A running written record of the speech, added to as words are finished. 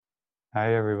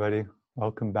Hi, everybody.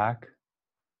 Welcome back.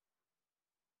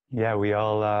 Yeah, we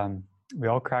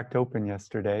all cracked open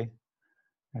yesterday.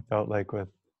 I felt like with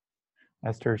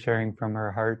Esther sharing from her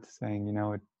heart, saying,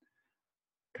 it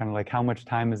kind of like, how much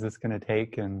time is this going to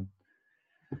take? And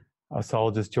us all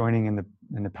just joining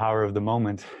in the power of the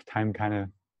moment. Time kind of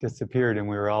disappeared, and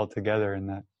we were all together in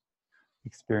that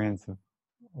experience of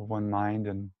one mind.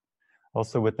 And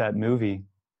also with that movie,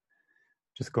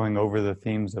 just going over the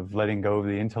themes of letting go of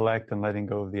the intellect and letting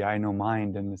go of the I know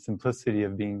mind, and the simplicity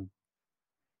of being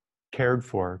cared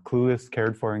for, clueless,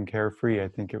 cared for, and carefree. I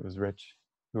think it was Rich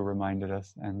who reminded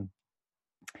us. And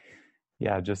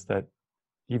yeah, just that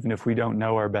even if we don't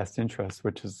know our best interests,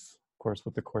 which is, of course,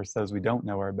 what the Course says, we don't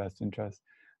know our best interests,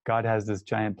 God has this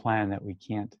giant plan that we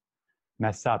can't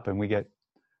mess up, and we get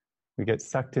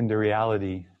sucked into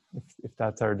reality if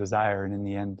that's our desire. And in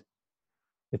the end,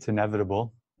 it's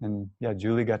inevitable. And yeah,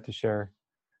 Julie got to share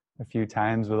a few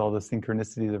times with all the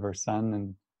synchronicities of her son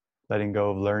and letting go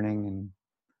of learning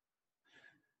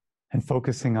and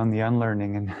focusing on the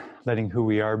unlearning and letting who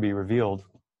we are be revealed.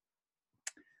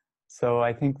 So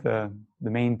I think the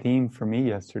main theme for me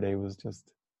yesterday was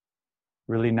just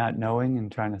really not knowing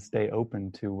and trying to stay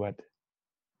open to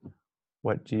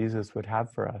what Jesus would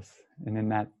have for us. And in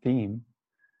that theme,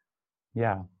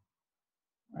 yeah,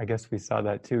 I guess we saw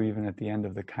that too, even at the end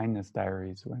of the kindness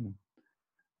diaries, when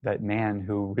that man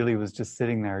who really was just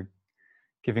sitting there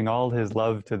giving all his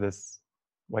love to this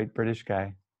white British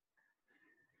guy,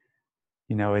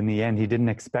 in the end, he didn't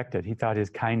expect it. He thought his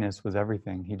kindness was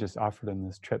everything. He just offered him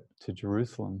this trip to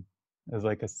Jerusalem as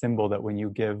like a symbol that when you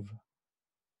give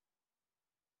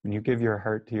your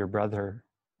heart to your brother,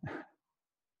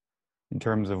 in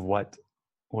terms of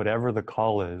whatever the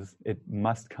call is, it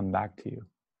must come back to you.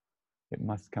 It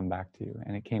must come back to you.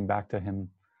 And it came back to him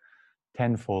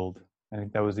tenfold. I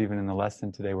think that was even in the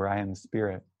lesson today, where I am the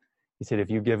Spirit. He said, if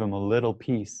you give him a little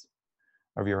piece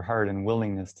of your heart and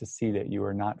willingness to see that you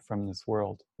are not from this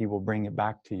world, he will bring it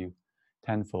back to you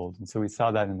tenfold. And so we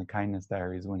saw that in the kindness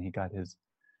diaries when he got his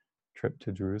trip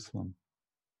to Jerusalem.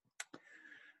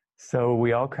 So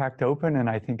we all cracked open, and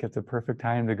I think it's a perfect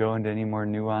time to go into any more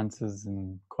nuances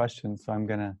and questions. So I'm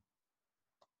gonna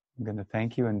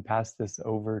thank you and pass this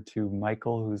over to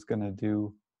Michael, who's gonna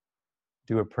do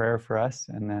a prayer for us,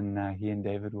 and then he and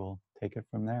David will take it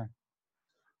from there.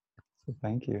 So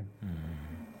thank you.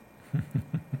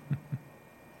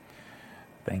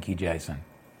 Thank you, Jason.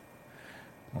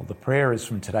 Well, the prayer is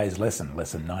from today's lesson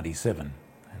 97.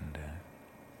 And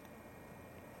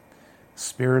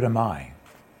Spirit am I,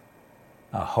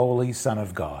 a holy Son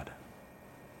of God,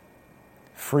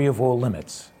 free of all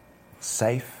limits,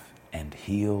 safe and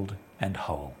healed and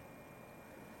whole,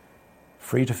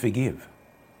 free to forgive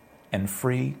and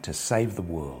free to save the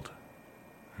world.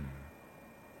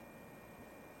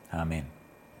 Amen.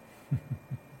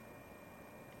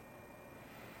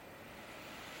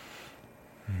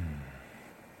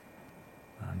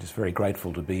 I'm just very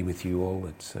grateful to be with you all.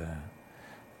 It's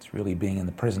really being in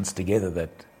the presence together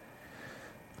that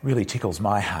really tickles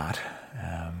my heart,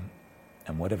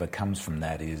 and whatever comes from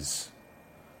that is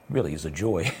a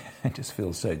joy. It just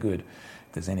feels so good.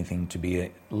 If there's anything to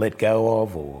be let go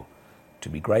of or to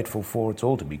be grateful for, it's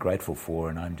all to be grateful for,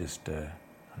 and I'm just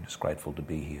grateful to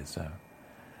be here. So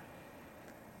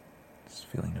just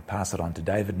feeling to pass it on to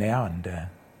David now and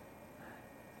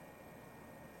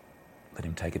let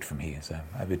him take it from here. So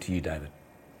over to you, David.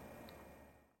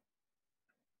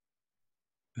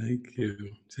 Thank you,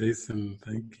 Jason.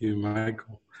 Thank you,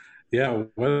 Michael. Yeah,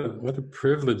 what a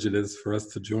privilege it is for us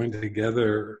to join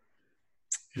together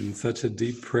in such a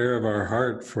deep prayer of our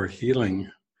heart for healing.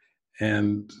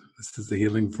 And this is the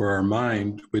healing for our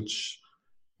mind, which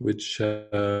we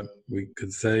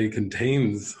could say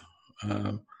contains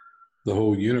the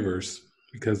whole universe,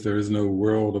 because there is no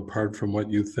world apart from what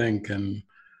you think and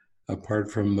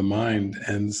apart from the mind.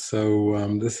 And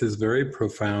so this is very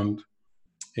profound.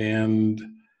 And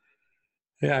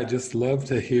yeah, I just love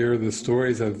to hear the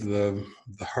stories of the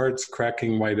hearts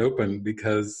cracking wide open,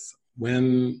 because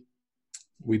when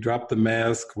we drop the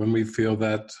mask, when we feel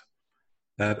that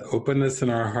openness in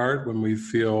our heart, when we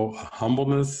feel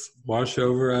humbleness wash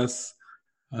over us,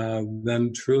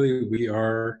 then truly we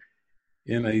are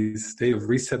in a state of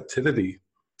receptivity.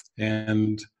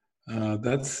 And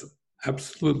that's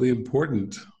absolutely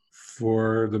important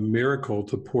for the miracle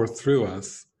to pour through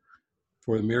us,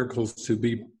 for the miracles to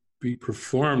be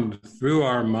performed through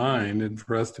our mind, and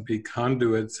for us to be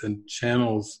conduits and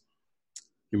channels,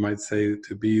 you might say,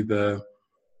 to be the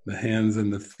hands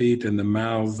and the feet and the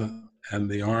mouths and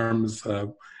the arms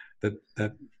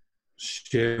that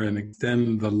share and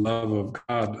extend the love of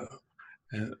God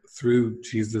through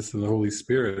Jesus and the Holy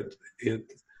Spirit.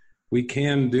 We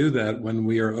can do that when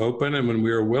we are open and when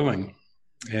we are willing.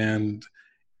 And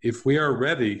if we are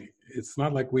ready, it's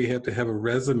not like we have to have a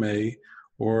resume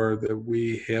or that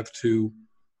we have to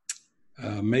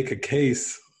make a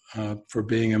case for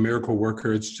being a miracle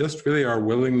worker. It's just really our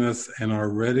willingness and our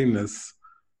readiness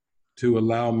to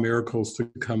allow miracles to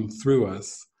come through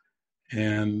us.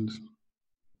 And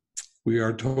we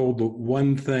are told that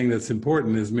one thing that's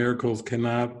important is miracles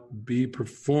cannot be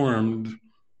performed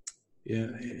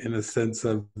in a sense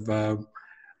of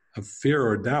fear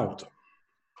or doubt.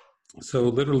 So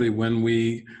literally when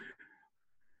we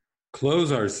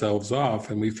close ourselves off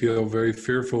and we feel very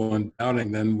fearful and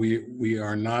doubting, then we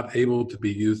are not able to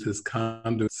be used as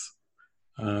conduits.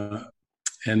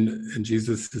 And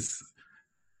Jesus is,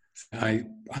 I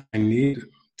need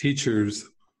teachers.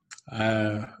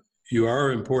 You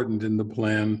are important in the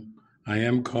plan. I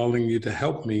am calling you to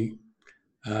help me.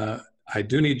 I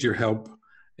do need your help,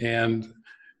 and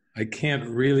I can't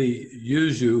really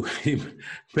use you. He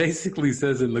basically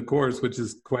says in the Course, which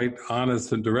is quite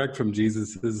honest and direct from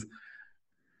Jesus, is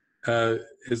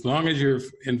as long as you're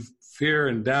in fear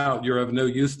and doubt, you're of no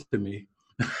use to me.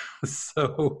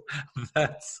 So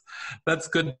that's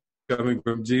good coming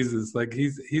from Jesus. Like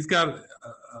he's got,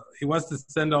 he wants to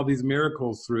send all these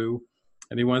miracles through,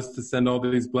 and he wants to send all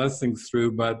these blessings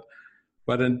through, but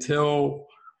until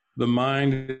the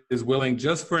mind is willing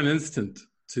just for an instant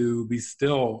to be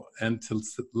still and to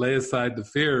lay aside the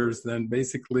fears, then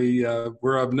basically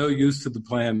we're of no use to the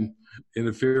plan in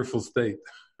a fearful state.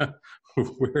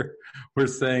 we're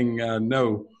saying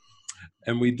no,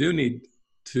 and we do need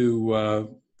to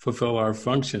fulfill our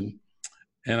function.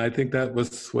 And I think that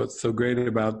was what's so great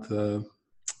about the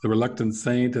Reluctant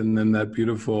Saint, and then that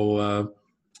beautiful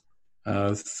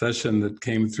session that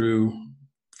came through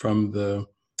from the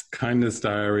Kindness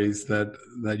Diaries, that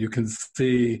you can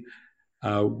see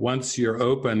once you're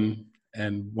open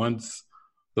and once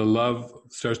the love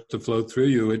starts to flow through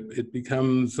you, it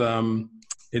becomes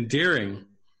endearing.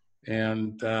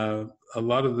 And a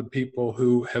lot of the people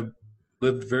who have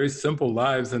lived very simple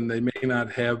lives, and they may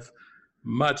not have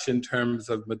much in terms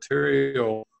of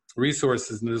material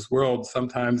resources in this world,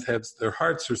 sometimes have their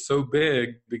hearts are so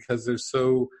big because they're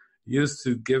so used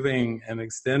to giving and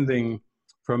extending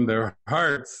from their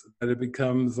hearts that it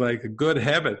becomes like a good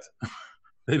habit.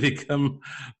 They become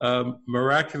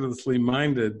miraculously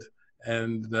minded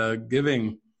and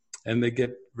giving, and they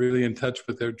get really in touch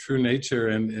with their true nature,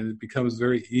 and it becomes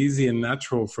very easy and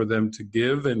natural for them to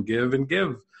give and give and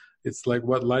give. It's like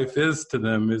what life is to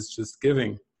them is just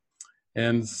giving.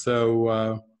 And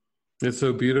so it's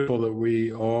so beautiful that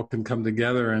we all can come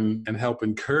together and help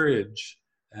encourage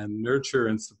and nurture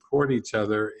and support each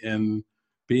other in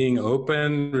being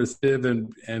open, receptive,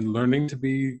 and learning to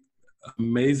be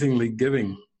amazingly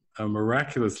giving,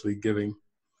 miraculously giving.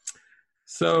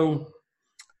 So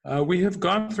we have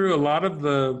gone through a lot of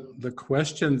the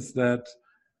questions that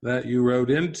you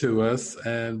wrote into us,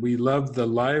 and we love the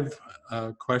live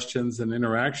questions and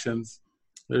interactions.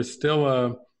 There's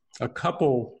still a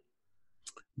couple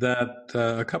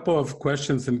of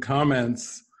questions and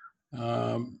comments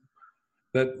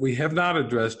that we have not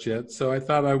addressed yet. So I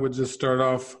thought I would just start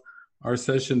off our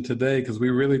session today, because we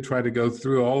really try to go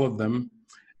through all of them.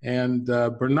 And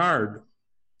Bernard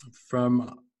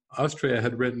from Austria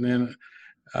had written in,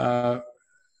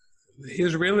 he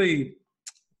was really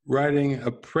writing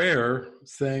a prayer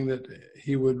saying that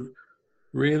he would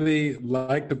really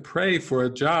like to pray for a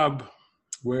job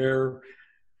where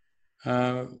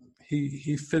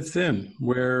he fits in,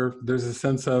 where there's a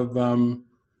sense of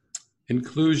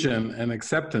inclusion and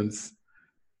acceptance.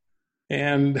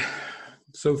 And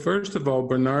so first of all,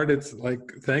 Bernard, it's like,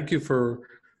 thank you for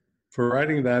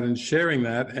writing that and sharing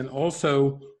that. And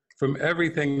also from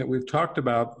everything that we've talked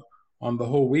about on the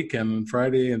whole weekend,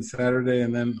 Friday and Saturday,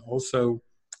 and then also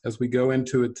as we go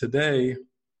into it today,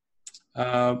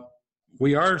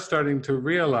 we are starting to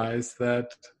realize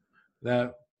that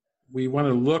we want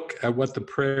to look at what the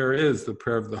prayer is, the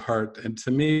prayer of the heart. And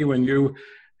to me, when you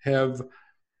have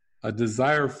a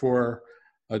desire for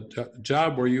a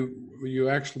job where you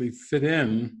actually fit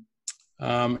in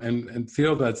and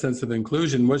feel that sense of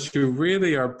inclusion, what you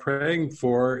really are praying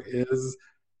for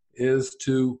is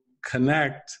to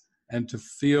connect and to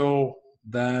feel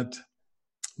that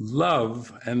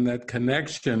love and that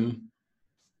connection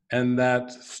and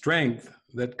that strength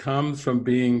that comes from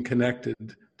being connected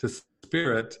to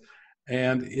Spirit.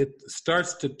 And it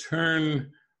starts to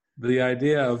turn the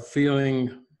idea of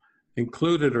feeling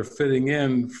included or fitting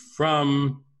in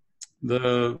from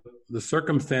the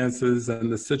circumstances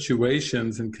and the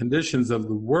situations and conditions of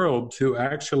the world to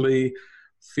actually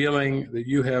feeling that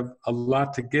you have a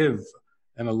lot to give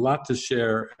and a lot to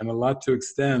share and a lot to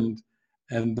extend.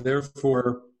 And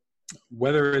therefore,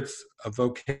 whether it's a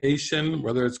vocation,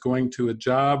 whether it's going to a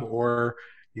job, or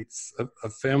it's a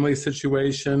family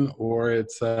situation, or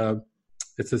it's a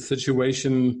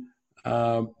situation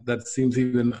that seems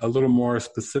even a little more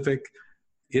specific,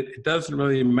 it doesn't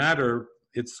really matter.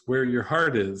 It's where your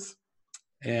heart is.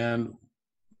 And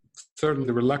certainly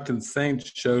the Reluctant Saint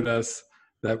showed us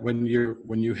that when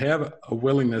you have a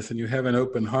willingness and you have an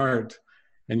open heart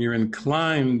and you're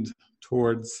inclined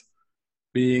towards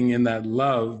being in that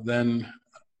love, then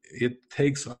it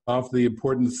takes off the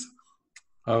importance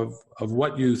of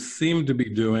what you seem to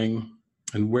be doing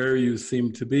and where you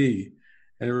seem to be.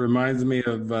 And it reminds me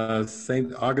of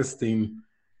St. Augustine.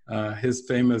 His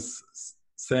famous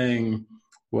saying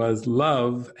was,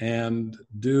 "Love and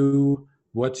do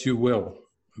what you will."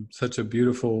 Such a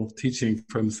beautiful teaching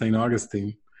from St.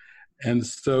 Augustine. And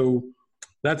so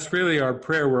that's really our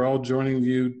prayer. We're all joining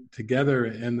you together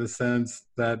in the sense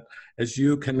that as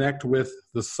you connect with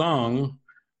the song,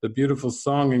 the beautiful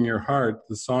song in your heart,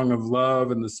 the song of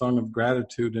love and the song of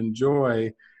gratitude and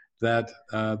joy, that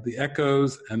the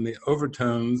echoes and the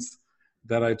overtones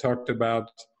that I talked about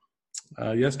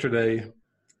yesterday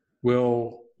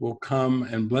will come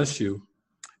and bless you.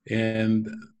 And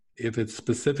if it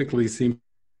specifically seems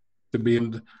to be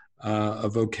a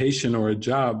vocation or a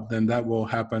job, then that will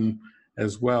happen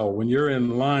as well. When you're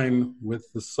in line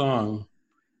with the song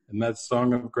and that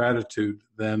song of gratitude,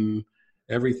 then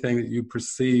everything that you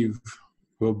perceive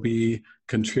will be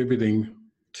contributing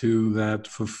to that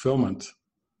fulfillment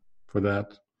for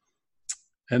that.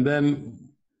 And then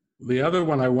the other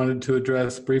one I wanted to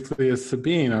address briefly is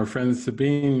Sabine, our friend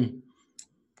Sabine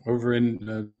over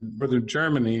in northern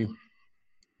Germany.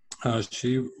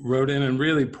 She wrote in and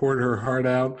really poured her heart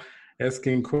out,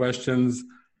 asking questions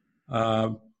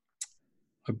a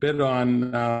bit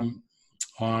on at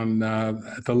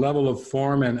the level of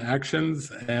form and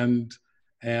actions,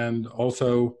 and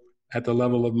also at the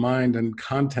level of mind and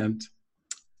content.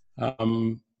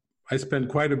 I spent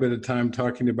quite a bit of time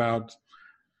talking about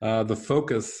the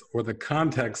focus or the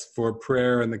context for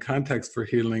prayer, and the context for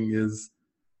healing is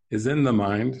in the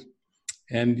mind,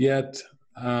 and yet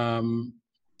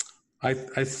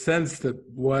I sense that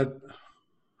what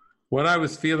I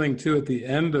was feeling too at the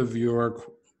end of your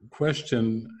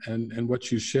question and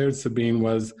what you shared, Sabine,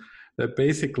 was that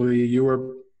basically you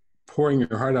were pouring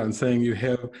your heart out and saying you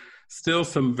have still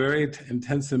some very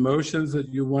intense emotions that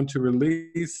you want to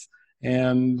release.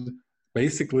 And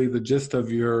basically the gist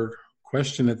of your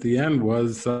question at the end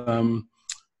was,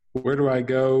 where do I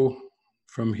go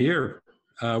from here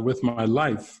with my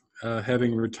life,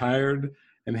 having retired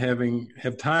and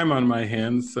have time on my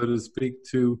hands, so to speak,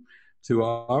 to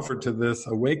offer to this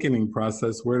awakening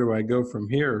process? Where do I go from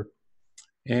here?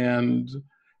 And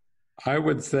I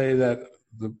would say that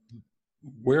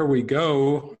where we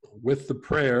go with the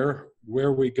prayer,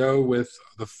 where we go with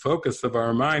the focus of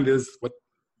our mind, is what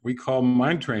we call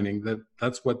mind training.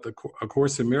 That's what A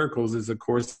Course in Miracles is, a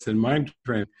course in mind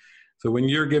training. So when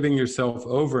you're giving yourself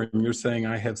over and you're saying,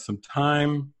 I have some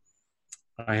time,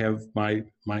 I have my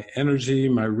energy,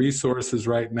 my resources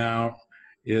right now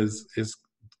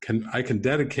I can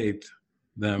dedicate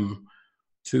them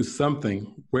to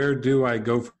something. Where do I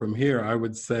go from here? I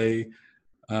would say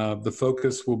the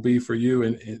focus will be for you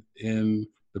in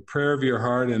the prayer of your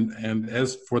heart, and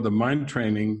as for the mind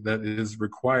training that is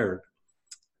required.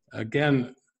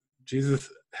 Again, Jesus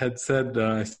had said,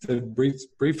 I said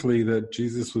briefly that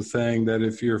Jesus was saying that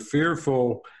if you're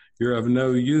fearful, you're of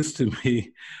no use to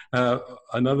me.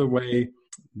 Another way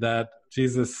that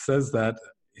Jesus says that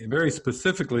very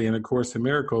specifically in A Course in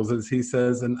Miracles is he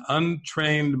says, an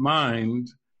untrained mind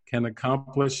can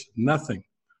accomplish nothing.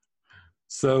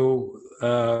 So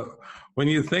when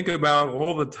you think about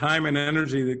all the time and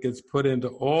energy that gets put into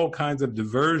all kinds of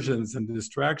diversions and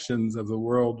distractions of the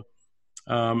world,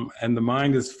 and the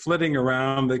mind is flitting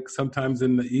around, like sometimes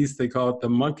in the East they call it the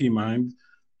monkey mind,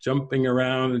 jumping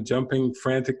around and jumping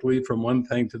frantically from one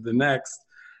thing to the next,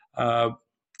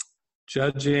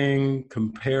 judging,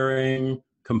 comparing,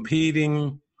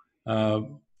 competing,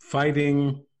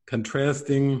 fighting,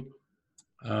 contrasting,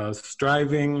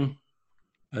 striving,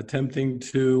 attempting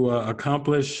to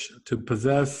accomplish, to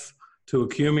possess, to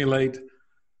accumulate.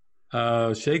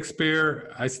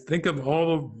 Shakespeare, I think of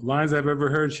all the lines I've ever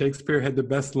heard, Shakespeare had the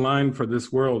best line for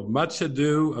this world: much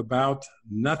ado about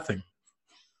nothing.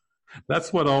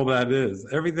 That's what all that is.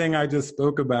 Everything I just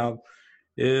spoke about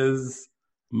is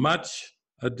much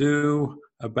ado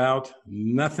about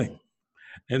nothing.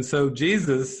 And so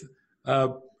Jesus,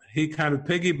 he kind of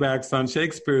piggybacks on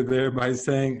Shakespeare there by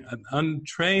saying an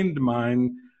untrained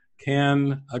mind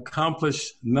can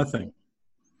accomplish nothing.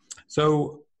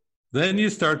 So then you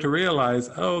start to realize,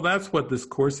 oh, that's what this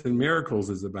Course in Miracles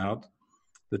is about.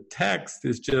 The text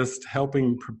is just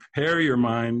helping prepare your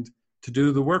mind to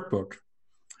do the workbook.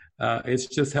 It's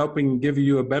just helping give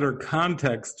you a better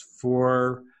context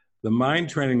for the mind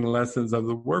training lessons of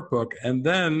the workbook. And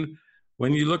then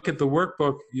when you look at the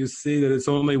workbook, you see that it's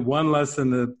only one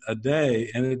lesson a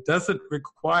day, and it doesn't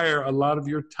require a lot of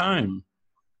your time,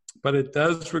 but it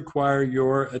does require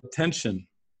your attention.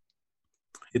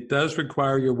 It does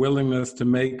require your willingness to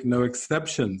make no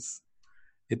exceptions.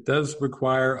 It does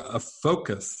require a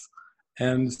focus.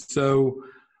 And so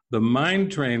the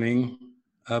mind training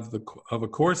of A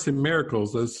Course in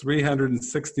Miracles, those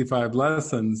 365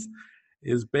 lessons,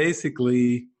 is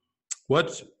basically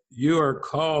what you are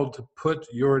called to put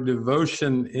your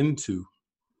devotion into.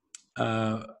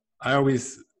 I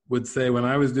always would say when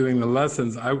I was doing the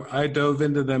lessons, I dove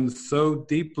into them so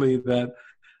deeply that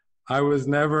I was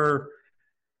never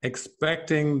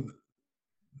expecting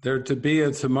there to be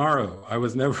a tomorrow.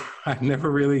 I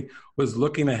never really was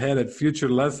looking ahead at future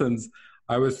lessons.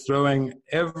 I was throwing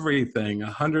everything,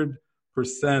 100%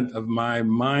 of my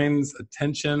mind's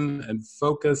attention and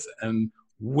focus and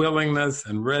willingness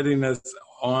and readiness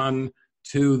on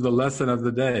to the lesson of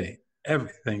the day.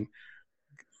 Everything.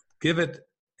 Give it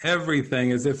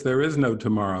everything as if there is no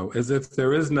tomorrow, as if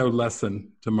there is no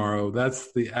lesson tomorrow.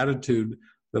 That's the attitude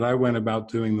that I went about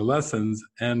doing the lessons.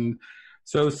 And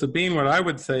so, Sabine, what I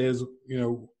would say is,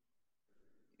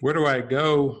 where do I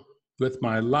go with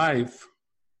my life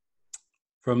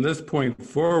from this point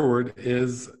forward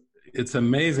it's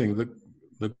amazing.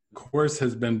 The Course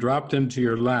has been dropped into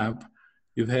your lap.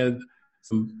 You've had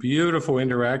some beautiful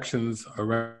interactions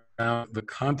around the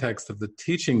context of the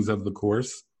teachings of the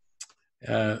Course.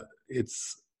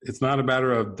 It's not a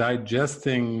matter of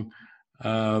digesting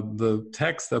the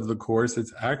text of the Course.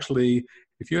 It's actually,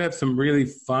 if you have some really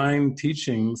fine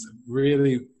teachings,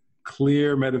 really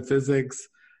clear metaphysics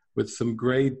with some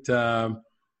great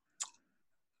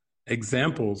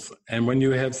examples, and when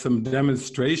you have some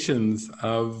demonstrations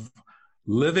of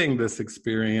living this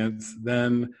experience,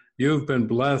 then you've been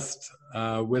blessed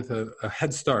with a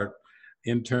head start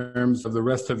in terms of the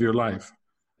rest of your life.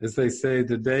 As they say,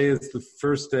 today is the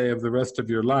first day of the rest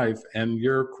of your life, and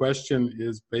your question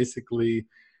is basically,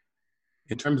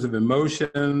 in terms of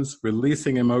emotions,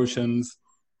 releasing emotions,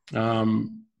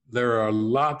 there are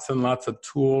lots and lots of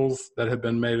tools that have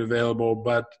been made available,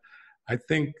 but I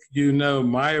think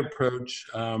my approach.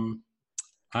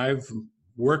 I've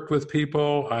worked with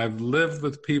people, I've lived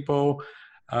with people,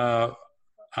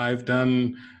 I've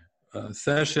done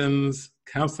sessions,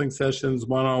 counseling sessions,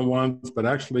 one-on-ones, but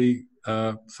actually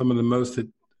some of the most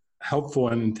helpful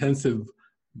and intensive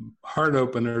heart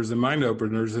openers and mind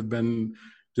openers have been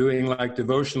doing like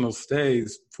devotional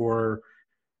stays for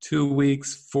 2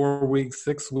 weeks, 4 weeks,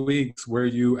 6 weeks, where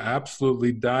you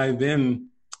absolutely dive in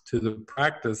to the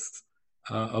practice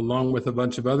along with a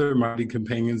bunch of other mighty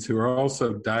companions who are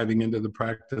also diving into the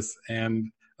practice, and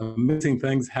amazing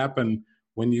things happen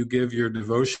when you give your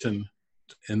devotion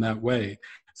in that way.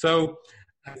 So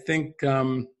I think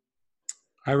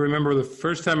I remember the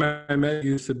first time I met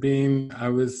you, Sabine, I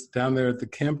was down there at the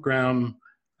campground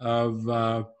of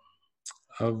the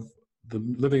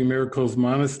Living Miracles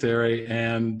Monastery,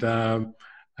 and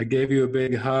I gave you a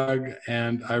big hug,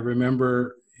 and I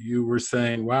remember you were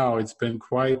saying, wow, it's been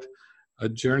quite a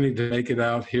journey to make it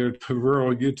out here to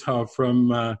rural Utah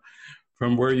from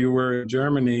where you were in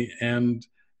Germany, and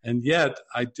yet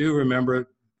I do remember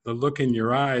the look in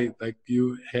your eye, like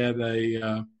you had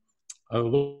a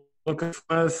look of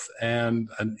us and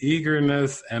an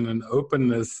eagerness and an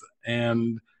openness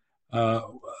and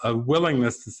a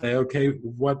willingness to say, okay,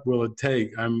 what will it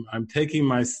take? I'm taking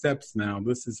my steps now.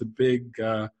 This is a big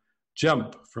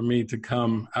jump for me to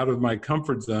come out of my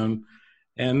comfort zone.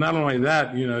 And not only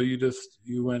that,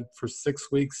 you went for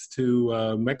 6 weeks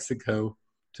to Mexico,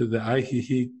 to the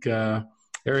Ajijic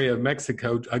area of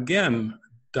Mexico. Again,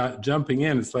 jumping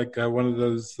in. It's like one of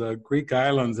those Greek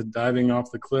islands and diving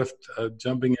off the cliff,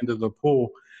 jumping into the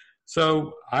pool.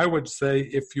 So I would say,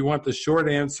 if you want the short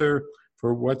answer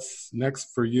for what's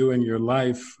next for you in your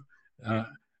life,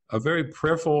 a very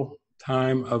prayerful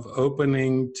time of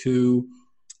opening to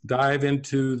dive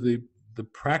into the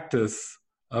practice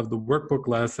of the workbook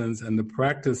lessons and the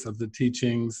practice of the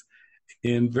teachings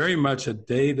in very much a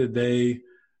day-to-day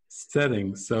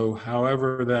setting. So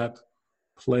however that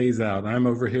plays out. I'm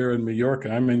over here in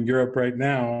Mallorca. I'm in Europe right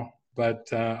now, but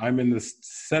I'm in the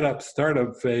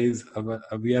startup phase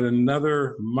of yet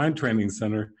another mind training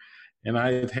center And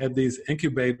I've had these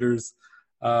incubators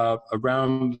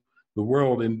around the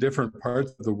world, in different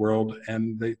parts of the world,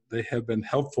 and they have been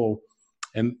helpful.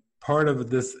 And part of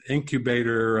this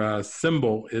incubator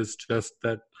symbol is just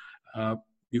that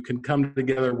you can come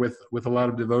together with a lot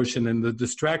of devotion, and the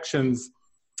distractions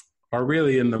are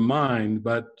really in the mind,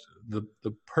 but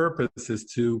the purpose is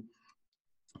to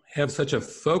have such a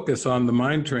focus on the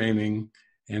mind training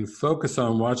and focus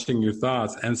on watching your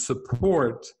thoughts and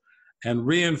support and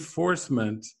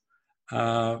reinforcement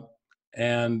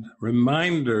and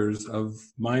reminders of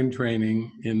mind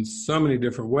training in so many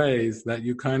different ways that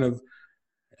you kind of,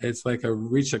 it's like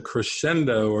reach a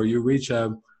crescendo, or you reach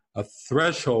a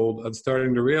threshold of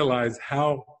starting to realize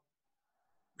how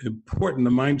important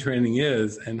the mind training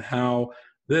is, and how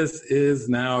this is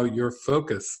now your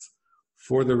focus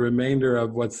for the remainder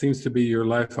of what seems to be your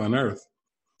life on earth.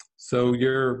 So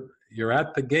you're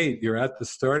at the gate, you're at the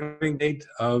starting gate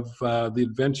of the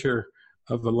adventure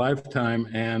of a lifetime,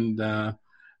 and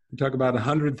we talk about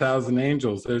 100,000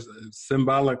 angels. There's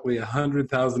symbolically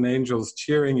 100,000 angels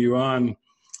cheering you on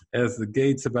as the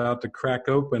gate's about to crack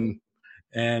open,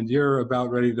 and you're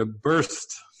about ready to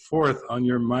burst forth on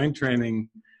your mind training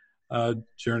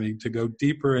journey to go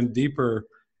deeper and deeper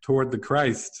toward the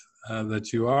Christ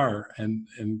that you are, and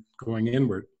going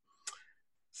inward.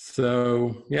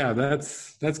 So yeah,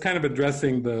 that's kind of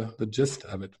addressing the gist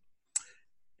of it.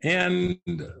 And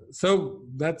so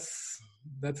that's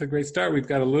a great start. We've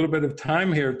got a little bit of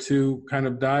time here to kind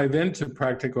of dive into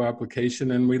practical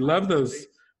application, and we love those.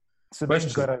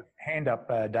 Sabine's got a hand up,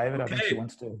 David. Okay. I think she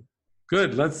wants to.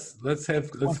 Good. Let's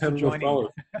have the follow.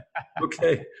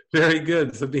 Okay. Very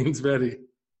good. Sabine's ready.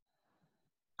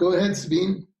 Go ahead,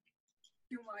 Sabine. Thank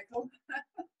you, Michael,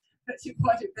 that you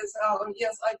pointed this out.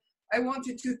 Yes, I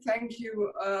wanted to thank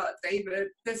you, David.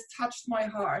 This touched my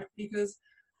heart, because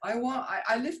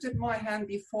I lifted my hand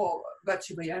before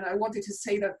virtually, and I wanted to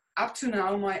say that up to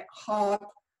now my heart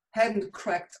hadn't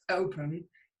cracked open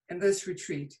in this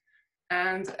retreat.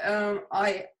 And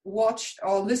I watched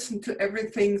or listened to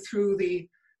everything through the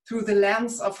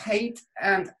lens of hate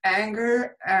and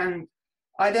anger, and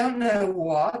I don't know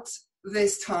what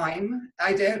this time.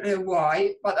 I don't know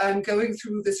why, but I'm going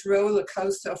through this roller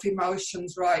coaster of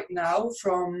emotions right now,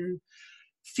 from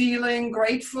feeling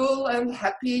grateful and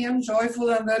happy and joyful,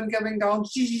 and then going down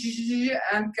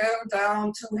and go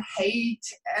down to hate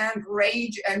and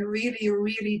rage, and really,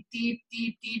 really deep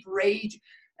rage.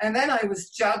 And then I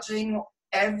was judging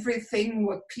everything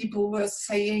what people were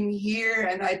saying here,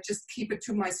 and I just keep it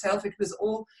to myself. It was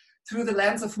all through the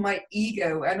lens of my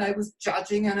ego, and I was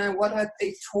judging, and what are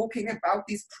they talking about,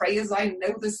 these prayers? I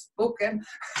know this book and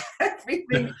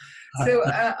everything. So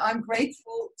I'm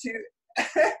grateful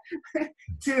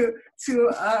to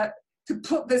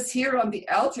put this here on the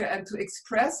altar and to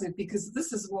express it, because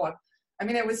this is what I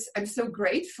mean. I'm so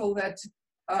grateful that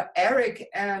Eric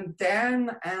and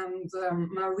Dan and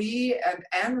Marie and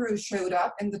Andrew showed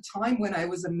up in the time when I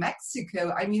was in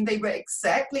Mexico. I mean, they were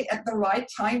exactly at the right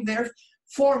time there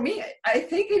for me. I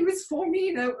think it was for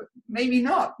me, maybe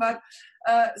not, but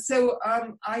so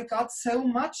I got so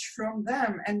much from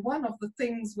them. And one of the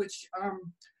things which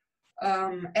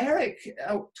Eric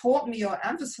taught me or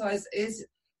emphasized is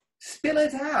spill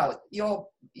it out, your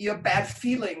bad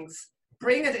feelings.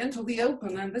 Bring it into the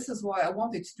open, and this is why I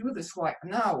wanted to do this right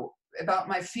now, about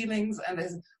my feelings. And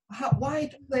why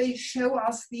do they show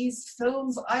us these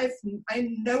films? I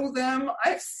know them,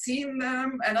 I've seen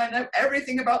them, and I know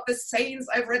everything about the saints.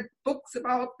 I've read books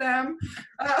about them.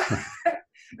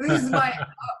 This is my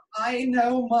I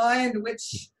know mind,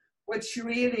 which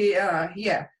really,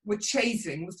 was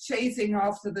chasing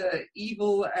after the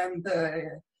evil and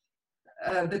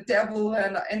the devil,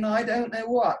 and I don't know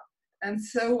what. And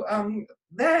so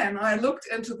then I looked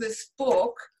into this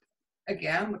book,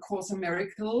 again, The Course in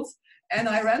Miracles, and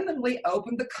I randomly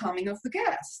opened The Coming of the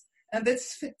Guest. And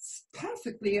this fits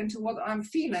perfectly into what I'm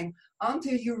feeling.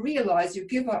 Until you realize you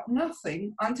give up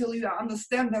nothing, until you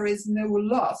understand there is no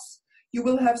loss, you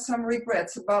will have some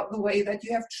regrets about the way that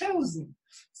you have chosen.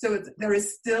 So there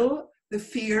is still the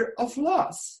fear of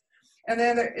loss. And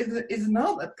then there is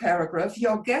another paragraph,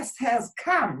 your guest has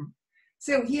come.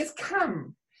 So he has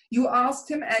come. You asked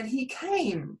him and he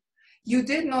came. You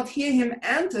did not hear him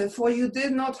enter, for you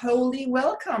did not wholly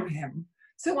welcome him.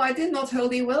 So I did not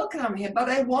wholly welcome him, but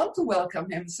I want to welcome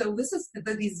him. So this is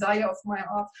the desire of my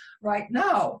heart right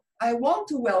now. I want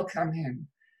to welcome him.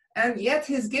 And yet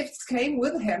his gifts came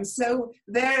with him. So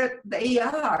there they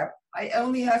are. I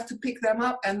only have to pick them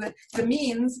up. And the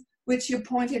means which you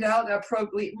pointed out are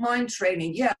probably mind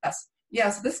training.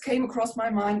 Yes, this came across my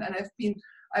mind, and I've been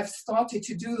I've started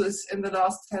to do this in the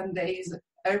last 10 days.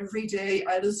 Every day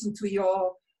I listen to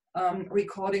your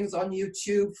recordings on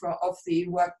YouTube of the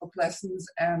workbook lessons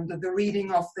and the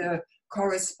reading of the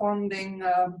corresponding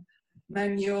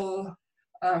manual,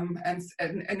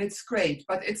 and it's great.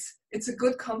 But it's a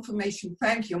good confirmation.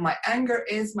 Thank you. My anger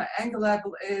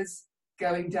level is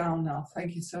going down now.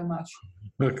 Thank you so much.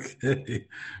 Okay,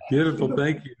 beautiful.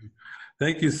 Thank you.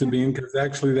 Thank you, Sabine, because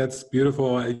actually that's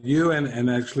beautiful. You and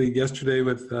actually yesterday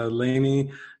with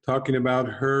Lainey talking about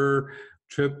her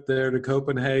trip there to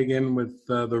Copenhagen with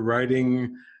the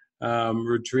writing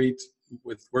retreat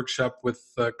with workshop with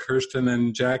Kirsten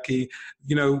and Jackie.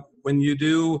 You know, when you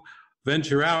do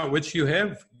venture out, which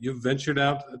you've ventured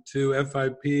out to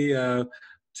FIP,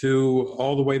 to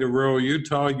all the way to rural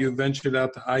Utah, you ventured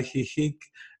out to Ajijic.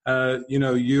 You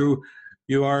know, you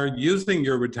are using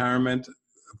your retirement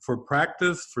for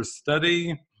practice, for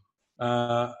study,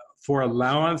 for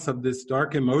allowance of this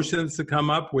dark emotions to come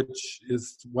up, which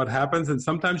is what happens. And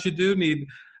sometimes you do need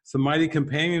some mighty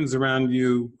companions around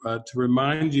you to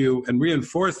remind you and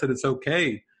reinforce that it's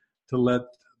okay to let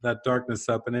that darkness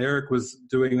up. And Eric was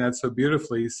doing that so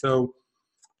beautifully. So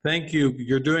thank you.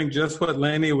 You're doing just what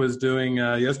Lainey was doing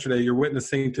yesterday. You're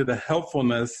witnessing to the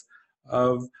helpfulness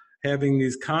of having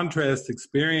these contrast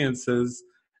experiences,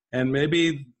 and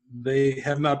maybe they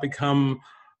have not become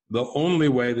the only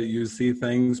way that you see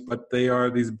things, but they are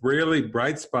these really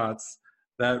bright spots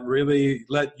that really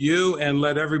let you and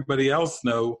let everybody else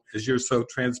know, as you're so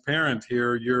transparent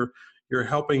here, you're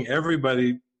helping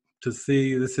everybody to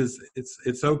see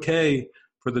it's okay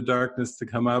for the darkness to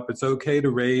come up. It's okay to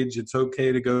rage. It's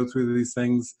okay to go through these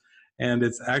things. And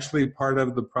it's actually part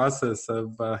of the process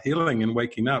of healing and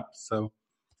waking up. So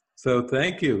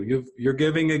thank you. You're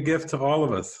giving a gift to all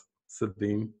of us,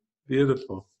 Sabine.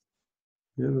 Beautiful.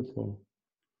 Beautiful.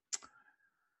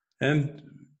 And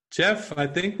Jeff, I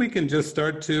think we can just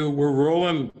we're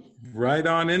rolling right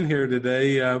on in here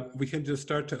today. We can just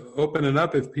start to open it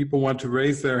up if people want to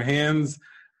raise their hands.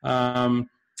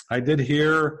 I did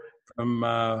hear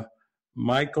from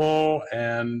Michael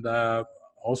and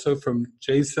also from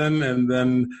Jason, and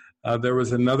then there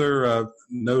was another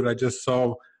note I just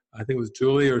saw. I think it was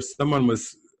Julie or someone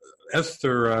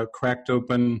Esther cracked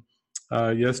open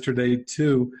yesterday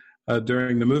too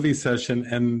during the movie session.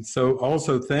 And so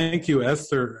also thank you,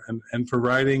 Esther, and for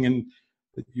writing, and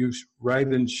that you write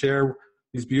and share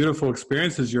these beautiful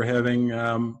experiences you're having.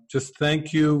 Just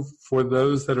thank you for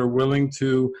those that are willing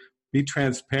to be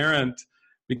transparent,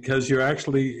 because you're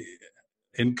actually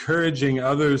encouraging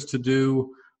others to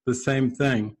do the same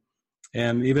thing.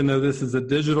 And even though this is a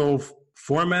digital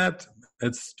format,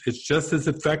 it's just as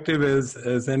effective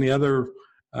as any other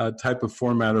type of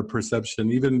format or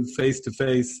perception, even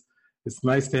face-to-face. It's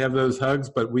nice to have those hugs,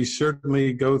 but we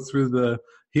certainly go through the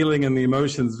healing and the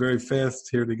emotions very fast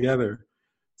here together.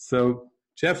 So,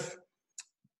 Jeff,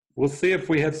 we'll see if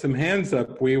we have some hands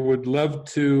up. We would love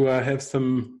to have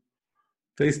some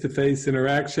face-to-face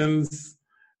interactions.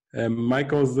 And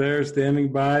Michael's there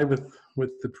standing by with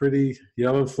the pretty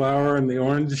yellow flower and the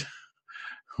orange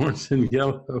and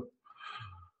yellow.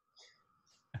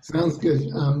 Sounds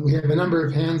good. We have a number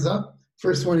of hands up.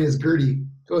 First one is Gertie.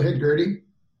 Go ahead, Gertie.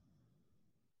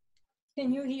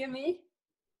 Can you hear me?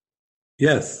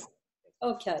 Yes.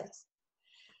 Okay.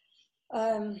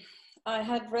 I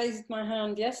had raised my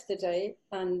hand yesterday,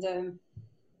 and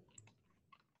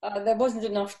there wasn't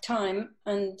enough time.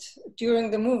 And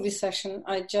during the movie session,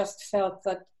 I just felt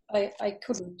that I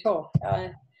couldn't talk.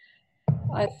 I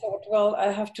thought, well,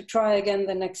 I have to try again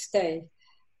the next day.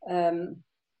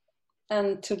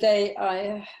 And today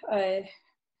I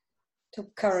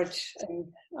took courage, and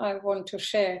I want to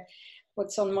share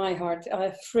what's on my heart.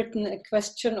 I've written a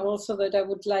question also that I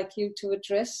would like you to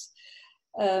address.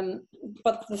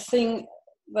 But the thing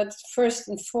that first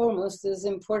and foremost is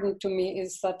important to me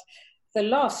is that the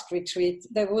last retreat,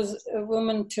 there was a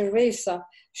woman, Teresa,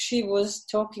 she was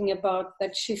talking about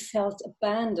that she felt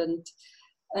abandoned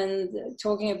and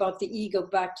talking about the ego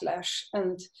backlash.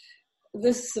 And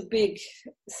this is a big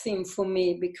theme for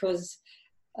me, because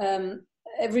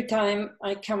every time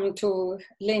I come to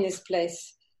Lena's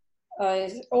place,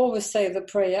 I always say the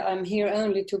prayer, I'm here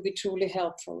only to be truly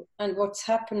helpful. And what's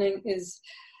happening is,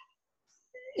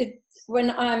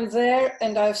 when I'm there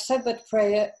and I've said that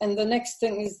prayer, and the next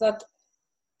thing is that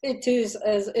it is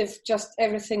as if just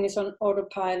everything is on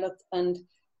autopilot, and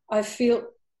I feel,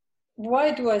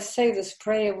 why do I say this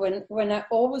prayer when I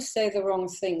always say the wrong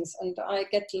things, and I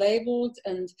get labeled,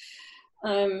 and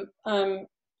I'm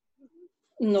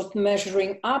not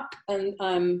measuring up, and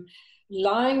I'm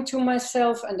lying to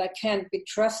myself, and I can't be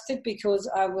trusted because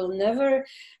I will never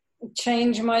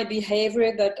change my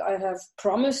behavior that I have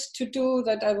promised to do,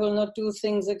 that I will not do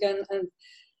things again. And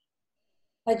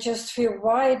I just feel,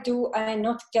 why do I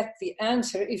not get the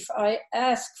answer if I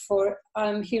ask for,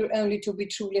 I'm here only to be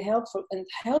truly helpful and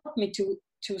help me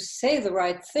to say the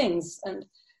right things. And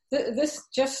this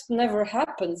just never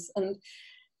happens. And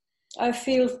I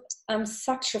feel I'm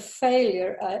such a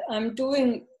failure. I'm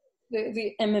doing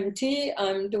the MMT,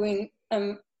 I'm doing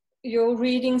your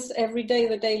readings every day,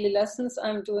 the daily lessons,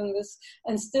 I'm doing this.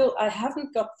 And still I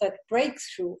haven't got that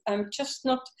breakthrough. I'm just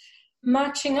not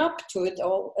matching up to it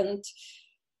all. And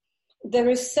there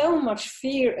is so much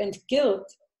fear and guilt,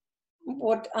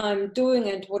 what I'm doing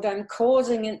and what I'm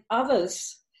causing in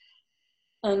others.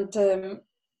 And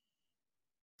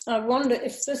I wonder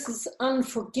if this is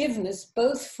unforgiveness,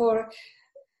 both for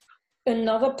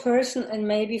another person and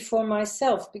maybe for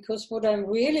myself, because what I'm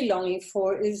really longing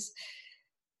for is,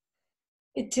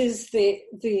 it is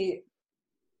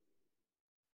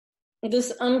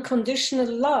this unconditional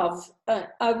love.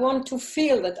 I want to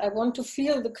feel that. I want to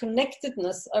feel the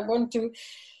connectedness. I want to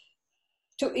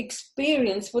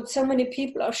experience what so many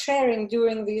people are sharing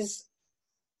during these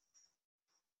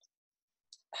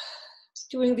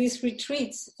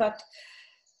retreats, that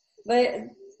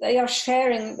they are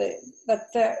sharing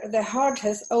that their heart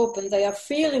has opened. They are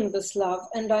feeling this love.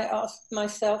 And I asked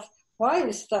myself, why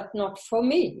is that not for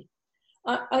me?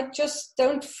 I just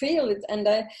don't feel it. And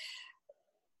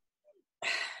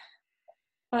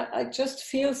I just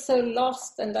feel so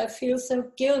lost, and I feel so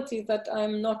guilty that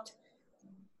I'm not.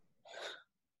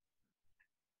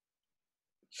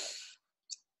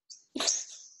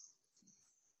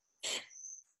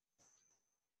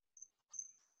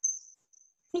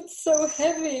 It's so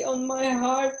heavy on my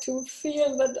heart to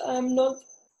feel that I'm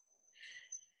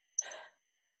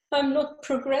not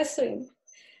progressing.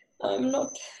 I'm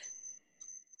not.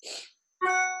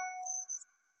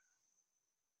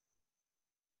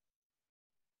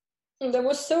 And I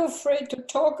was so afraid to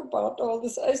talk about all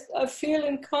this. I feel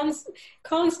in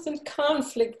constant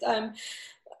conflict. I'm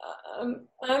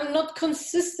not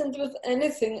consistent with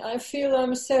anything. I feel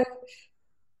I'm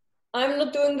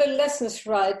not doing the lessons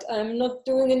right. I'm not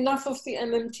doing enough of the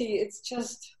MMT. It's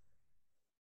just,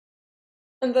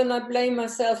 and then I blame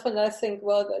myself and I think,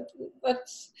 well,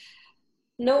 that's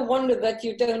no wonder that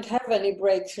you don't have any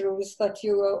breakthroughs, that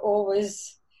you are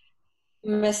always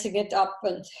messing it up.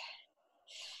 And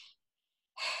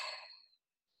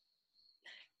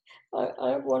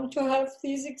I want to have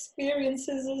these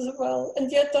experiences as well. And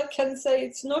yet I can say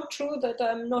it's not true that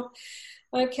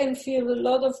I can feel a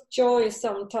lot of joy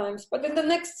sometimes, but in the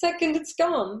next second it's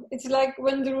gone. It's like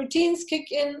when the routines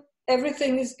kick in,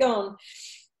 everything is gone.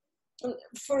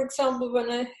 For example,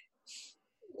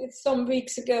 it's some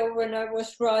weeks ago when I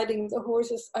was riding the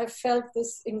horses, I felt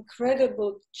this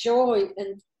incredible joy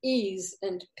and ease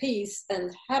and peace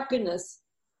and happiness.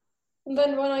 And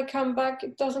then when I come back,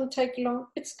 it doesn't take long,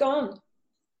 it's gone.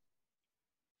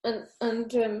 And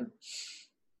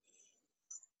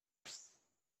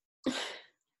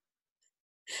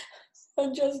I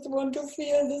just want to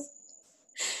feel this.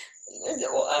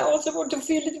 I also want to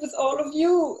feel it with all of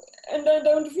you, and I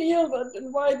don't feel that.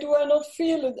 And why do I not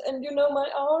feel it? And you know my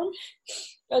arm?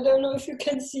 I don't know if you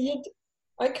can see it.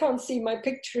 I can't see my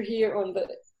picture here on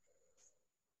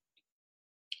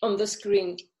the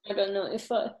screen. I don't know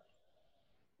if I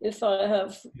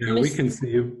have. Yeah, we can see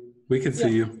you. We can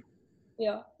see you.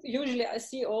 Yeah. Usually I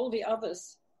see all the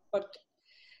others, but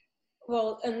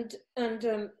well, and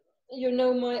you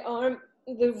know my arm,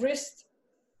 the wrist.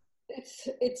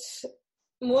 It's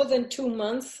more than 2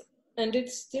 months, and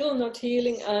it's still not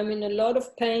healing. I'm in a lot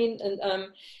of pain, and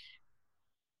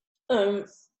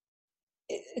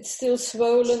it's still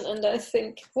swollen. And I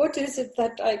think, what is it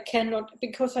that I cannot?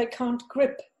 Because I can't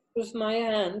grip with my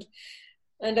hand.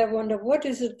 And I wonder, what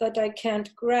is it that I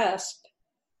can't grasp,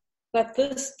 that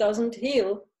this doesn't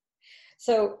heal?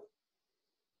 So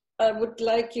I would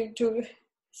like you to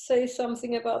say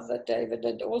something about that, David,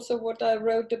 and also what I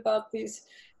wrote about these.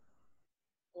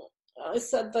 I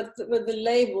said that with the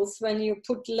labels, when you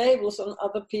put labels on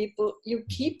other people, you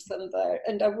keep them there.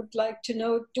 And I would like to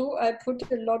know, do I put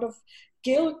a lot of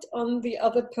guilt on the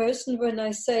other person when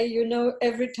I say, you know,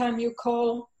 every time you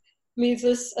call me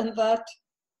this and that,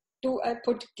 do I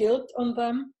put guilt on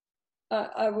them?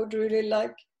 I would really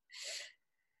like.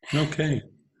 Okay.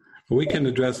 We can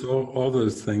address all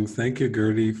those things. Thank you,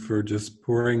 Gertie, for just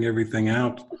pouring everything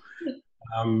out.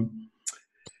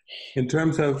 In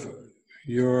terms of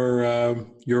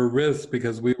your risk,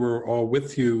 because we were all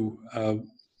with you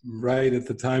right at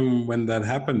the time when that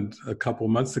happened a couple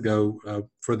months ago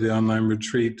for the online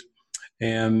retreat.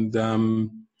 And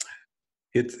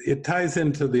it ties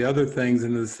into the other things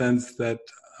in the sense that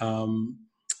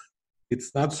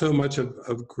it's not so much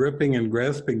of gripping and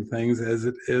grasping things as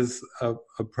it is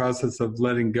a process of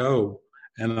letting go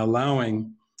and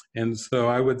allowing. And so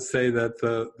I would say that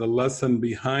the lesson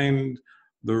behind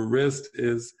the wrist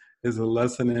is a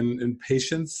lesson in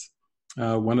patience,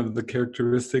 one of the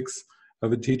characteristics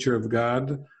of a teacher of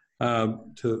God,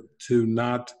 to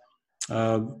not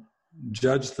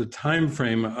judge the time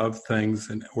frame of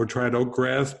things or try to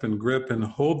grasp and grip and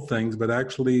hold things, but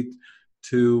actually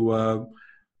to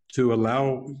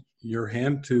allow your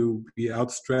hand to be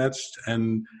outstretched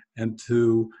and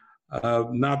to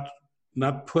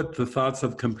not put the thoughts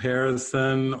of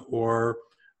comparison or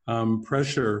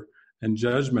pressure and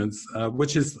judgments,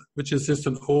 which is just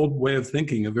an old way of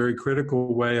thinking, a very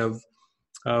critical way of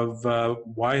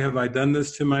why have I done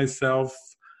this to myself?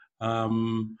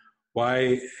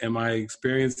 Why am I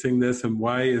experiencing this, and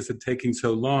why is it taking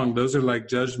so long? Those are like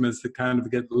judgments that kind of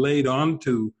get laid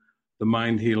onto the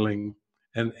mind healing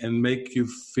and make you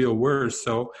feel worse.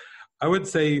 So I would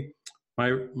say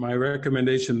my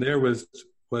recommendation there was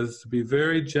to be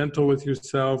very gentle with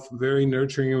yourself, very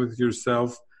nurturing with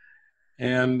yourself.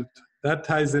 And that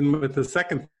ties in with the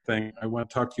second thing I want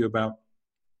to talk to you about.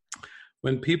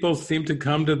 When people seem to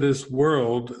come to this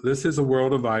world, this is a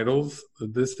world of idols.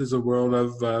 This is a world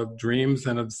of dreams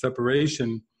and of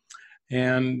separation.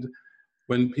 And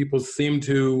when people seem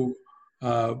to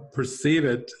perceive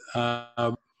it,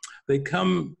 they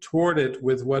come toward it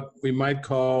with what we might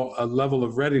call a level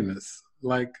of readiness.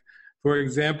 Like, for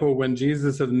example, when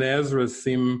Jesus of Nazareth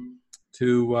seemed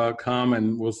to come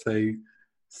and we'll say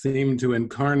seemed to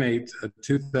incarnate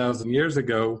 2,000 years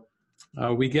ago,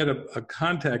 we get a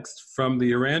context from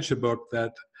the Urantia book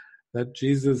that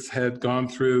Jesus had gone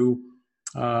through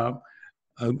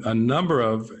a number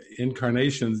of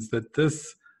incarnations, that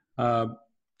this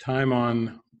time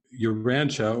on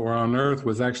Urantia or on earth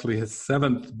was actually his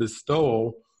 7th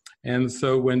bestowal. And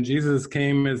so when Jesus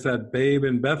came as that babe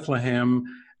in Bethlehem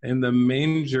in the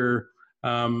manger,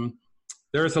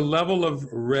 there's a level of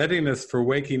readiness for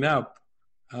waking up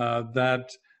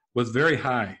that was very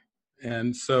high.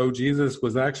 And so Jesus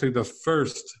was actually the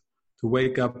first to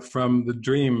wake up from the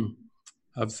dream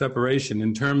of separation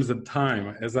in terms of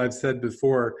time. As I've said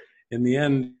before, in the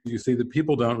end, you see, the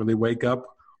people don't really wake up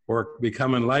or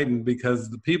become enlightened because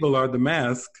the people are the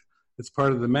mask. It's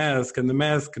part of the mask, and the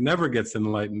mask never gets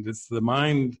enlightened. It's the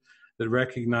mind that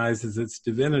recognizes its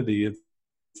divinity, it's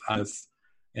us.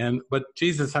 But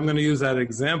Jesus, I'm going to use that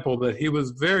example, that he was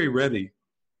very ready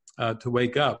to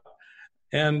wake up.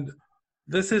 And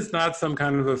this is not some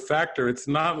kind of a factor. It's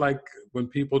not like when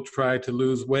people try to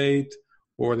lose weight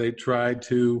or they try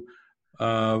to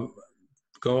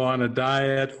go on a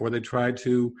diet or they try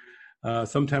to,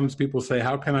 sometimes people say,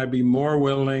 how can I be more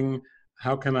willing?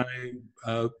 How can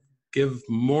I give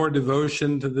more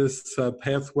devotion to this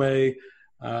pathway?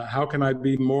 How can I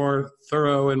be more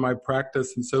thorough in my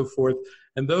practice and so forth?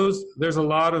 And there's a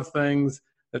lot of things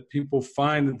that people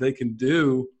find that they can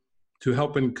do to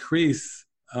help increase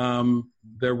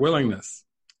their willingness,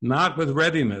 not with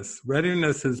readiness.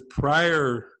 Readiness is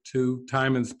prior to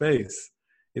time and space.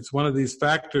 It's one of these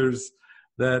factors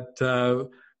that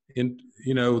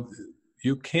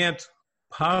you can't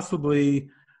possibly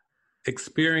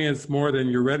experience more than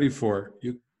you're ready for.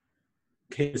 You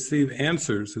can't receive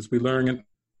answers, as we learn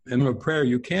in a prayer.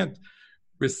 You can't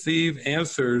receive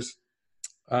answers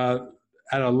at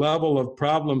a level of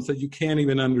problems that you can't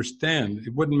even understand.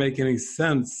 It wouldn't make any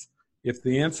sense if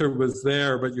the answer was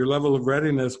there, but your level of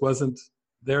readiness wasn't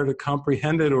there to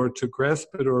comprehend it or to grasp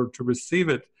it or to receive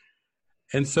it.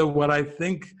 And so what I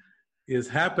think is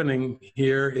happening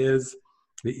here is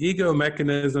the ego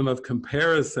mechanism of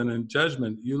comparison and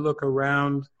judgment. You look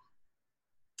around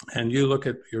and you look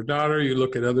at your daughter, you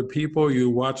look at other people, you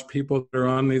watch people that are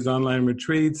on these online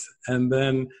retreats, and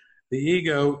then the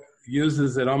ego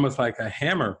uses it almost like a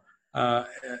hammer,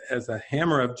 as a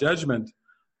hammer of judgment,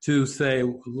 to say,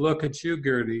 look at you,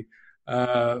 Gertie.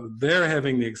 They're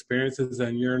having the experiences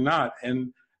and you're not.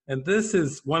 And this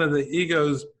is one of the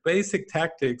ego's basic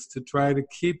tactics to try to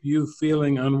keep you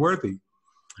feeling unworthy.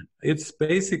 It's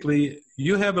basically,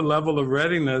 you have a level of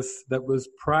readiness that was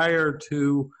prior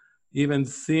to even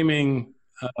seeming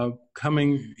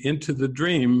coming into the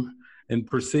dream and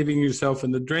perceiving yourself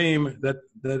in the dream. That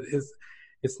is,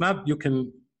 it's not,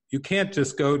 you can't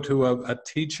just go to a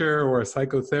teacher or a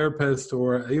psychotherapist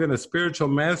or even a spiritual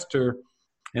master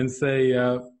and say,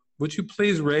 would you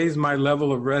please raise my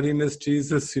level of readiness,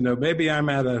 Jesus? Maybe I'm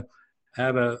at a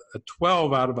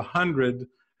 12 out of 100.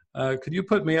 Could you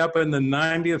put me up in the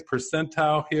 90th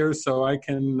percentile here so I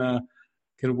can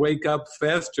wake up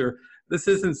faster? this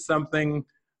isn't something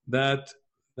that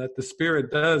the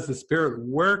Spirit does. The Spirit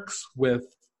works with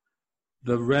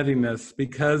the readiness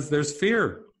because there's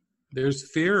fear.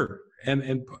 There's fear.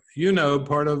 And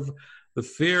part of the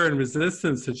fear and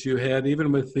resistance that you had,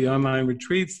 even with the online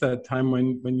retreats that time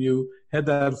when you had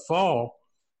that fall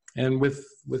and with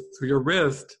your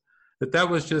wrist, that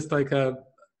was just like a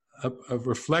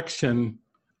reflection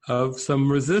of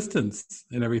some resistance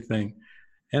and everything.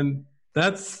 And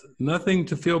that's nothing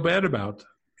to feel bad about.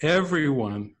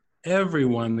 Everyone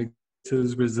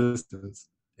is resistance.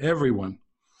 Everyone.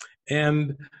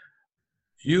 And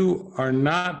you are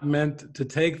not meant to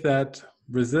take that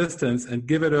resistance and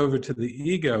give it over to the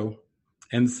ego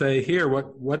and say, here,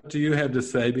 what do you have to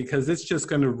say? Because it's just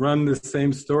going to run the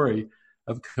same story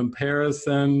of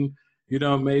comparison. You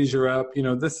don't measure up.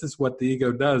 This is what the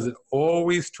ego does. It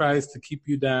always tries to keep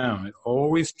you down. It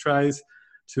always tries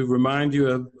to remind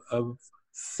you of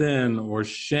sin or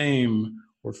shame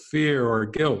or fear or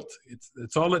guilt.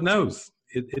 It's all it knows.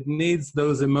 It needs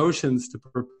those emotions to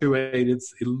perpetuate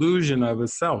its illusion of a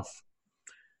self.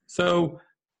 So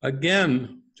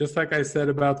again, just like I said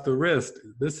about the wrist,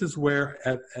 this is where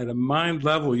at a mind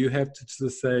level you have to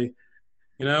just say,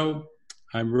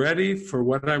 I'm ready for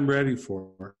what I'm ready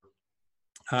for.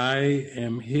 I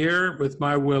am here with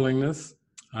my willingness.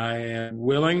 I am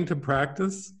willing to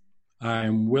practice. I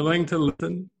am willing to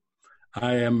listen.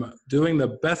 I am doing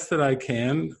the best that I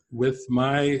can with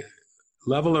my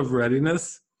level of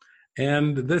readiness.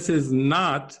 And this is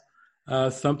not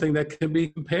something that can be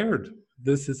compared.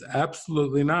 This is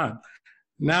absolutely not.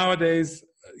 Nowadays,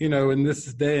 in this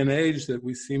day and age that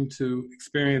we seem to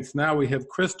experience now, we have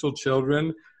crystal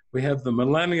children. We have the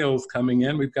millennials coming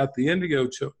in. We've got the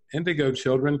indigo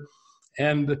children.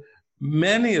 And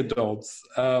many adults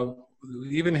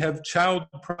even have child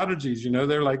prodigies.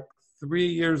 They're like 3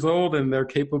 years old and they're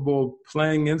capable of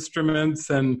playing instruments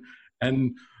and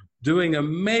doing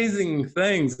amazing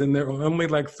things, and they're only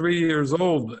like 3 years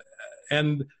old.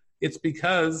 And it's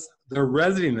because their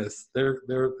readiness,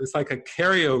 it's like a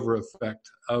carryover effect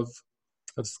of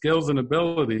skills and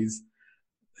abilities.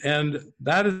 And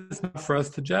that is not for us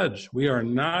to judge. We are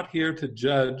not here to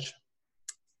judge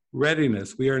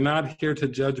readiness. We are not here to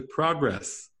judge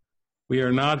progress. We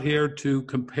are not here to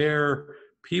compare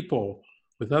people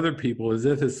with other people as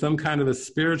if it's some kind of a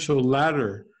spiritual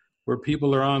ladder where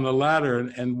people are on the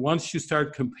ladder. And once you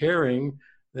start comparing,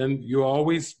 then you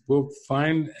always will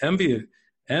find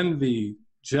envy,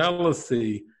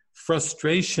 jealousy,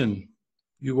 frustration.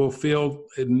 You will feel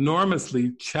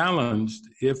enormously challenged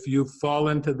if you fall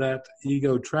into that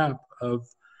ego trap of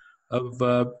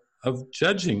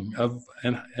judging,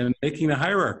 and making a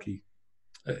hierarchy.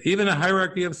 Even a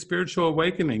hierarchy of spiritual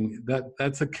awakening,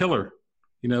 that's a killer.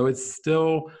 It's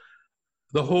still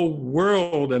the whole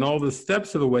world, and all the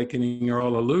steps of awakening are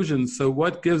all illusions. So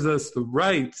what gives us the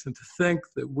right to think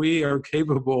that we are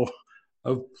capable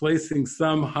of placing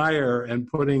some higher and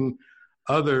putting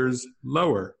others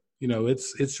lower?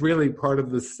 It's really part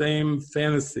of the same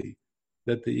fantasy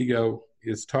that the ego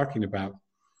is talking about.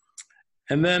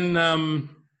 And then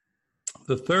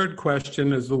the third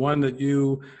question is the one that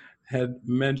you had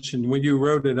mentioned. When you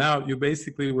wrote it out, you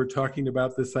basically were talking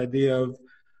about this idea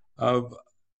of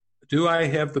do I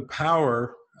have the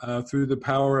power through the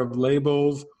power of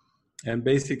labels and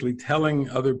basically telling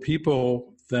other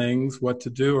people things, what to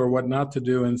do or what not to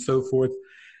do and so forth.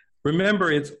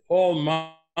 Remember, it's all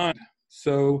mind.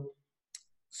 So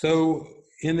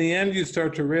in the end, you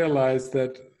start to realize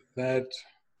that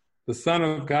the Son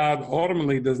of God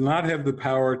ultimately does not have the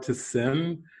power to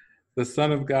sin. The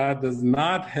Son of God does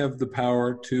not have the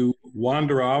power to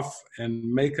wander off and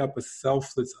make up a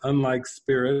self that's unlike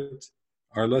spirit.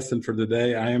 Our lesson for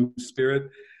today, I am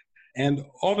spirit. And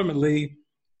ultimately,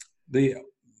 the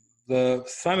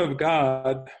Son of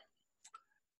God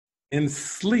in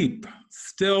sleep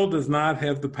still does not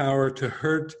have the power to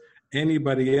hurt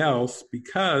anybody else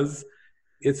because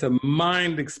it's a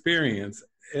mind experience.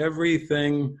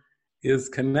 Everything is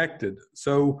connected.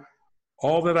 So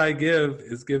all that I give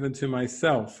is given to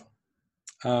myself.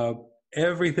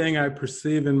 Everything I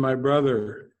perceive in my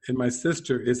brother, in my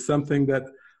sister, is something that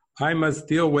I must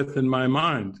deal with in my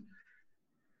mind.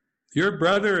 Your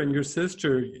brother and your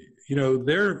sister,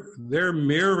 they're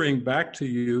mirroring back to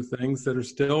you things that are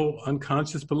still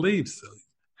unconscious beliefs.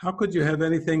 How could you have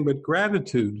anything but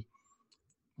gratitude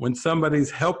when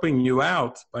somebody's helping you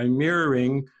out by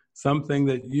mirroring something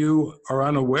that you are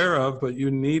unaware of, but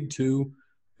you need to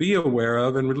be aware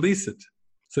of and release it?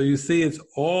 So you see, it's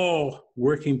all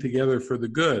working together for the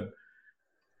good.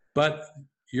 But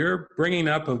you're bringing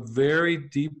up a very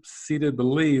deep-seated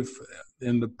belief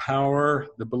in the power,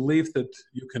 the belief that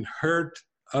you can hurt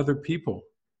other people.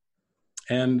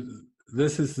 And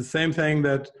this is the same thing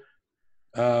that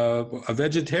a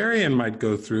vegetarian might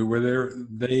go through, where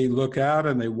they look out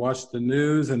and they watch the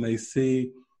news and they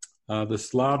see the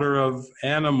slaughter of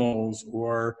animals,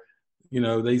 or,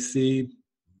 they see,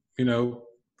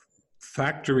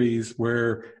 factories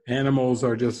where animals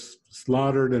are just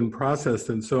slaughtered and processed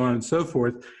and so on and so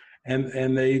forth.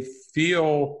 And they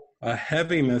feel a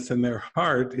heaviness in their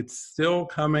heart. It's still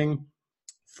coming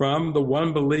from the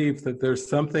one belief that there's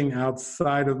something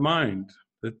outside of mind,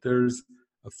 that there's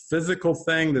a physical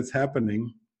thing that's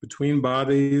happening between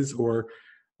bodies or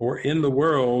in the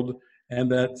world,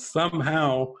 and that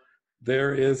somehow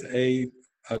there is a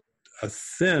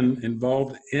sin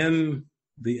involved in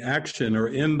the action or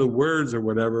in the words or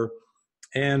whatever.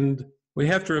 And we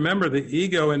have to remember the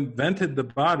ego invented the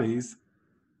bodies.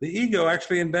 The ego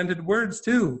actually invented words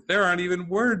too. There aren't even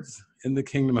words in the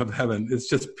kingdom of heaven. It's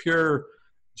just pure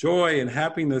joy and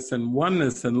happiness and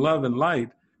oneness and love and light.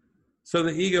 So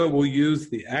the ego will use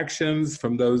the actions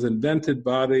from those invented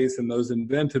bodies and those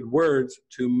invented words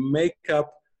to make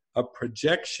up a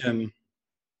projection,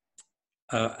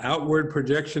 outward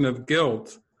projection of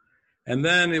guilt. And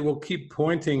then it will keep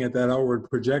pointing at that outward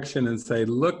projection and say,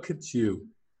 look at you.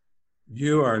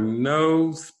 You are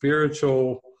no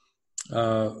spiritual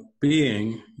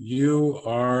being. You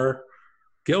are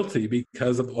guilty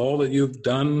because of all that you've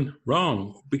done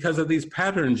wrong, because of these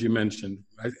patterns you mentioned.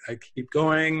 I keep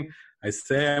going. I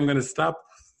say I'm going to stop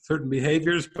certain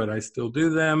behaviors, but I still do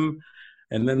them.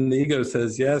 And then the ego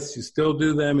says, yes, you still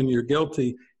do them and you're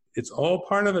guilty. It's all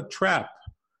part of a trap.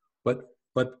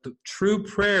 But the true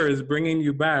prayer is bringing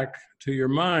you back to your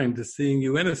mind, to seeing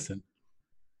you innocent.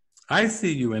 I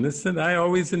see you innocent. I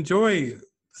always enjoy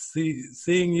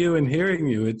seeing you and hearing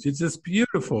you. It's just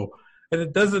beautiful.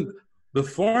 And the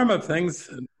form of things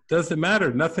doesn't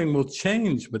matter. Nothing will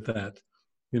change with that.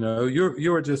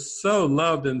 You are just so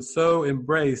loved and so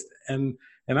embraced. And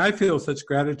I feel such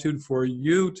gratitude for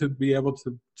you to be able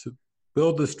to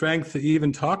build the strength to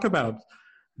even talk about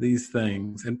these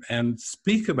things and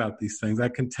speak about these things. I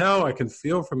can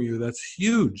feel from you. That's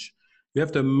huge. You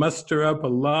have to muster up a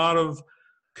lot of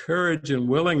courage and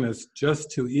willingness just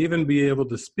to even be able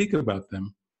to speak about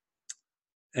them.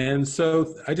 And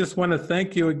so I just want to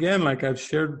thank you again, like I've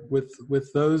shared with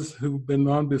those who've been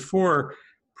on before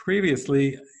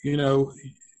previously.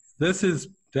 This is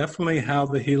definitely how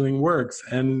the healing works.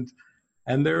 And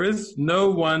there is no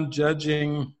one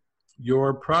judging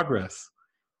your progress.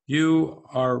 You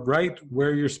are right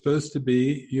where you're supposed to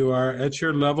be. You are at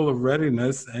your level of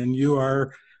readiness, and you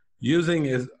are using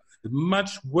as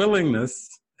much willingness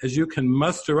as you can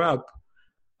muster up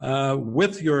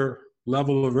with your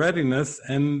level of readiness,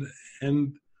 and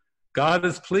God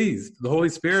is pleased. The Holy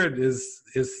Spirit is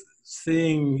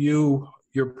seeing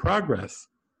your progress.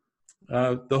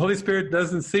 The Holy Spirit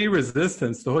doesn't see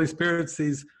resistance. The Holy Spirit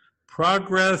sees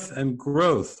progress and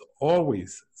growth,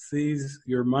 always sees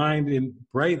your mind in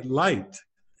bright light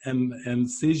and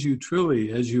sees you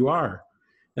truly as you are.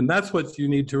 And that's what you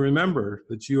need to remember,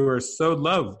 that you are so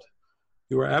loved.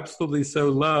 You are absolutely so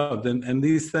loved. And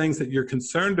these things that you're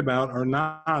concerned about are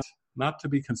not to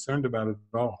be concerned about at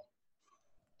all.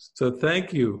 So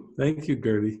thank you. Thank you,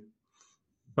 Gertie.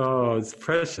 Oh, it's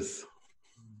precious.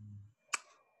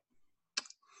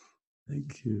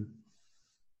 Thank you.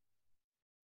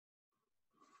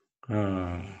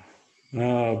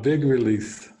 Big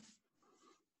release.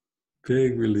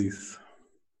 Big release.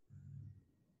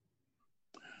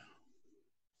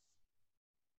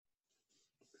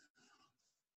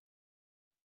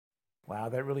 Wow,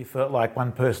 that really felt like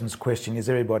one person's question is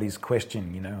everybody's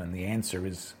question, and the answer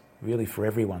is really for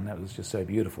everyone. That was just so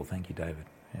beautiful. Thank you, David.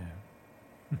 Yeah.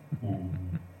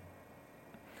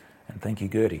 And thank you,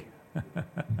 Gertie.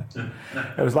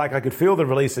 It was like I could feel the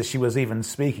release as she was even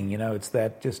speaking. It's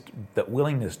that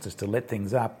willingness just to let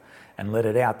things up and let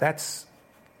it out. That's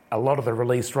a lot of the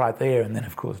release right there. And then,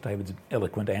 of course, David's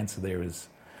eloquent answer there is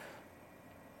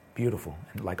beautiful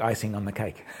and like icing on the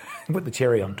cake. Put the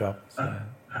cherry on top. So,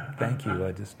 thank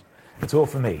you. It's all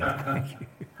for me. Thank you.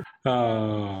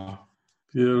 Oh,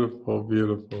 beautiful,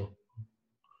 beautiful.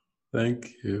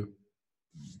 Thank you.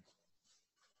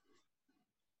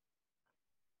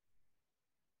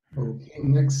 Okay,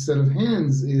 next set of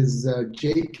hands is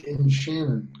Jake and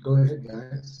Shannon. Go ahead,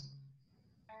 guys.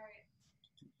 All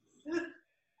right.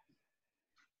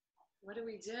 What do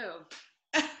we do?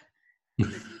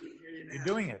 You're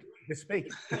doing it. You're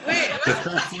speaking. Wait, what's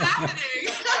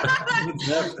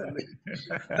happening?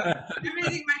 I'm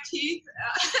reading my teeth.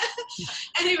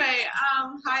 Anyway,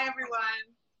 hi everyone.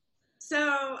 So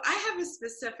I have a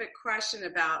specific question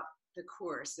about the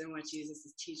Course and what Jesus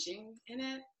is teaching in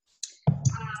it.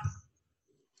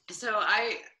 So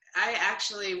I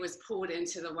actually was pulled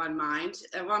into the one mind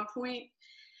at one point,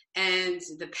 and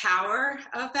the power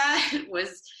of that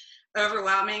was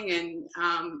overwhelming. And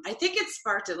I think it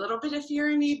sparked a little bit of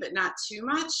fear in me, but not too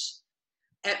much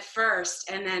at first.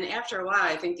 And then after a while,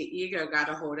 I think the ego got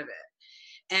a hold of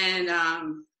it. And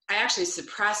I actually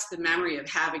suppressed the memory of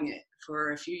having it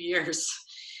for a few years.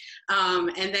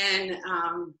 And then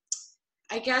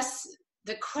I guess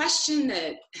the question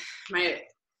that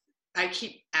I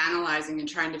keep analyzing and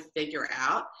trying to figure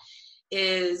out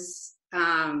is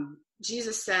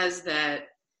Jesus says that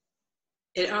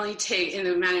it only takes, in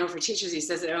the Manual for Teachers, he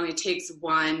says it only takes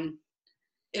one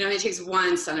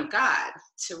Son of God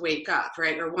to wake up,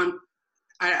 right? Or one,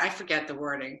 I forget the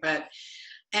wording, but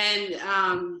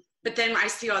then I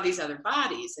see all these other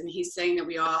bodies, and he's saying that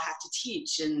we all have to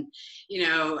teach and,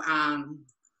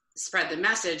 spread the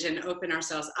message and open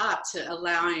ourselves up to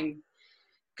allowing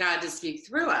God to speak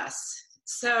through us.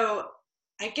 So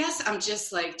I guess I'm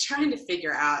just like trying to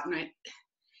figure out, and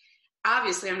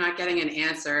obviously I'm not getting an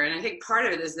answer. And I think part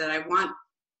of it is that I want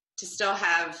to still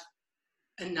have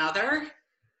another,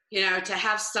 to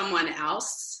have someone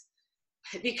else,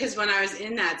 because when I was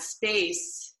in that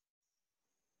space,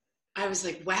 I was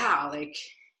like, wow, like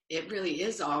it really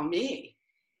is all me,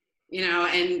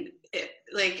 and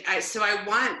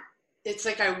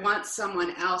I want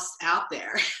someone else out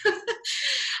there.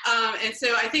 And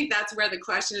so I think that's where the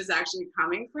question is actually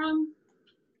coming from.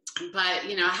 But,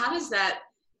 how does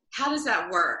that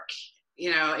work?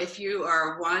 If you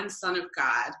are one Son of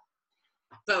God,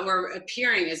 but we're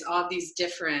appearing as all these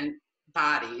different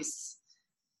bodies,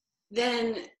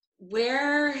 then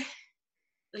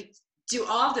do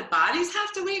all of the bodies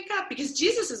have to wake up? Because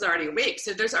Jesus is already awake.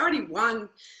 So there's already one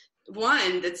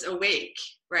that's awake,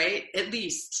 right? At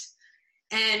least.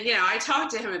 And, I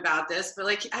talked to him about this, but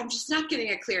I'm just not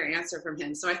getting a clear answer from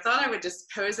him. So I thought I would just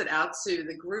pose it out to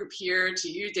the group here, to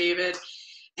you, David,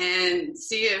 and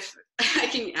see if I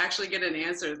can actually get an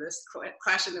answer to this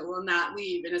question that will not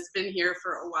leave. And it's been here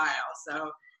for a while.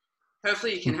 So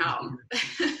hopefully you can help.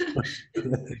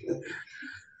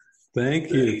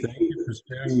 Thank you. Thank you for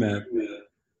sharing that.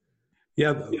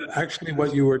 Yeah, actually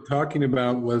what you were talking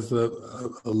about was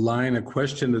a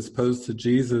question that's posed to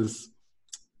Jesus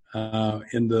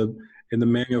in the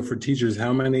Manual for Teachers.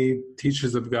 How many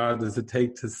teachers of God does it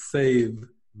take to save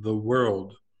the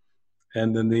world?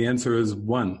 And then the answer is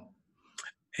one.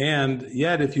 And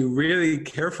yet, if you really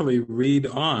carefully read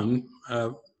on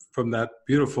from that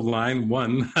beautiful line,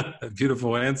 one, a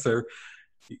beautiful answer,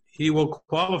 he will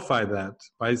qualify that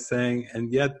by saying,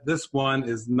 and yet this one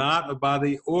is not a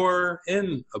body or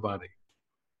in a body.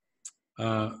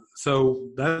 So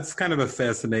that's kind of a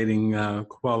fascinating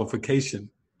qualification.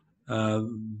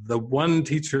 The one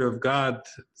teacher of God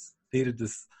needed to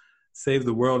save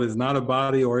the world is not a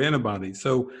body or in a body.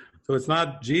 So it's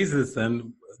not Jesus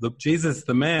then. Jesus,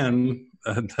 the man,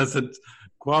 doesn't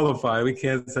qualify. We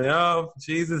can't say, oh,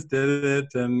 Jesus did it,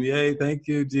 and yay, thank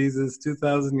you, Jesus,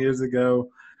 2,000 years ago.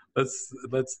 Let's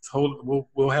hold.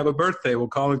 We'll have a birthday. We'll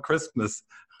call it Christmas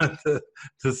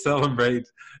to celebrate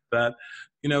that.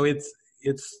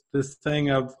 It's this thing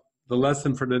of the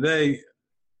lesson for today.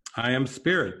 I am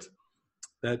spirit.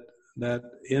 That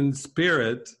in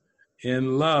spirit,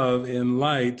 in love, in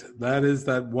light, that is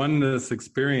that oneness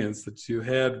experience that you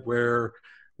had where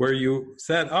you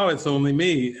said, oh, it's only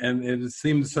me. And it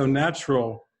seemed so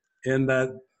natural in that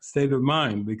state of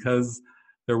mind because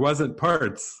there wasn't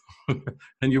parts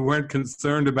and you weren't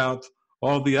concerned about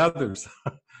all the others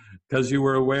because you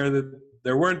were aware that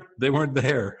they weren't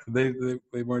there.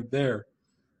 They weren't there.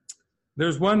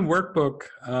 There's one workbook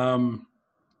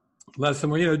lesson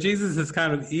where, Jesus is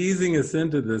kind of easing us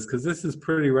into this because this is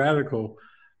pretty radical.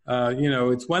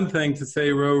 It's one thing to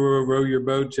say, row, row, row your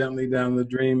boat gently down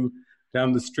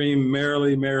the stream,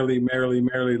 merrily, merrily, merrily,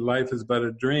 merrily, life is but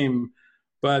a dream.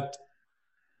 But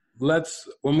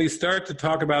when we start to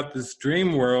talk about this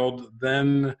dream world,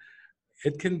 then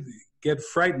it can get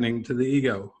frightening to the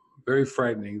ego, very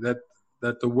frightening, that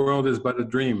the world is but a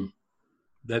dream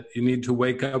that you need to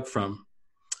wake up from.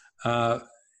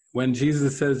 When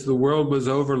Jesus says the world was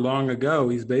over long ago,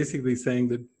 he's basically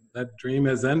saying that dream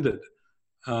has ended.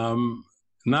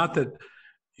 Not that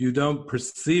you don't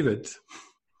perceive it,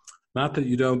 not that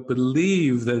you don't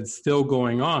believe that it's still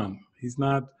going on. He's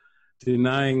not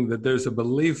denying that there's a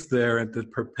belief there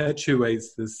that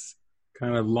perpetuates this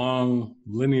kind of long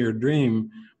linear dream.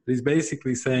 But he's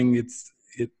basically saying it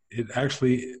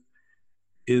actually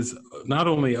is not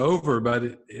only over, but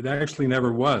it actually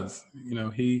never was.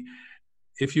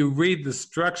 if you read the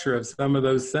structure of some of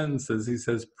those sentences, he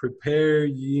says, prepare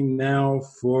ye now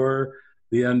for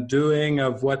the undoing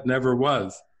of what never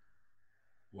was.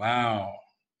 Wow.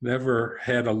 Never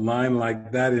had a line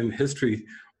like that in history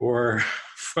or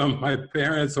from my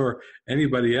parents or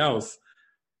anybody else.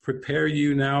 Prepare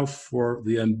you now for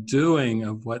the undoing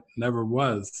of what never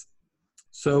was.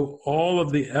 So all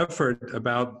of the effort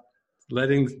about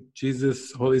letting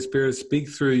Jesus, Holy Spirit, speak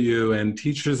through you, and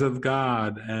teachers of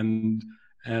God, and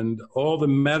all the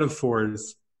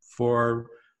metaphors for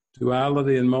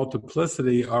duality and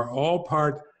multiplicity are all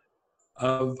part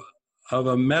of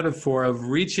a metaphor of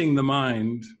reaching the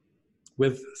mind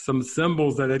with some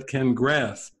symbols that it can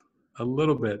grasp a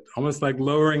little bit, almost like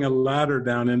lowering a ladder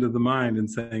down into the mind and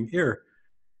saying, here,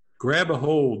 grab a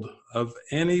hold of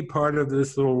any part of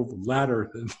this little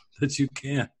ladder that you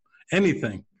can,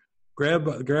 anything. Grab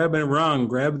a rung,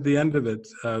 grab the end of it,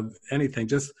 anything.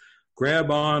 Just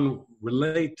grab on,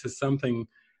 relate to something,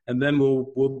 and then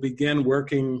we'll begin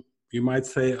working, you might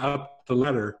say, up the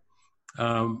ladder,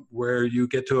 where you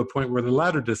get to a point where the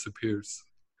ladder disappears.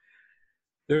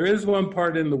 There is one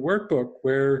part in the workbook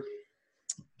where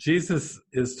Jesus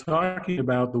is talking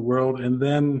about the world, and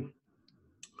then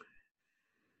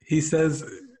he says,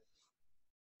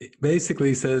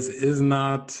 is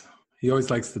not, he always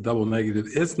likes the double negative,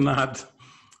 is not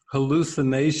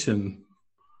hallucination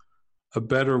a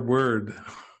better word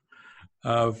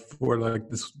for like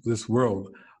this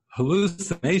world?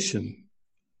 Hallucination,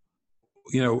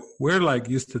 we're like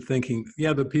used to thinking,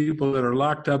 the people that are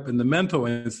locked up in the mental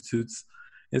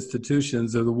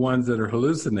institutions are the ones that are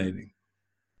hallucinating.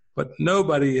 But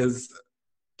nobody has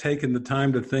taken the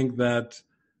time to think that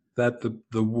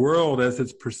the world as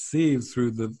it's perceived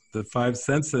through the five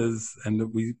senses and that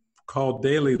we call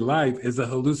daily life is a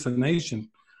hallucination,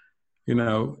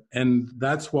 and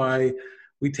that's why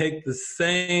we take the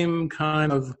same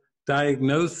kind of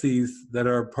diagnoses that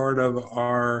are part of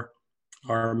our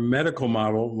medical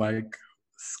model, like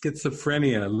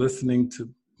schizophrenia, listening to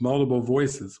multiple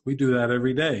voices. We do that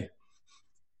every day.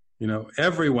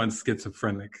 Everyone's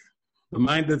schizophrenic. The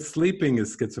mind that's sleeping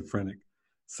is schizophrenic.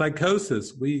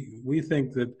 Psychosis, we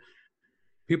think that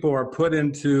people are put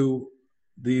into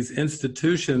these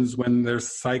institutions when they're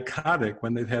psychotic,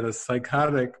 when they've had a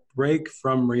psychotic break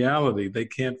from reality. They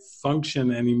can't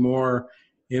function anymore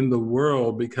in the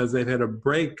world because they've had a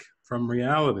break from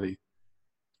reality.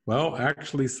 Well,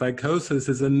 actually, psychosis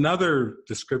is another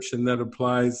description that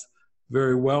applies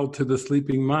very well to the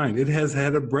sleeping mind. It has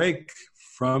had a break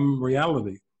from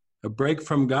reality, a break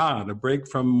from God, a break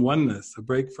from oneness, a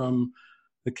break from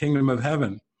the kingdom of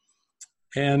heaven.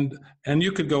 And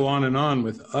you could go on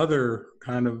with other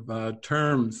kind of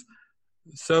terms.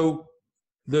 So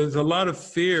there's a lot of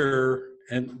fear,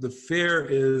 and the fear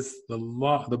is the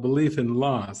belief in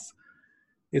loss.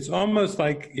 It's almost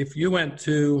like if you went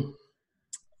to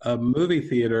a movie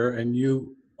theater and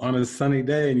you, on a sunny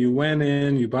day, and you went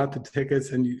in, you bought the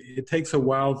tickets, and it takes a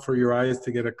while for your eyes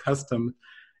to get accustomed.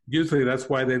 Usually that's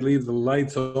why they leave the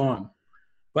lights on.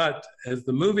 But as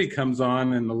the movie comes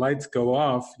on and the lights go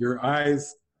off, your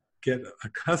eyes get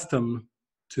accustomed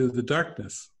to the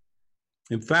darkness.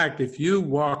 In fact, if you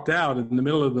walked out in the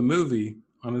middle of the movie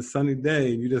on a sunny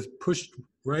day and you just pushed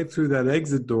right through that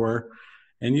exit door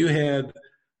and you had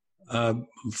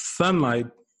sunlight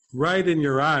right in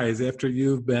your eyes after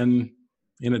you've been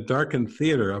in a darkened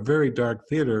theater, a very dark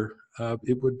theater,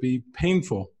 it would be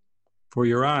painful for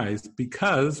your eyes.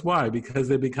 Because, why? Because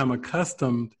they become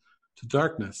accustomed to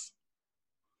darkness.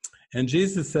 And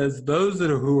Jesus says those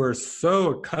who are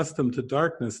so accustomed to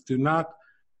darkness do not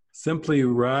simply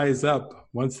rise up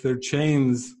once their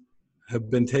chains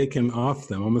have been taken off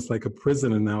them, almost like a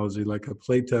prison analogy, like a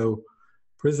Plato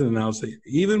prison analogy.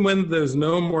 Even when there's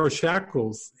no more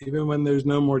shackles, even when there's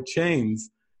no more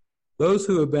chains, those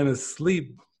who have been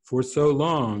asleep for so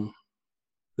long,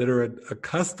 that are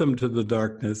accustomed to the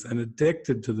darkness and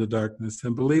addicted to the darkness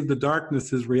and believe the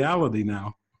darkness is reality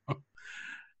now,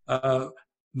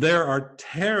 they are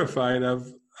terrified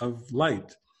of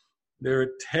light.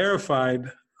 They're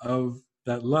terrified of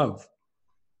that love.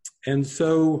 And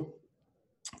so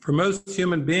for most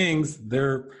human beings,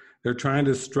 they're trying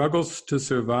to struggle to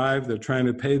survive. They're trying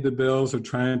to pay the bills. They're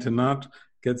trying to not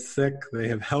get sick. They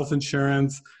have health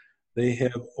insurance. They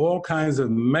have all kinds of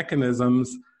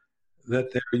mechanisms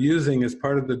that they're using as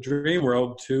part of the dream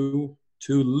world to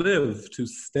live, to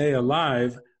stay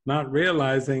alive, not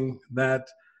realizing that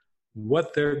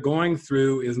what they're going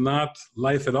through is not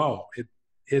life at all.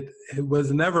 It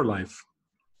was never life.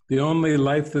 The only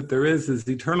life that there is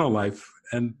eternal life.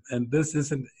 And this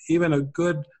isn't even a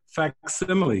good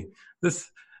facsimile.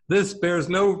 This bears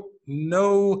no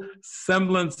no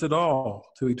semblance at all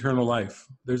to eternal life.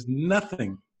 There's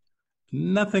nothing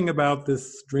about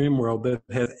this dream world that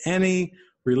has any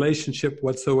relationship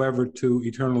whatsoever to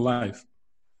eternal life.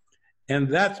 And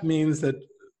that means that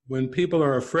when people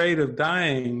are afraid of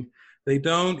dying, they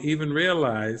don't even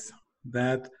realize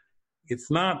that it's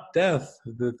not death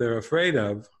that they're afraid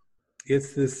of.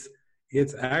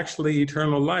 It's actually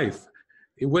eternal life.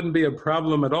 It wouldn't be a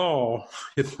problem at all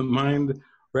if the mind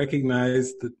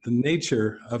recognized the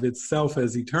nature of itself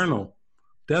as eternal.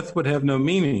 Death would have no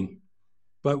meaning.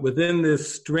 But within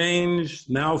this strange,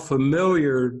 now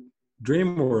familiar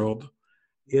dream world,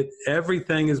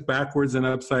 everything is backwards and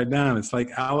upside down. It's like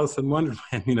Alice in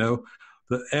Wonderland,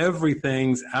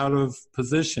 everything's out of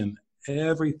position.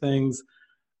 Everything's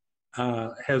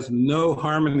has no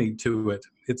harmony to it.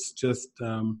 It's just,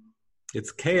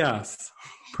 it's chaos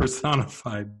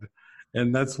personified.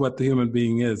 And that's what the human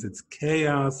being is. It's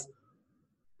chaos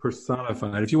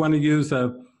personified. If you want to use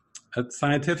a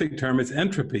scientific term, it's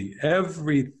entropy.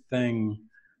 Everything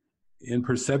in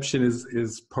perception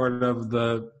is part of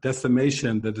the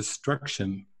decimation, the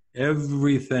destruction.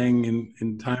 Everything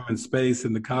in time and space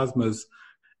in the cosmos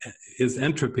is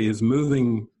entropy, is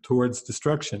moving towards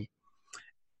destruction.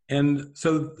 And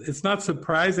so it's not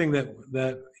surprising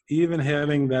that even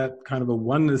having that kind of a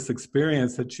oneness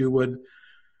experience, that you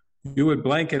would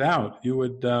blank it out. You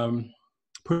would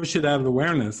push it out of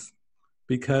awareness,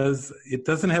 because it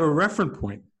doesn't have a reference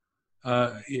point.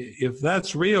 If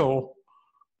that's real,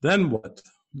 then what?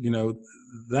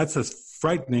 That's a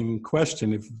frightening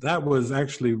question. If that was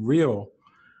actually real,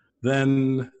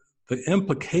 then the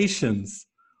implications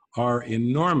are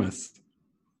enormous.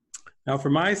 Now, for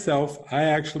myself, I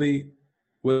actually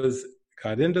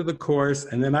got into the Course,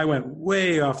 and then I went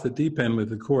way off the deep end with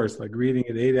the Course, like reading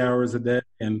it 8 hours a day.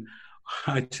 And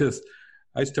I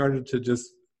started to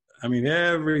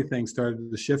everything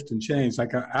started to shift and change.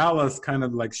 Like Alice kind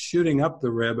of like shooting up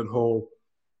the rabbit hole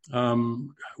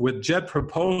with jet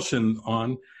propulsion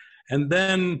on. And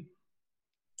then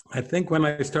I think when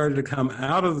I started to come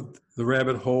out of the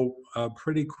rabbit hole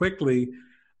pretty quickly,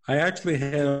 I actually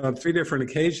had on 3 different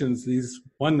occasions these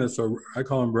oneness, or I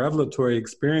call them revelatory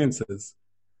experiences.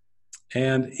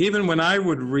 And even when I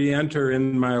would re-enter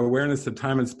in my awareness of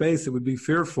time and space, it would be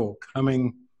fearful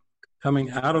coming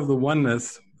out of the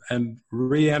oneness and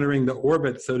re-entering the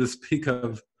orbit, so to speak,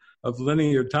 of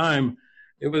linear time.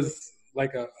 It was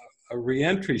like a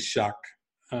re-entry shock,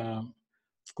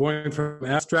 going from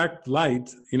abstract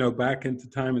light, back into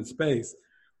time and space.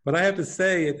 But I have to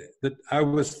say that I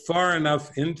was far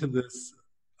enough into this,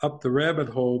 up the rabbit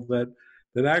hole,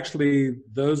 that actually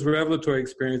those revelatory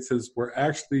experiences were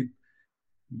actually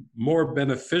more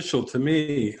beneficial to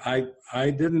me.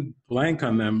 I didn't blank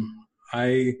on them.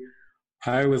 I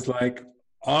was like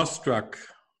awestruck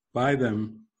by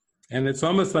them. And it's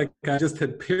almost like I just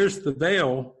had pierced the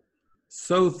veil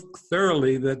so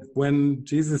thoroughly that when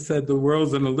Jesus said the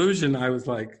world's an illusion, I was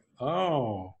like,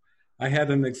 oh, I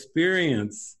had an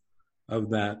experience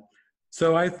of that.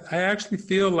 So I actually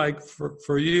feel like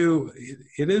for you,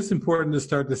 it is important to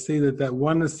start to see that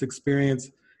oneness experience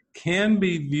can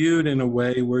be viewed in a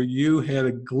way where you had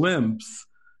a glimpse,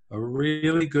 a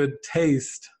really good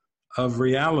taste of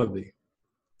reality.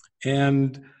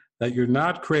 And that you're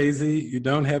not crazy, you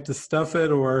don't have to stuff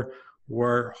it or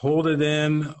hold it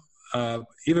in.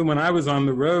 Even when I was on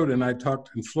the road and I talked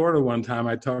in Florida one time,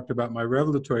 I talked about my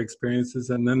revelatory experiences,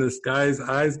 and then this guy's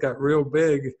eyes got real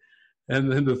big.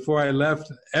 And then before I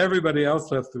left, everybody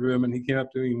else left the room, and he came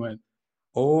up to me and went,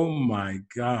 "Oh my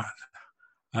God.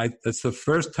 That's the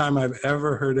first time I've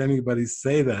ever heard anybody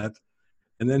say that."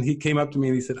 And then he came up to me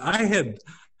and he said, "I had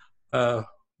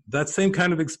that same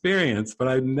kind of experience, but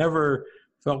I never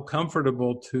felt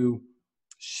comfortable to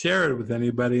share it with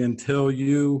anybody until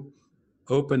you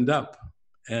opened up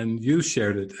and you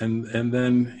shared it." And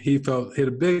then he had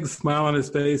a big smile on his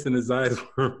face, and his eyes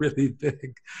were really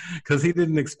big because he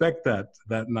didn't expect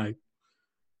that night.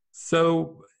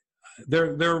 So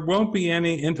there won't be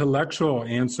any intellectual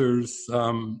answers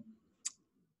to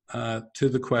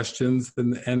the questions,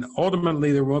 and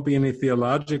ultimately there won't be any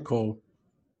theological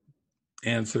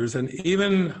answers. And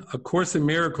even A Course in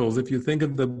Miracles, if you think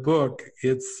of the book,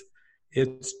 it's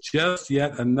just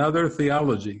yet another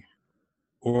theology,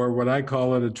 or what I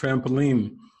call it, a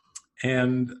trampoline.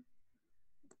 And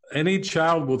any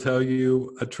child will tell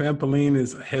you a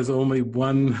trampoline has only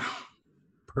one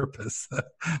purpose.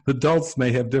 Adults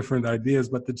may have different ideas,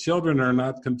 but the children are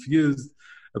not confused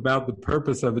about the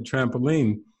purpose of a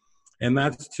trampoline. And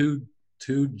that's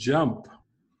to jump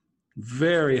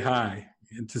very high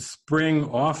and to spring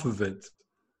off of it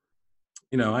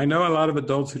I know a lot of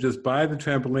adults who just buy the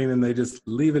trampoline and they just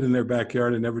leave it in their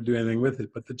backyard and never do anything with it.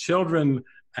 But the children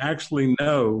actually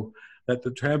know that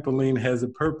the trampoline has a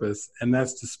purpose, and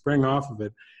that's to spring off of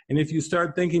it. And if you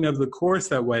start thinking of the Course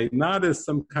that way, not as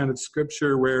some kind of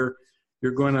scripture where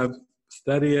you're going to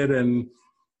study it and,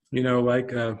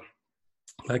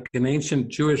 like an ancient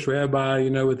Jewish rabbi,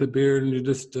 with a beard, and you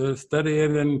just study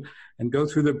it and go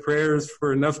through the prayers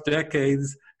for enough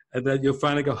decades that you'll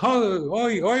finally go,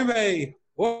 oy vey,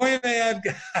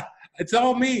 it's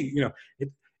all me.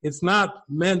 It's not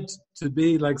meant to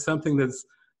be like something that's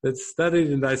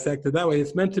studied and dissected that way.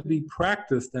 It's meant to be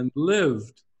practiced and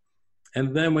lived.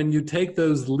 And then when you take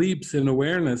those leaps in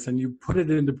awareness and you put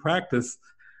it into practice,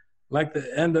 like the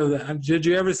end of did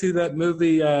you ever see that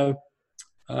movie,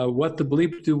 What the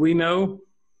Bleep Do We Know?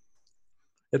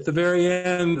 At the very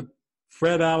end,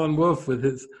 Fred Allen Wolf with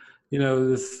his,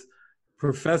 this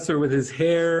professor with his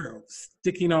hair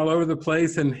sticking all over the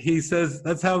place, and he says,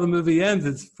 that's how the movie ends.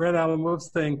 It's Fred Allen Wolf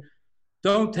saying,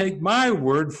 don't take my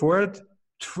word for it,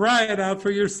 try it out for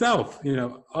yourself. I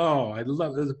love it. It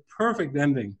was a perfect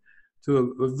ending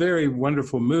to a very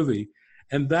wonderful movie.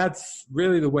 And that's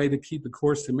really the way to keep the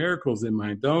Course in Miracles in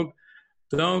mind.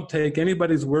 Don't take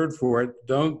anybody's word for it.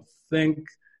 Don't think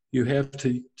you have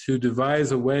to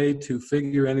devise a way to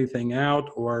figure anything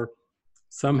out or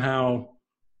somehow,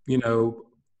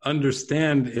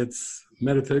 understand its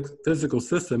metaphysical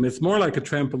system. It's more like a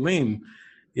trampoline.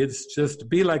 It's just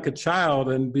be like a child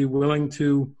and be willing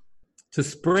to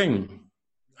spring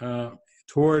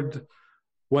toward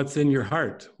what's in your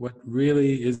heart, what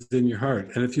really is in your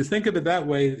heart. And if you think of it that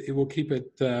way, it will keep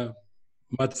it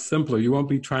much simpler. You won't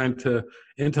be trying to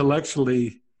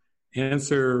intellectually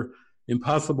answer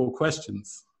impossible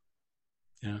questions.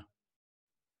 Yeah.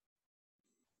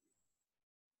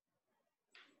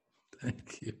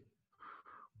 Thank you.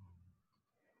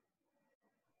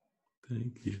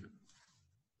 Thank you.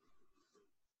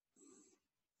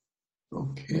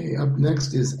 Okay, up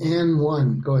next is Ann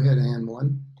 1. Go ahead, Ann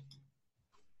 1.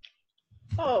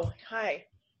 Oh, hi.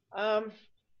 I'm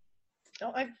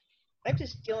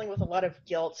just dealing with a lot of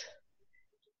guilt.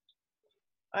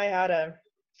 I had a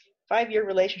 5-year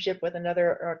relationship with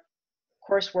another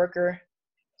course worker,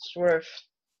 sort of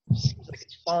seems like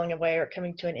it's falling away or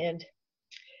coming to an end.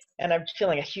 And I'm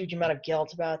feeling a huge amount of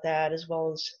guilt about that, as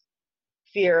well as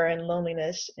fear and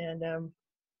loneliness and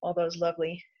all those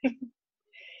lovely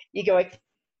egoic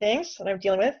things that I'm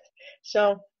dealing with.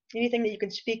 So anything that you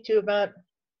can speak to about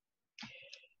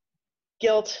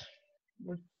guilt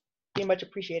would be much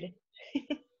appreciated.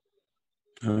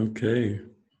 Okay.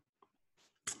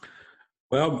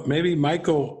 Well, maybe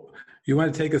Michael, you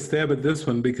want to take a stab at this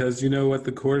one, because what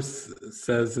the Course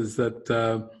says is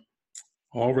that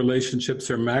all relationships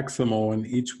are maximal, and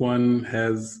each one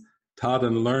has taught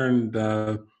and learned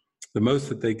the most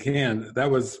that they can. That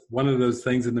was one of those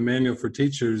things in the Manual for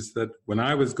Teachers, that when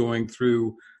I was going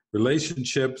through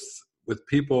relationships with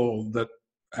people that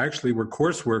actually were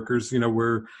course workers,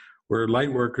 were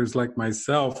light workers like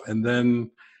myself, and then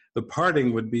the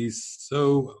parting would be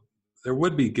there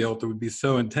would be guilt, it would be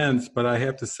so intense. But I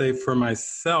have to say for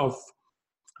myself,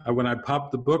 when I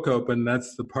popped the book open,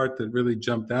 that's the part that really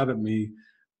jumped out at me,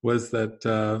 was that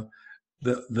the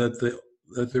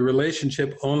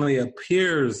relationship only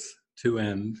appears to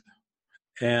end,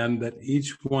 and that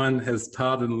each one has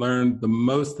taught and learned the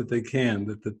most that they can,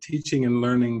 that the teaching and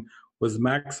learning was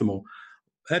maximal.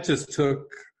 That just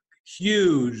took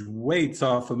huge weights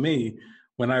off of me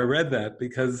when I read that,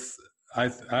 because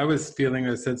I was feeling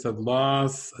a sense of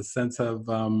loss, a sense of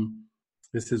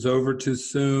this is over too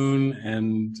soon,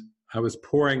 and I was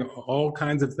pouring all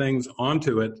kinds of things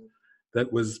onto it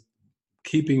that was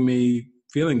keeping me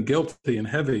feeling guilty and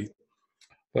heavy.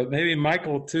 But maybe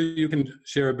Michael too, you can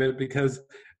share a bit, because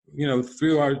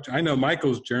I know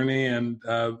Michael's journey, and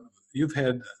you've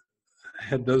had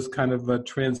those kind of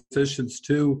transitions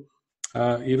too,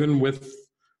 even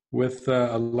with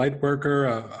a light worker,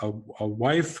 a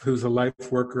wife who's a light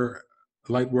worker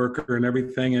and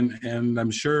everything, and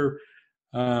I'm sure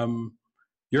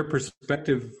your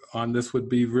perspective on this would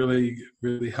be really,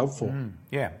 really helpful.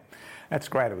 Yeah, that's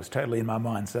great. It was totally in my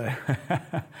mind. So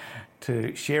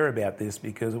to share about this,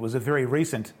 because it was a very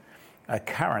recent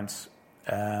occurrence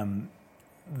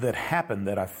that happened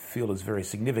that I feel is very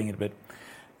significant. But,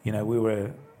 we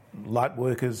were light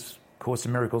workers, Course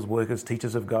in Miracles workers,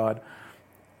 teachers of God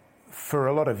for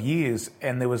a lot of years,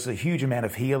 and there was a huge amount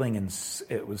of healing, and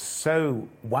it was so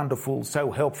wonderful,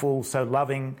 so helpful, so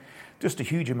loving, just a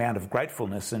huge amount of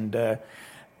gratefulness. And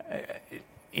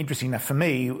interesting enough for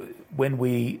me, when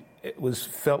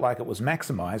felt like it was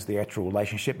maximized, the actual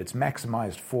relationship, it's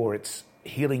maximized for its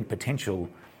healing potential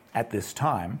at this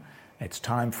time. It's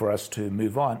time for us to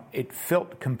move on. It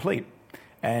felt complete,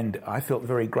 and I felt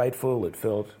very grateful. It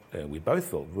felt, we both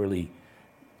felt really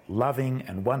loving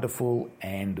and wonderful,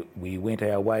 and we went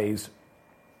our ways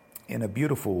in a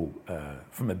beautiful,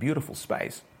 from a beautiful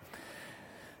space.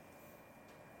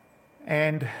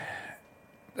 And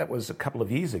that was a couple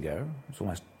of years ago. It was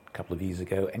almost a couple of years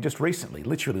ago, and just recently,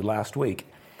 literally last week,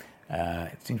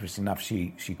 it's interesting enough,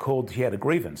 she called, she had a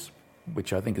grievance,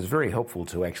 which I think is very helpful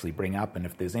to actually bring up, and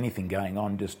if there's anything going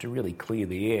on, just to really clear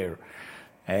the air.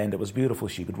 And it was beautiful.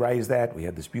 She could raise that. We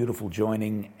had this beautiful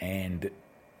joining, and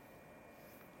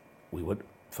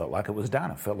felt like it was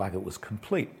done. It felt like it was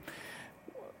complete.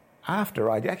 After,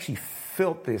 I'd actually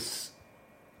felt this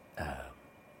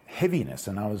heaviness,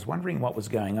 and I was wondering what was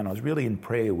going on. I was really in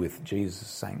prayer with Jesus,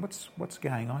 saying, what's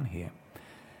going on here?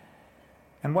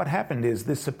 And what happened is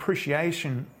this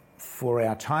appreciation for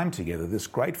our time together, this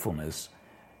gratefulness,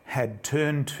 had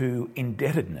turned to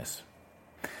indebtedness.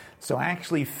 So I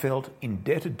actually felt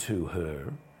indebted to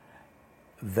her,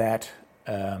 that,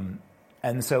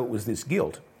 and so it was this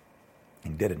guilt.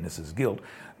 Indebtedness is guilt.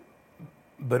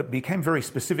 But it became very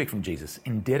specific from Jesus.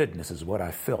 Indebtedness is what I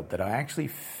felt, that I actually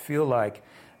feel like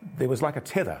there was like a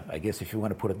tether, I guess if you want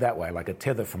to put it that way, like a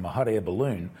tether from a hot air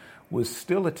balloon was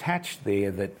still attached there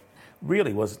that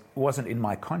really wasn't in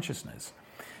my consciousness.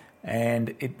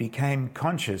 And it became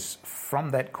conscious from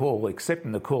that call,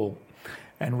 accepting the call,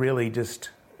 and really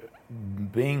just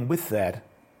being with that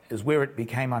is where it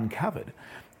became uncovered.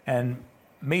 And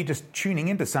me just tuning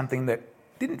into something that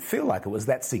didn't feel like it was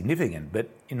that significant, but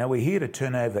we're here to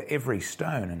turn over every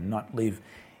stone and not leave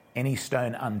any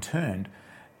stone unturned,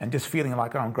 and just feeling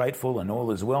like, I'm grateful and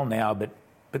all is well now, but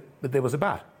there was a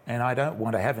but, and I don't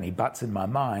want to have any buts in my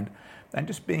mind. And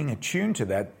just being attuned to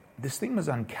that, this thing was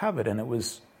uncovered, and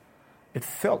it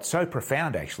felt so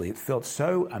profound, actually. It felt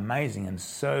so amazing and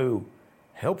so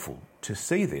helpful to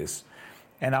see this.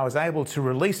 And I was able to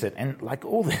release it. And like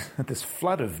all this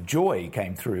flood of joy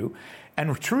came through,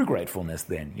 and true gratefulness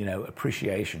then,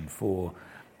 appreciation for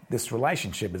this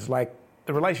relationship. It's like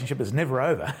the relationship is never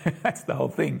over. That's the whole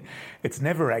thing. It's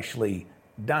never actually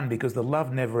done, because the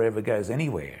love never ever goes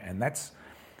anywhere. And that's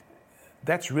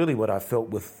really what I felt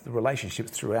with the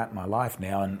relationships throughout my life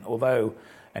now. And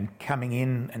and coming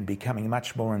in and becoming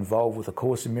much more involved with A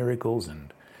Course in Miracles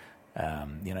and,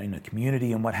 in the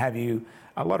community and what have you,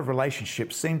 a lot of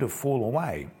relationships seem to fall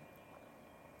away.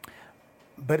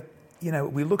 But,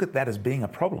 we look at that as being a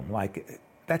problem. Like,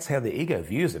 that's how the ego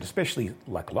views it, especially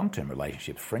like long-term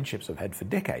relationships, friendships I've had for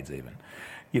decades even.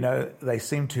 They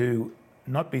seem to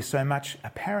not be so much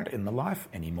apparent in the life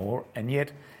anymore, and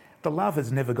yet the love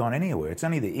has never gone anywhere. It's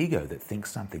only the ego that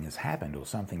thinks something has happened or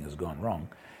something has gone wrong.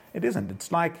 It isn't.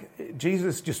 It's like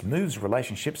Jesus just moves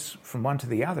relationships from one to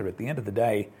the other. At the end of the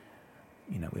day,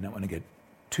 we don't want to get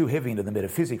too heavy into the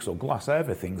metaphysics or gloss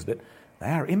over things, but they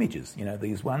are images.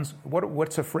 These ones.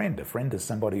 What's a friend? A friend is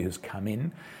somebody who's come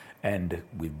in and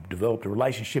we've developed a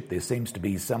relationship. There seems to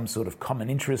be some sort of common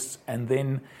interests, and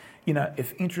then,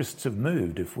 if interests have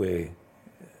moved, if we're,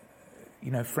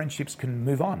 friendships can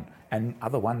move on and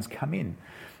other ones come in.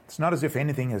 It's not as if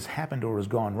anything has happened or has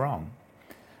gone wrong.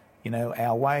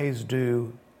 Our ways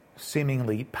do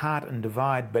seemingly part and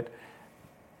divide, but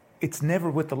it's never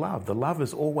with the love. The love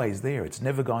is always there. It's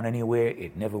never gone anywhere.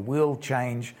 It never will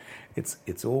change.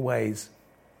 It's always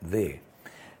there.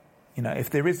 If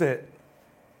there is a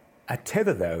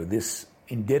tether, though, this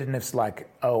indebtedness, like,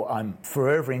 oh, I'm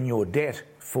forever in your debt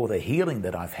for the healing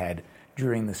that I've had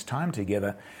during this time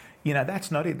together,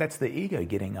 that's not it. That's the ego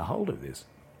getting a hold of this.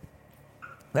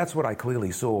 That's what I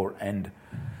clearly saw, and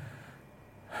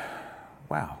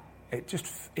wow, it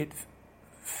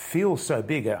feels so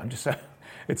big.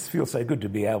 It feels so good to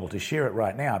be able to share it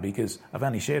right now, because I've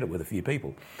only shared it with a few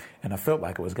people, and I felt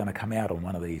like it was going to come out on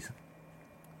one of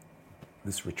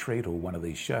this retreat or one of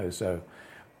these shows. So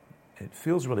it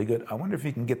feels really good. I wonder if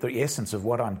you can get the essence of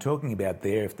what I'm talking about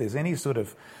there. If there's any sort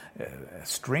of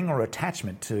string or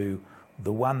attachment to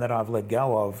the one that I've let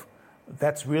go of,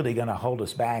 that's really going to hold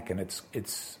us back, and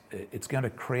it's going to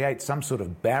create some sort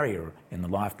of barrier in the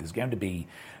life. There's going to be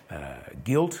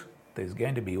guilt. There's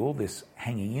going to be all this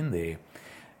hanging in there.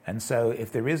 And so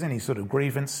if there is any sort of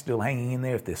grievance still hanging in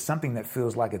there, if there's something that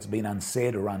feels like it's been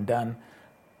unsaid or undone,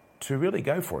 to really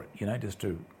go for it, just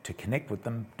to connect with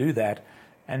them, do that,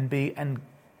 and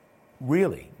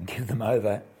really give them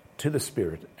over to the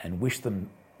Spirit and wish them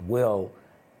well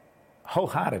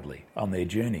wholeheartedly on their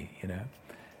journey,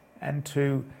 and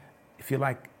to, if you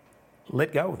like,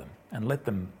 let go of them and let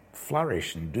them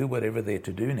flourish and do whatever they're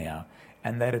to do now,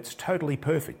 and that it's totally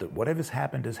perfect, that whatever's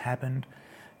happened has happened.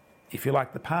 if you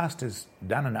like, the past is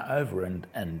done and over,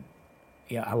 and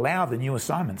you know, allow the new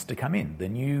assignments to come in, the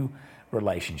new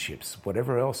relationships,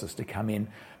 whatever else is to come in,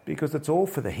 because it's all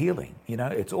for the healing, you know,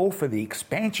 it's all for the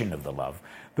expansion of the love,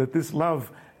 that this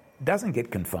love doesn't get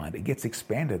confined, it gets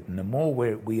expanded. And the more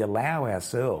we allow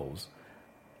ourselves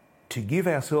to give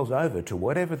ourselves over to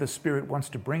whatever the Spirit wants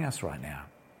to bring us right now,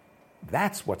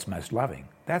 that's what's most loving.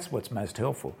 That's what's most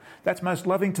helpful. That's most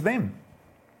loving to them,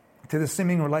 to the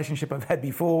seeming relationship I've had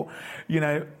before. You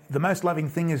know, the most loving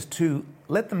thing is to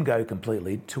let them go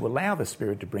completely, to allow the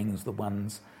Spirit to bring us the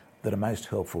ones that are most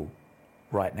helpful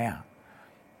right now.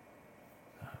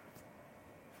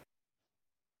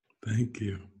 Thank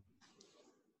you.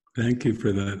 Thank you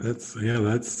for that. That's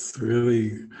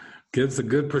really gives a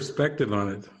good perspective on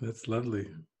it. That's lovely.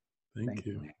 Thank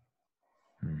you.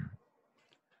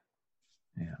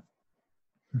 Yeah.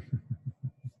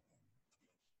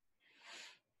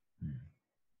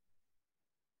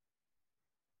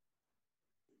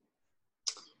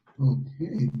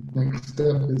 Okay, next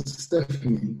up is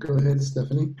Stephanie. Go ahead,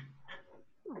 Stephanie.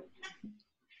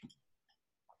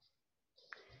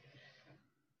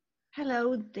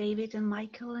 Hello, David and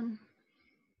Michael. And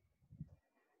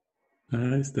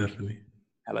Hi, Stephanie.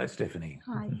 Hello, Stephanie.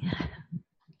 hi.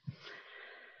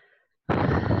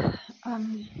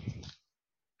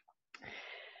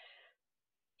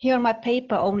 Here on my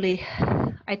paper only,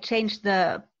 I changed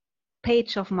the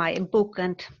page of my book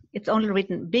and it's only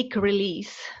written big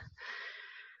release.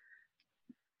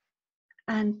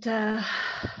 And I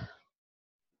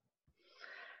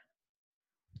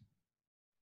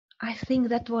think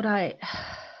that what I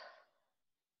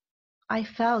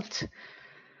felt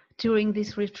during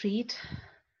this retreat,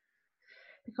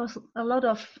 because a lot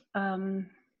of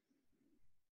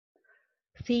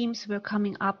themes were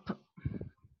coming up,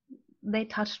 they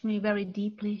touched me very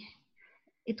deeply.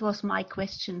 It was my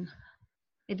question.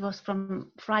 It was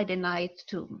from Friday night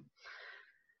to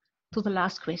the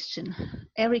last question.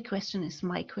 Every question is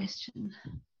my question.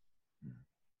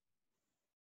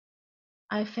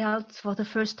 I felt for the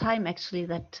first time actually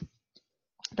that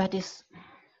is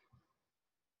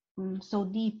so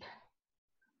deep.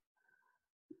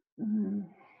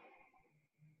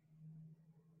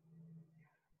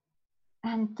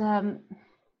 And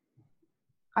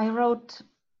I wrote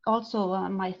also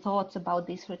my thoughts about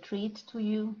this retreat to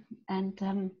you, and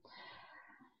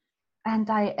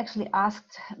I actually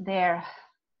asked there.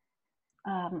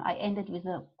 I ended with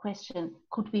a question: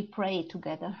 could we pray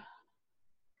together?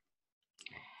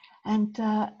 And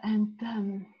I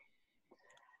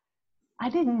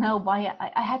didn't know why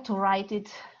I had to write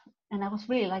it, and I was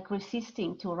really like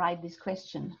resisting to write this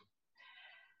question.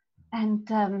 And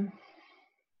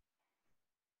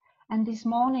this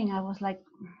morning I was like,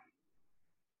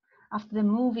 after the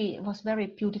movie, it was a very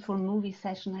beautiful movie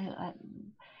session,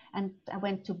 and I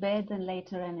went to bed, and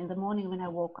later and in the morning when I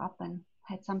woke up and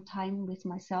had some time with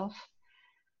myself,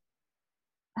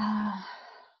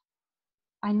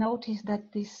 I noticed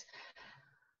that this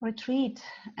retreat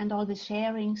and all the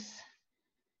sharings,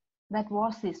 that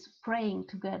was this praying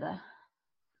together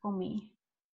for me.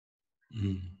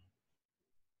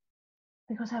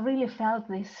 Because I really felt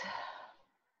this,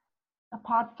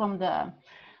 apart from the,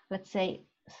 let's say,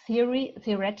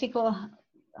 theoretical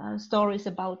stories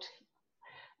about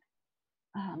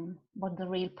what the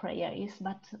real prayer is,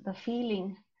 but the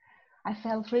feeling, I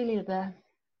felt really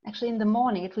actually in the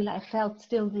morning, I felt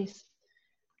still this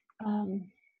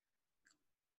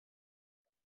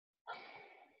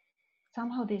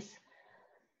somehow this,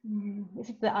 is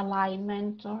it the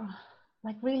alignment, or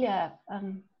like really a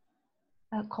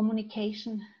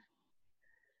communication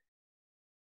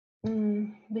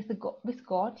with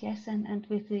God, yes, and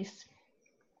with this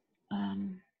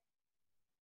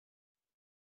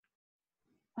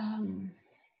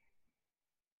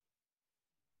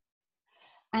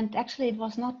and actually it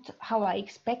was not how I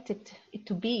expected it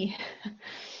to be.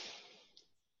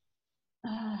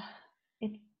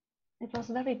 It was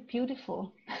very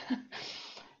beautiful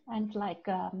and like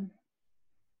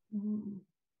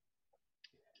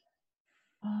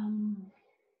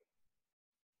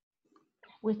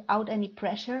without any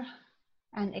pressure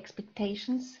and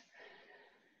expectations.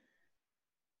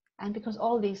 And because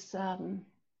all these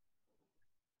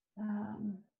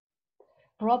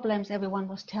problems everyone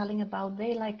was telling about,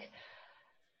 they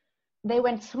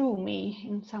went through me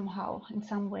in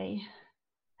some way,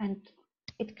 and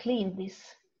it cleaned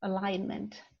this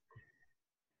alignment.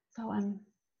 So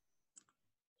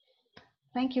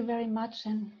thank you very much,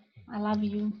 and I love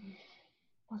you.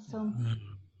 Awesome.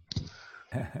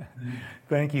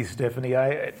 Thank you, Stephanie.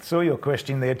 I saw your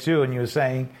question there too, and you were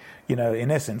saying,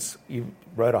 in essence, you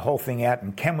wrote a whole thing out,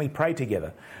 and can we pray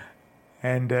together?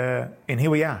 And here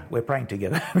we are. We're praying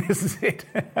together. This is it.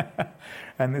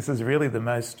 And this is really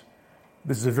this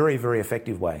is a very, very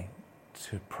effective way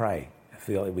to pray. I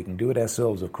feel like we can do it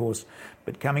ourselves, of course,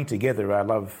 but coming together, I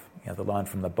love the line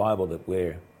from the Bible that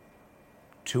where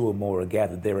two or more are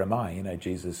gathered, there am I.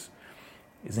 Jesus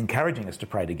is encouraging us to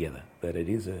pray together, that it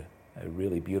is a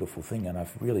really beautiful thing. And I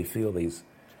really feel these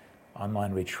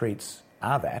online retreats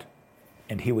are that.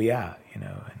 And here we are, and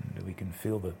we can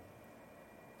feel the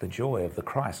joy of the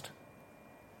Christ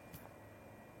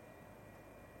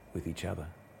with each other.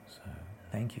 So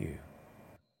thank you.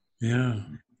 Yeah.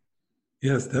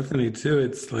 Yes, definitely too.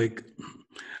 It's like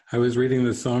I was reading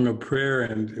the Song of Prayer,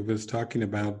 and it was talking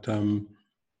about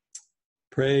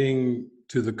praying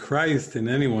to the Christ in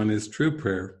anyone is true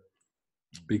prayer,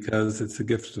 because it's a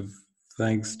gift of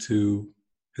thanks to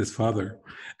his Father.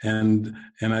 And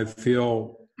I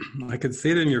feel, I could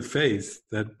see it in your face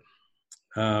that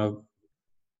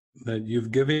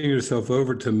you've given yourself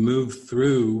over to move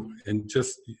through, and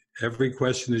just every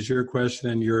question is your question,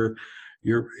 and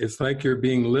it's like you're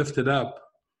being lifted up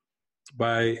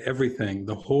by everything.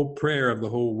 The whole prayer of the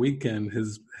whole weekend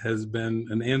has been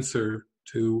an answer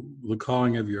to the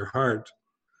calling of your heart.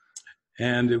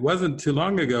 And it wasn't too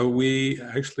long ago, we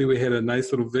had a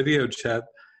nice little video chat,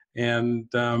 and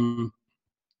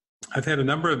I've had a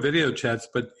number of video chats,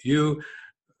 but you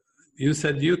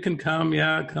said you can come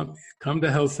to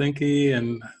Helsinki,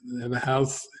 and have a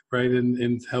house right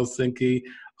in Helsinki.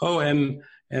 Oh, and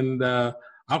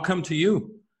I'll come to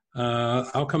you.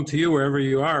 I'll come to you wherever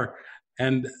you are.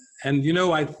 And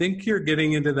I think you're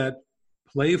getting into that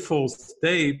playful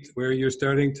state where you're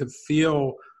starting to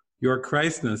feel your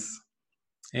Christness.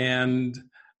 And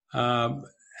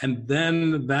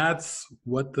then that's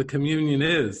what the communion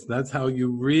is. That's how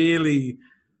you really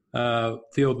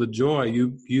feel the joy.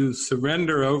 You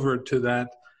surrender over to that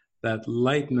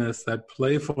lightness, that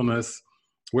playfulness,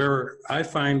 where I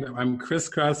find I'm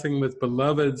crisscrossing with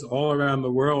beloveds all around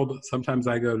the world. Sometimes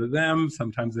I go to them,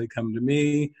 sometimes they come to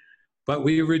me, but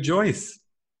we rejoice.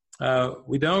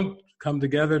 We don't come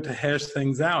together to hash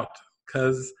things out,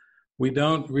 because we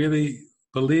don't really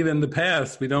believe in the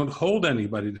past. We don't hold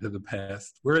anybody to the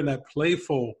past. We're in that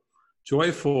playful,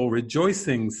 joyful,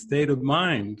 rejoicing state of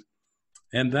mind.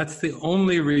 And that's the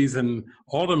only reason,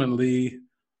 ultimately,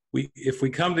 if we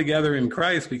come together in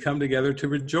Christ, we come together to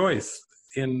rejoice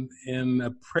in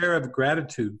a prayer of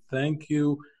gratitude. Thank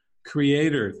you,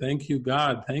 Creator. Thank you,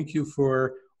 God. Thank you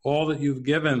for all that you've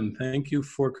given. Thank you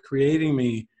for creating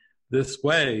me this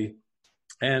way.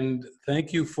 And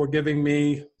thank you for giving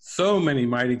me so many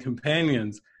mighty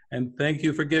companions. And thank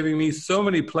you for giving me so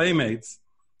many playmates.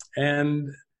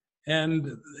 And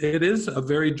it is a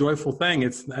very joyful thing.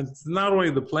 It's not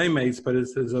only the playmates, but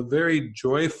it's a very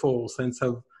joyful sense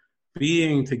of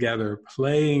being together,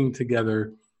 playing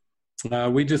together.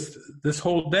 This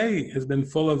whole day has been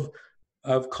full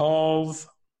of calls.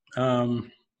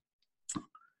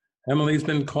 Emily's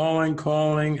been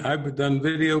calling. I've done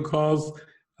video calls.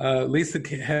 Lisa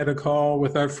had a call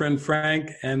with our friend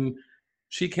Frank, and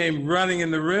she came running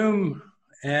in the room,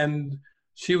 and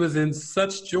she was in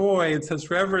such joy and such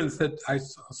reverence that I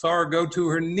saw her go to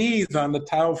her knees on the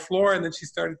tile floor, and then she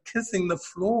started kissing the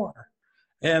floor.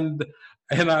 And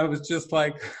I was just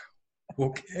like,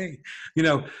 okay,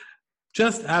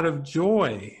 just out of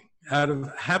joy, out of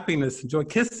happiness and joy,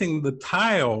 kissing the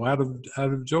tile out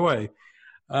of joy.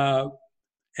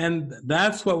 And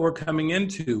that's what we're coming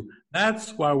into.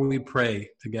 That's why we pray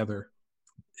together.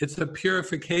 It's a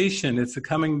purification. It's a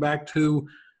coming back to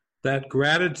that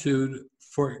gratitude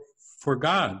for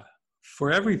God,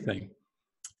 for everything.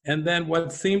 And then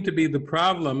what seemed to be the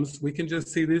problems, we can just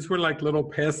see these were like little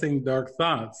passing dark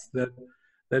thoughts that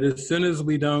as soon as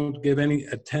we don't give any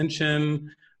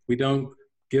attention, we don't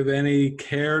give any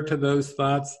care to those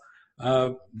thoughts,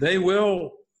 they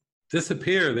will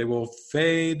disappear. They will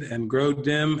fade and grow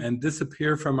dim and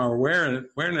disappear from our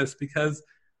awareness because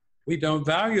we don't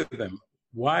value them.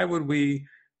 Why would we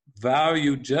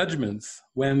value judgments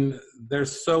when they're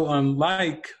so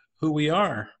unlike who we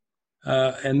are?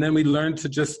 And then we learn to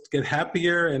just get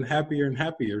happier and happier and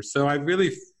happier. So I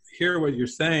really hear what you're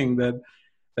saying, that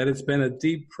it's been a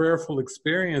deep prayerful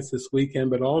experience this weekend,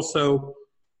 but also,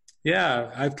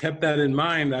 yeah, I've kept that in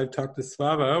mind. I've talked to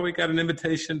Svava. Oh, we got an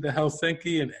invitation to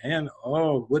Helsinki, and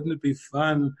wouldn't it be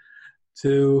fun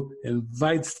to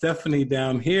invite Stephanie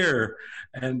down here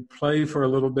and play for a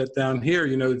little bit down here?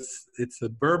 It's a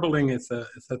burbling, it's a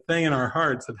thing in our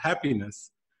hearts of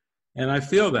happiness. And I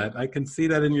feel that. I can see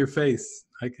that in your face.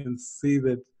 I can see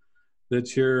that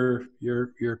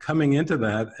you're coming into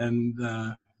that,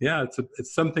 and yeah,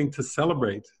 it's something to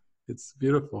celebrate. It's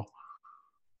beautiful.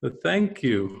 But thank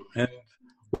you, and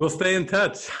we'll stay in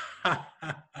touch.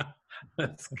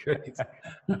 That's great.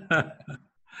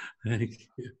 Thank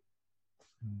you.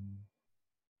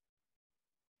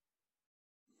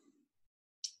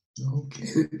 Okay,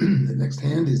 the next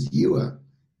hand is Yua.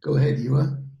 Go ahead,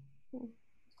 Yua.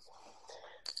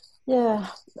 Yeah,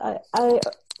 I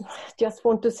just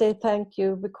want to say thank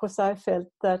you, because I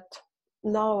felt that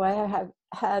now I have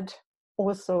had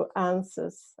also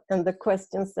answers, and the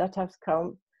questions that have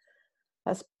come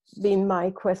has been my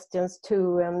questions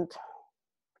too, and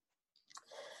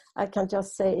I can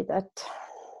just say that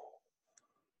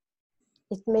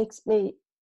it makes me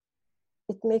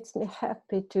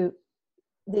happy to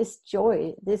this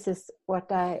joy. This is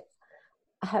what I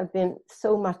have been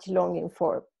so much longing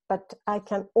for, but I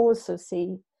can also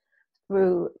see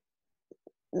through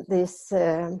this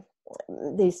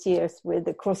these years with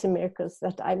the Course in Miracles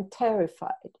that I'm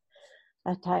terrified,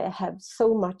 that I have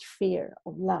so much fear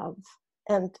of love,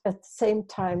 and at the same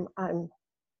time I'm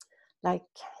like,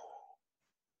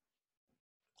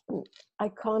 I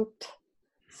can't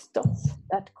stop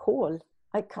that call.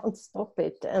 I can't stop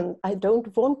it, and I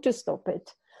don't want to stop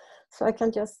it. So I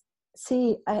can just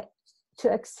see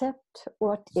to accept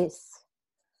what is.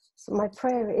 So my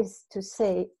prayer is to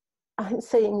say, I'm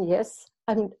saying yes,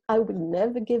 and I will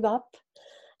never give up.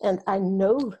 And I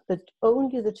know that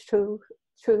only the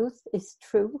truth is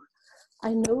true.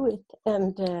 I know it,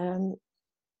 and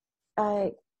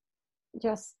I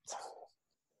just...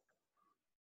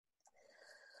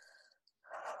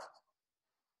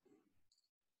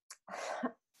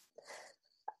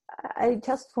 I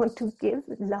just want to give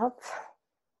love,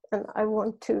 and I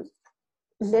want to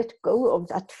let go of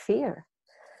that fear.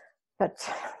 But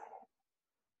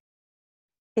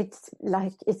it's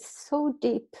like, it's so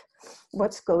deep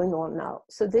what's going on now.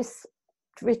 So this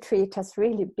retreat has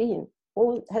really been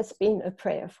a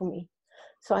prayer for me.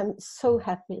 So I'm so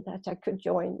happy that I could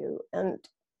join you, and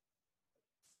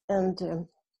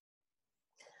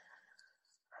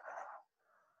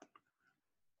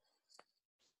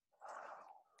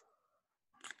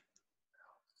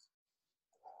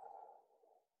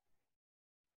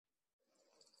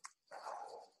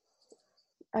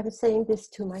I'm saying this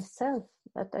to myself,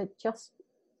 that I just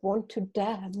want to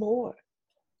dare more,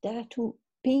 dare to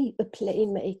be a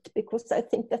playmate, because I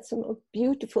think that's a most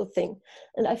beautiful thing.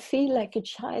 And I feel like a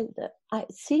child. I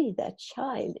see that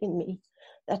child in me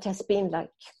that has been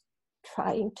like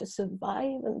trying to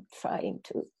survive and trying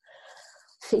to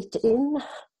fit in.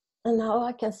 And now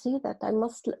I can see that I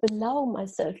must allow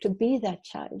myself to be that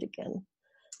child again,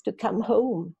 to come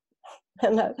home.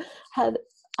 And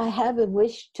I have a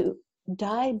wish to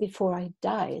die before I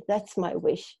die. That's my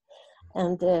wish.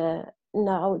 And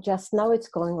now it's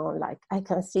going on, like I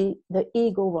can see the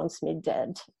ego wants me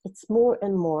dead. It's more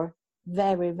and more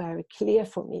very, very clear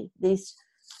for me, these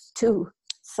two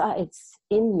sides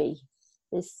in me.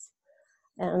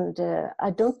 And I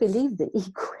don't believe the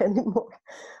ego anymore.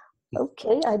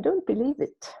 Okay, I don't believe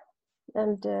it.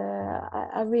 And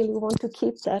I really want to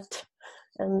keep that.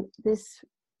 And this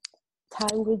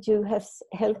time with you has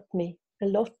helped me a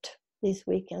lot this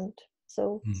weekend.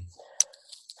 So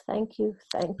thank you.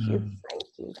 Thank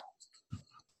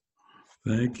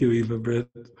you, Eva-Britt.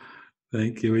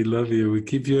 Thank you. We love you. We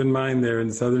keep you in mind there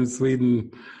in southern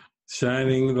Sweden,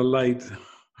 shining the light.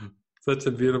 Such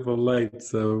a beautiful light.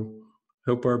 So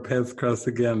hope our paths cross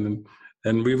again.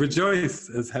 And we rejoice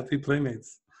as happy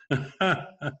playmates. Thank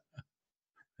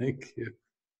you.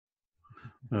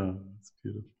 Oh, that's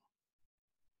beautiful.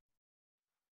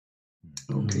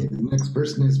 Okay, the next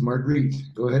person is Marguerite.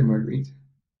 Go ahead, Marguerite.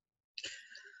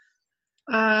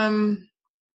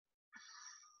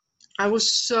 I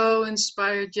was so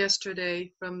inspired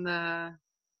yesterday from the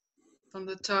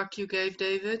talk you gave,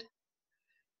 David.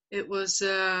 It was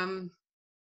I've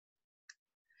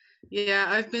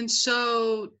been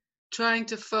so trying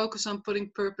to focus on putting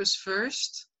purpose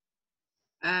first,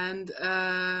 and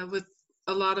with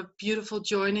a lot of beautiful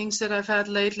joinings that I've had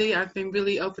lately, I've been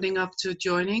really opening up to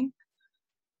joining.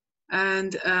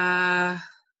 And I've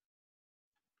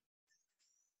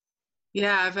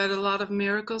had a lot of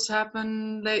miracles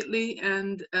happen lately,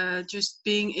 and just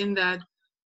being in that,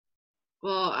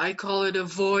 well, I call it a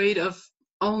void of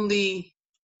only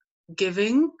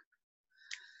giving.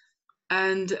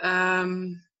 And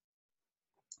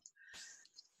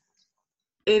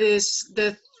it is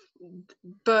the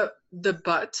but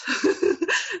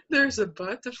there's a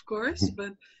but, of course,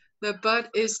 but the but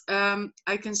is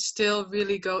I can still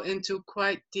really go into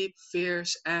quite deep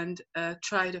fears and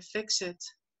try to fix it,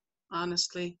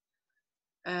 honestly.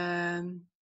 I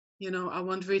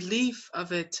want relief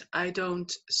of it. I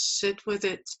don't sit with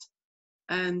it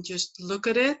and just look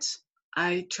at it.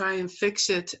 I try and fix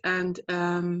it, and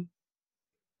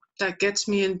that gets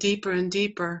me in deeper and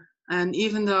deeper. And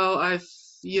even though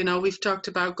we've talked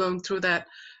about going through that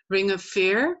ring of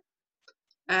fear,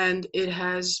 and it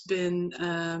has been,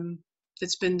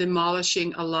 it's been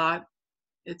demolishing a lot.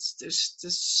 There's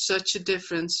such a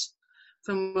difference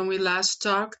from when we last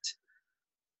talked.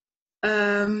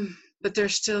 But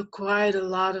there's still quite a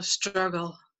lot of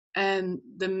struggle. And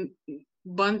the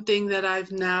one thing that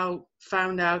I've now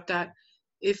found out, that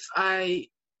if I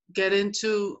get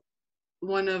into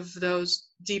one of those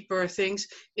deeper things,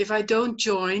 if I don't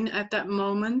join at that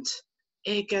moment,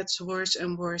 it gets worse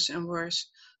and worse and worse.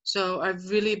 So I've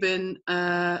really been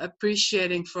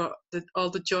appreciating for all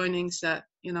the joinings that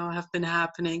have been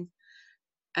happening,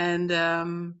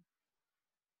 and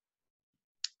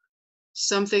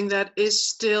something that is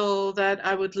still that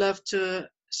I would love to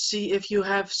see if you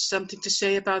have something to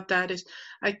say about that is,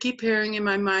 I keep hearing in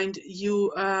my mind,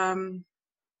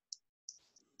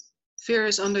 fear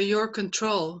is under your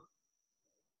control.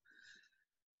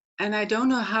 And I don't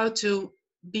know how to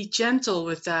be gentle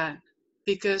with that,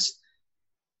 because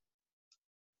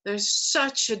there's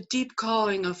such a deep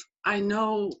calling of, I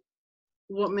know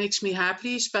what makes me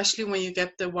happy, especially when you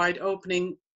get the wide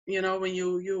opening, when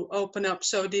you open up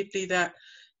so deeply that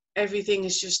everything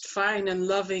is just fine and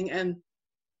loving, and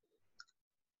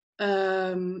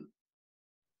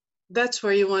that's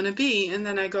where you want to be. And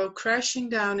then I go crashing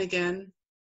down again.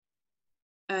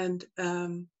 And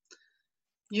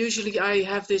usually I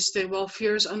have this thing, well,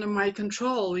 fear is under my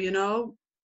control,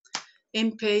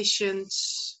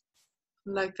 impatience,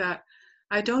 like that.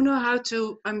 I don't know how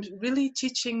to, I'm really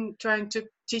trying to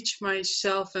teach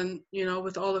myself and,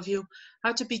 with all of you,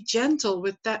 how to be gentle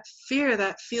with that fear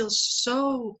that feels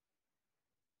so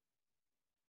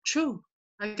true.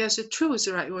 I guess true is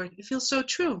the right word. It feels so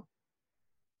true.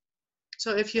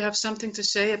 So if you have something to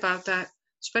say about that,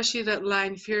 especially that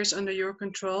line, fear is under your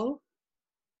control,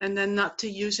 and then not to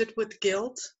use it with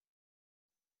guilt,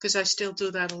 because I still do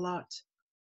that a lot.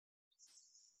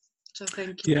 So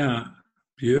thank you. Yeah,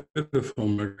 beautiful,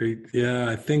 Margriet. Yeah,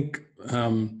 I think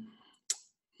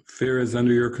fear is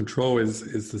under your control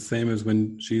is the same as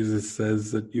when Jesus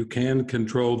says that you can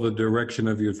control the direction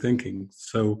of your thinking.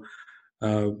 So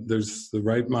there's the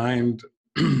right mind,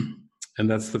 and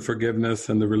that's the forgiveness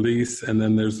and the release, and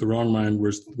then there's the wrong mind,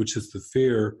 which is the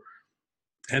fear.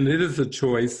 And it is a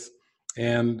choice,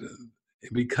 and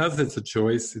because it's a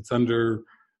choice, it's under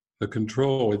the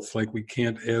control. It's like we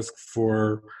can't ask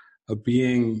for a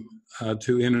being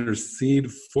to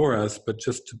intercede for us, but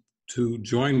just to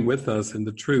join with us in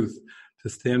the truth, to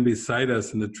stand beside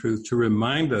us in the truth, to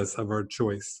remind us of our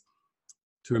choice,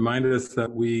 to remind us that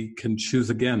we can choose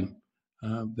again,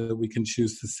 that we can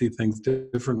choose to see things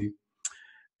differently.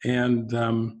 And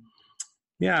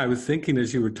I was thinking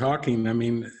as you were talking, I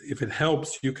mean, if it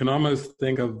helps, you can almost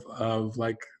think of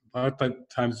like a lot of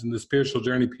times in the spiritual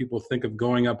journey, people think of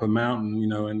going up a mountain,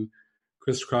 and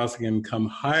crisscrossing and come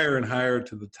higher and higher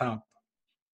to the top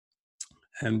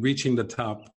and reaching the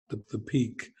top, the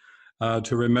peak,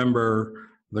 to remember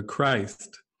the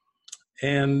Christ.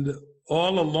 And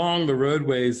all along the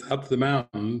roadways up the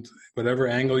mountain, whatever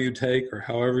angle you take or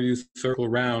however you circle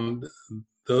around,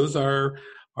 those are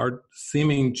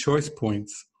seeming choice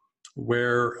points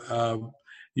where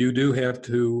you do have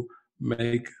to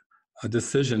make a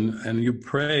decision, and you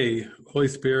pray, Holy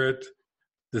Spirit,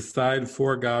 decide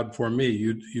for God, for me.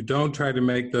 You don't try to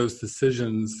make those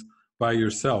decisions by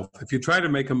yourself. If you try to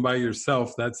make them by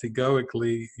yourself, that's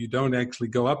egoically, you don't actually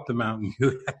go up the mountain.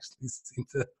 You actually seem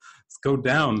to go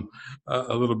down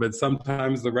a little bit.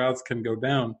 Sometimes the routes can go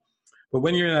down. But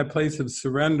when you're in that place of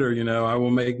surrender, I will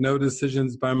make no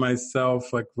decisions by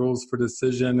myself, like rules for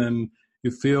decision, and you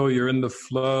feel you're in the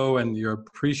flow and you're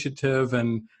appreciative,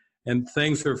 and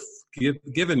things are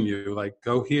given you, like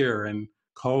go here and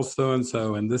call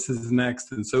so-and-so, and this is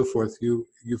next, and so forth. You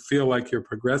feel like you're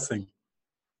progressing.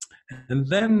 And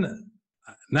then,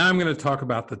 now I'm going to talk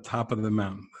about the top of the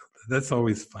mountain. That's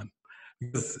always fun.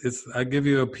 I give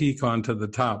you a peek onto the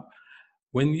top.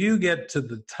 When you get to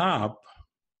the top,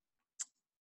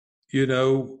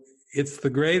 it's the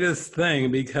greatest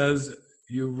thing, because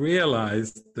you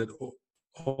realize that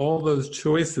all those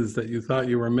choices that you thought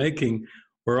you were making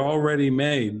were already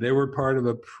made. They were part of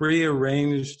a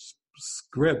prearranged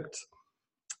script.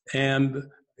 And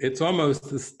it's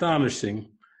almost astonishing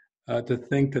to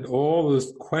think that all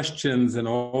those questions and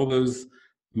all those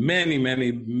many,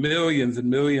 many millions and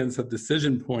millions of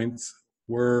decision points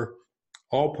were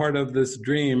all part of this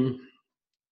dream.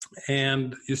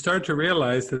 And you start to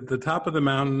realize that the top of the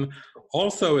mountain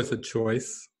also is a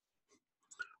choice,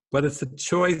 but it's a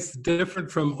choice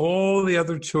different from all the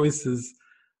other choices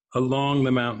along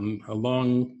the mountain,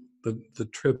 along the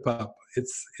trip up.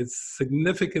 It's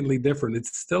significantly different.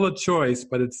 It's still a choice,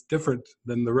 but it's different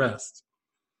than the rest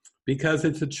because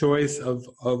it's a choice of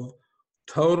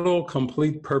total,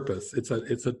 complete purpose. It's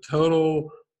a total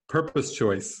purpose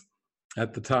choice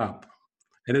at the top.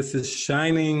 And it's this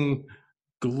shining,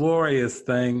 glorious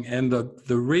thing. And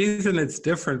the reason it's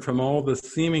different from all the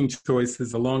seeming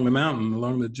choices along the mountain,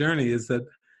 along the journey, is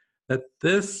that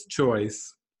this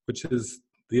choice, which is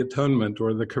the atonement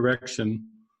or the correction,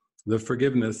 the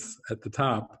forgiveness at the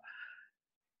top,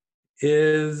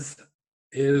 is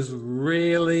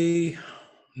really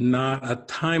not a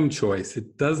time choice.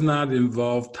 It does not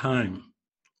involve time.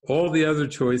 All the other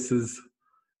choices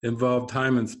involve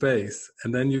time and space.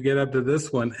 And then you get up to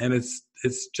this one, and it's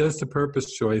just a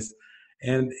purpose choice.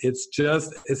 And it's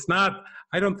not,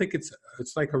 I don't think it's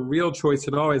like a real choice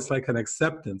at all. It's like an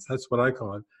acceptance. That's what I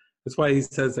call it. That's why he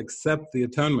says accept the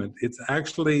atonement. It's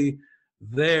actually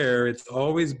there. It's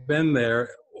always been there,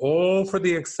 all for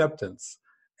the acceptance.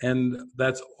 And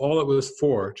that's all it was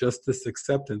for, just this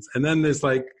acceptance. And then there's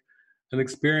like an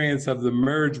experience of the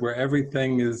merge where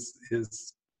everything is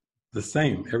the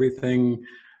same. Everything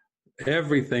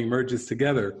merges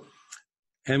together.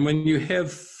 And when you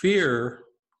have fear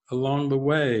along the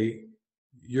way,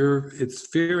 it's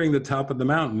fearing the top of the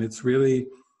mountain. The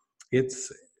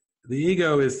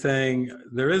ego is saying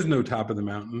there is no top of the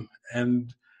mountain.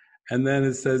 And then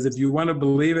it says, if you want to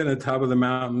believe in the top of the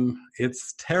mountain,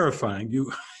 it's terrifying.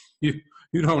 You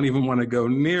don't even want to go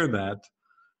near that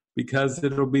because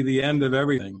it'll be the end of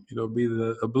everything. It'll be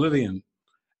the oblivion.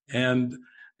 And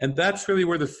that's really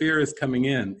where the fear is coming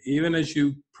in. Even as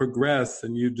you progress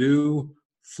and you do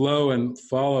flow and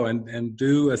follow and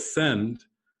do ascend,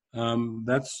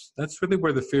 that's really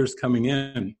where the fear is coming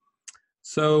in.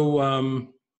 So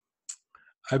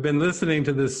I've been listening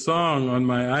to this song on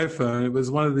my iPhone. It was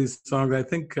one of these songs, I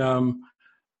think, that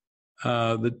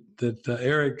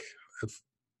Eric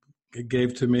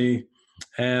gave to me.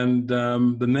 And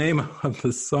the name of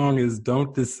the song is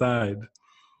Don't Decide.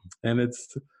 And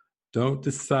it's don't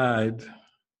decide,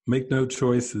 make no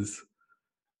choices.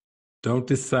 Don't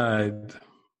decide.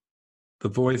 The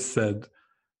voice said,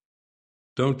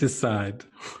 don't decide,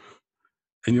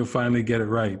 and you'll finally get it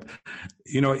right.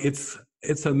 You know, it's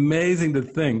amazing to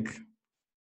think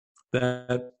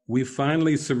that we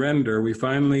finally surrender, we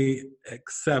finally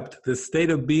accept this state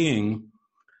of being,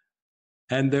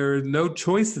 and there are no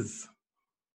choices.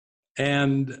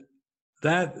 And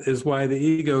that is why the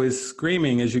ego is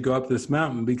screaming as you go up this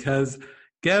mountain, because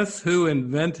guess who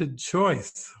invented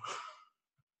choice?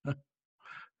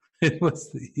 It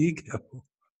was the ego.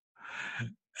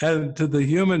 And to the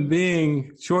human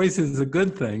being, choice is a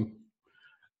good thing.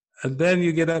 And then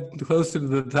you get up closer to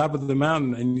the top of the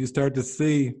mountain and you start to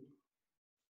see,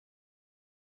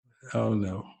 oh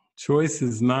no, choice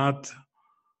is not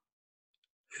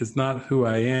who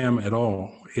I am at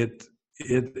all. It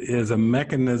is a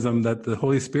mechanism that the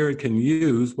Holy Spirit can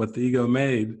use, what the ego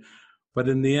made, but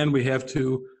in the end we have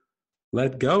to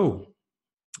let go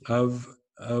of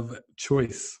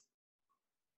choice.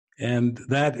 And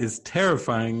that is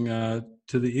terrifying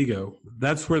to the ego.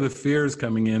 That's where the fear is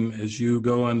coming in as you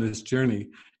go on this journey.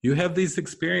 You have these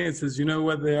experiences, you know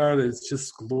what they are, it's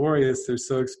just glorious, they're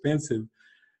so expensive.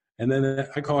 And then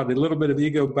I call it a little bit of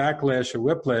ego backlash or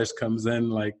whiplash comes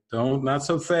in, like, not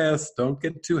so fast, don't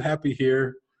get too happy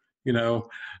here, you know.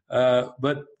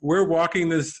 But we're walking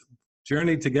this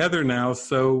journey together now,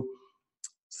 so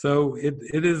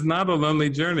it is not a lonely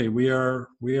journey. We are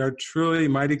truly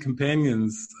mighty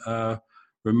companions,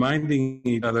 reminding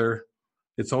each other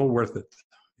it's all worth it.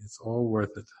 It's all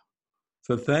worth it.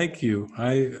 So thank you.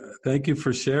 I thank you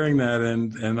for sharing that,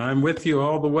 and I'm with you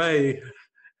all the way.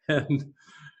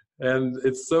 And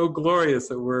it's so glorious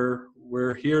that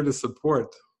we're here to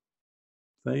support.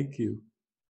 Thank you.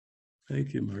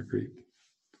 Thank you, Marguerite.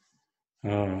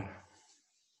 Ah,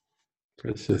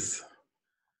 precious.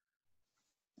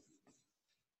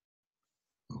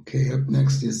 Okay, up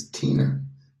next is Tina.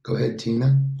 Go ahead,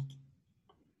 Tina.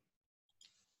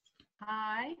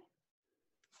 Hi.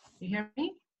 You hear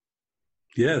me?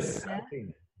 Yes.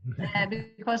 Yeah.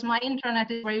 Because my internet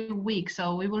is very weak,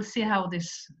 so we will see how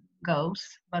this goes.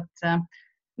 But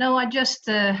no, I just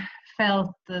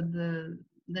felt the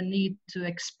need to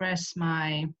express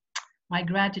my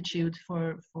gratitude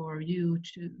for you.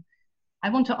 I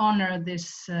want to honor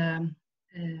this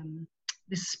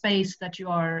this space that you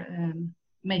are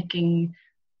making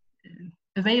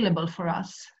available for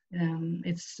us.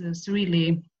 It's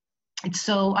really, it's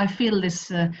so, I feel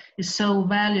this is so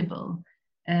valuable,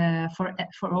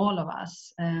 for all of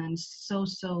us, and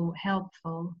so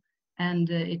helpful. And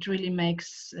it really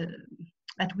makes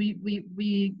that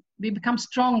we become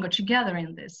stronger together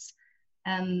in this.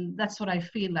 And that's what I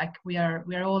feel like we are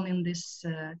all in this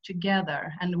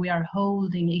together, and we are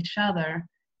holding each other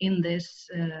in this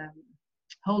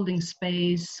holding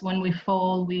space. When we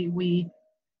fall, we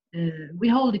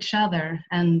hold each other,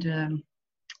 and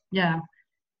yeah.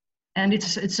 And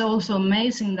it's also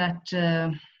amazing that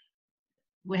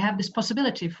we have this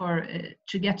possibility for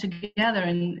to get together,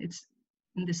 and it's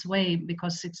in this way,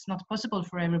 because it's not possible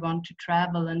for everyone to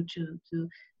travel, and to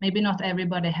maybe not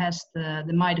everybody has the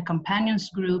Mighty Companions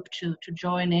group to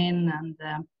join in,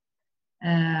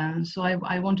 and so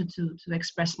I wanted to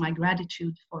express my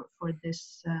gratitude for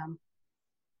this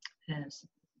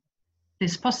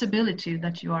this possibility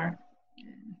that you are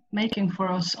making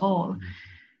for us all.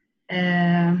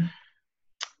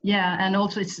 Yeah, and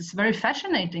also it's very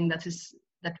fascinating that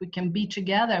we can be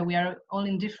together. We are all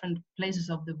in different places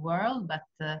of the world, but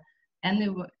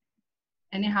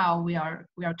anyhow we are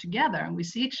together, and we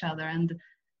see each other. And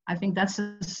I think that's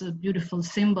a beautiful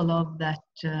symbol of that.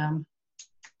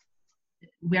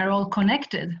 We are all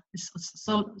connected. It's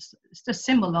the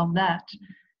symbol of that,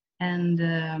 and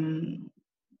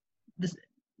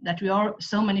that we are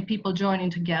so many people joining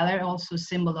together. Also, a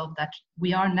symbol of that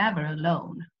we are never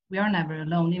alone. We are never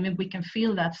alone. Even we can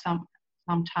feel that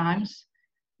sometimes.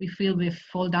 We feel we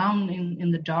fall down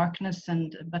in the darkness,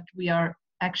 but we are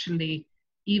actually,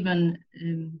 even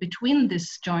between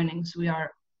these joinings, we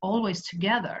are always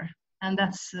together, and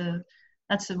that's a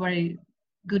very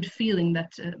good feeling.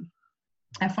 That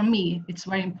and for me, it's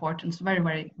very important. It's very,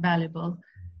 very valuable,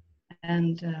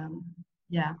 and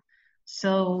yeah.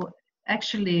 So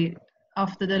actually,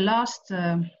 after the last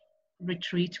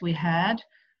retreat we had,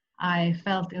 I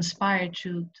felt inspired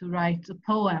to write a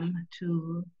poem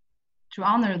to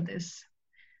honor this.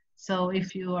 So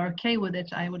if you are okay with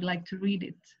it, I would like to read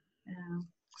it.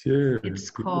 Sure. It's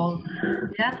called,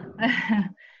 yeah.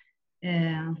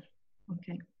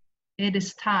 Okay. It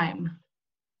is time.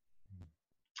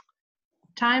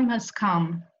 Time has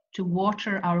come to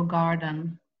water our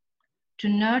garden, to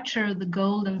nurture the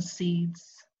golden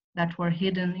seeds that were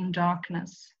hidden in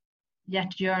darkness,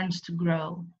 yet yearns to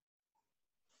grow.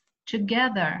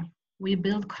 Together we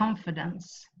build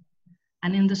confidence,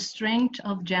 and in the strength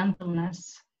of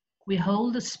gentleness, we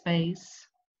hold a space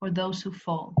for those who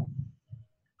fall.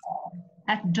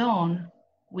 At dawn,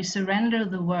 we surrender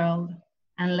the world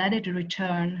and let it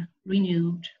return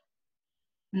renewed.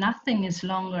 Nothing is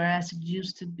longer as it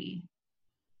used to be.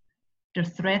 The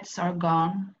threats are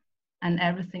gone and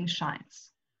everything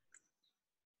shines.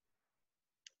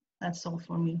 That's all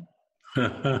for me.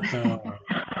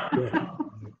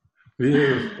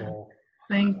 Beautiful.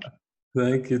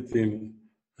 Thank you, Tim.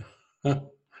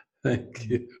 Thank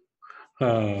you.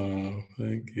 Oh,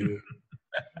 thank you.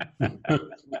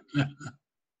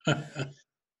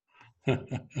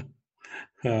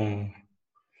 Oh,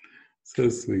 so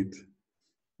sweet.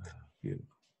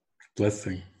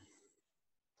 Blessing.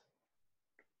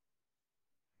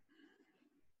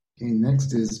 Okay,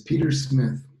 next is Peter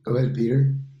Smith. Go ahead,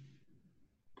 Peter.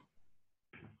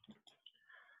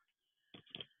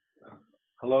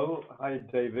 Hello. Hi,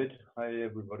 David. Hi,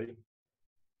 everybody.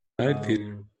 Hi,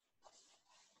 Peter.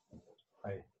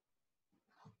 Hi.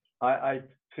 I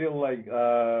feel like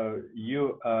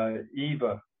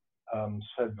Eva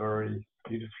said very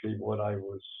beautifully what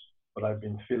I've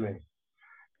been feeling,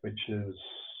 which is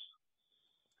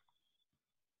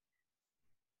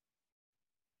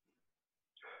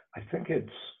I think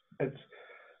it's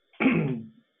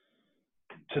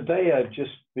today I've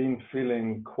just been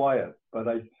feeling quiet, but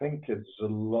I think it's a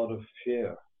lot of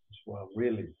fear as well,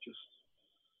 really, just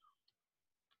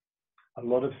a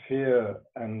lot of fear,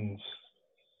 and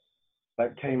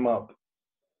that came up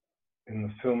in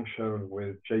the film show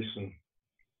with Jason.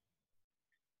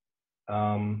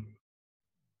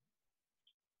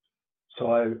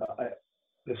 So I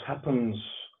this happens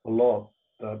a lot,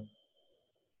 that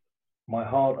my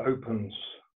heart opens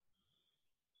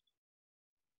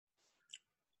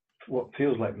what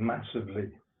feels like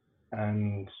massively,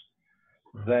 and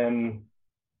then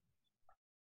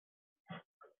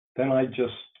I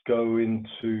just go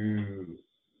into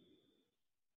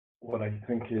what I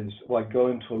think is, well, I go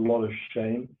into a lot of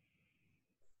shame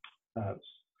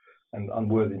and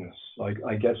unworthiness.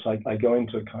 I guess I go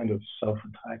into a kind of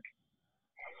self-attack.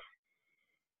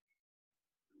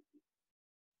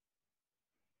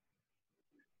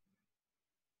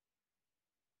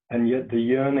 And yet the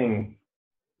yearning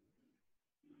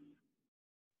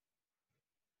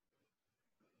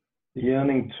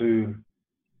to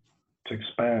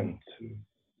expand,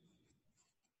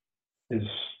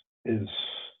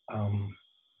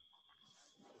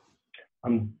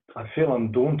 I feel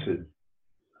undaunted,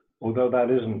 although that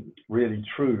isn't really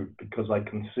true, because I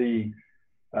can see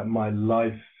that my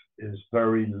life is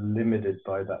very limited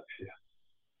by that fear.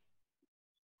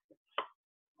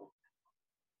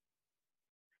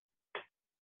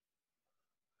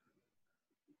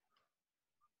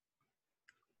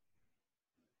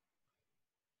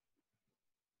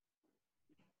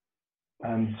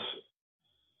 And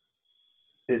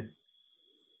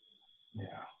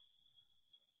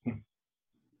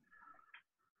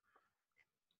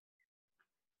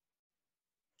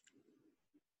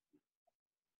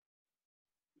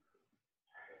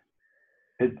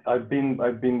I've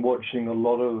been watching a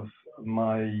lot of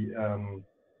my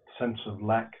sense of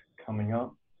lack coming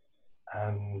up,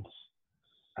 and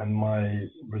my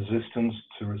resistance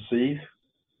to receive,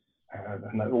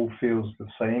 and that all feels the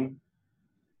same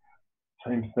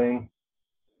thing.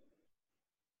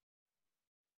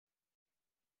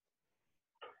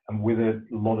 And with it,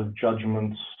 a lot of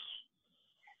judgments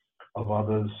of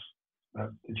others,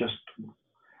 just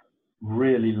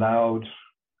really loud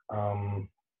in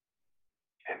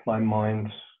my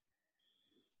mind.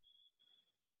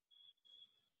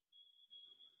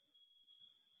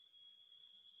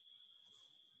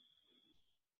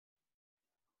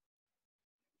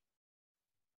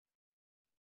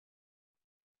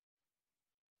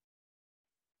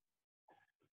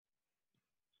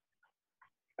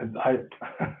 And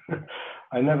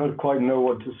I never quite know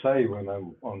what to say when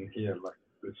I'm on here like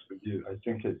this with you. I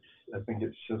think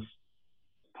it's just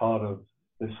part of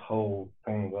this whole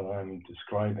thing that I'm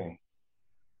describing.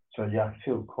 So yeah, I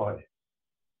feel quite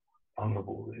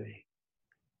vulnerable, really.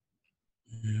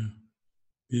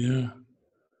 Yeah.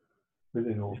 With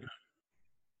it all.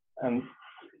 And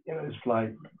it's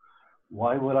like,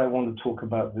 why would I want to talk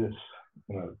about this?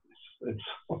 It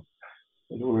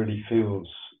already feels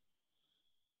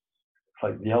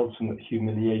like the ultimate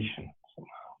humiliation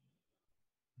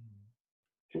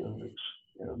somehow.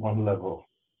 At one level,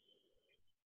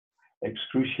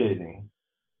 excruciating,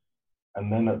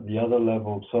 and then at the other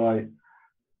level, so I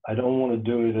don't want to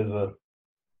do it as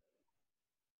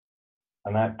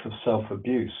an act of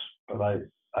self-abuse, but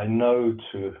I know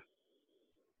to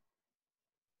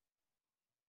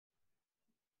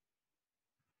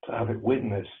have it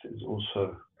witnessed is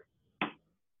also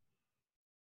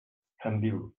can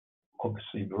be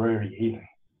obviously very healing.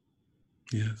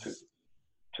 Yes.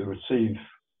 To receive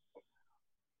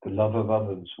the love of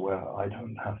others where I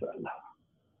don't have that love.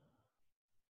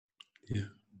 Yeah.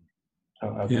 I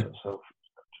don't have that self.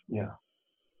 Yeah.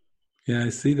 Yeah, I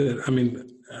see that. I mean,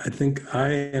 I think I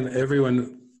and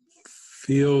everyone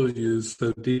feel you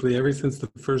so deeply ever since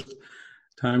the first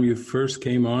time you first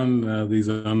came on these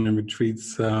online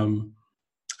retreats. I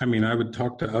mean, I would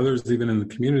talk to others even in the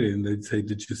community, and they'd say,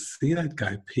 "Did you see that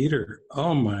guy, Peter?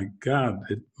 Oh my God!"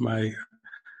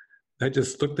 I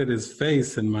just looked at his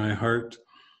face, and my heart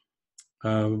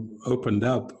opened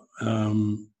up.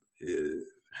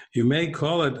 You may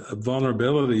call it a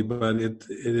vulnerability, but it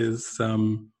is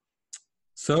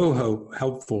so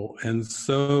helpful and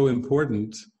so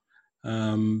important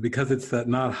because it's that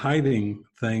not hiding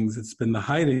things. It's been the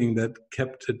hiding that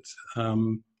kept it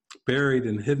buried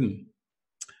and hidden.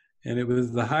 And it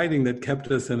was the hiding that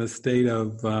kept us in a state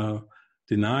of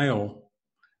denial.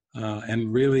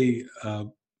 And really,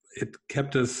 it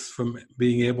kept us from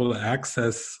being able to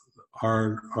access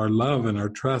our love and our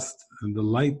trust and the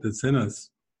light that's in us.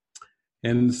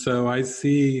 And so I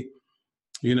see,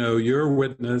 your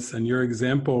witness and your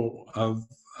example of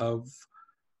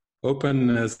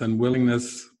openness and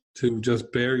willingness to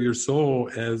just bare your soul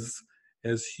as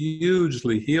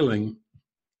hugely healing.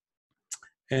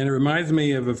 And it reminds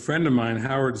me of a friend of mine,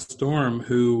 Howard Storm,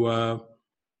 who,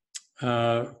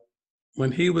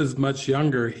 when he was much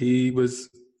younger,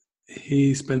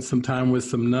 he spent some time with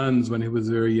some nuns when he was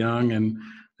very young, and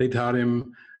they taught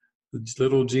him the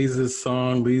little Jesus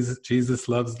song, Jesus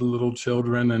loves the little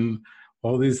children, and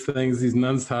all these things these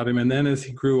nuns taught him. And then as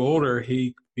he grew older,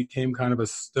 he became kind of a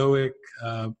stoic,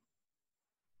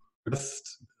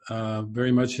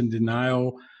 very much in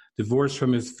denial, divorced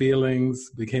from his feelings,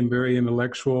 became very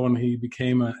intellectual, and he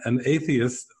became an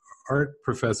atheist art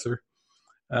professor,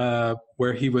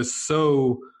 where he was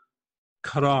so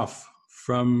cut off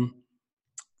from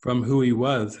who he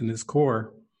was in his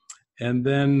core. And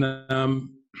then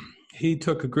he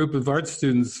took a group of art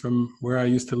students from where I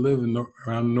used to live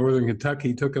around northern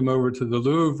Kentucky, took them over to the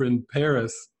Louvre in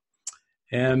Paris.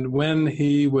 And when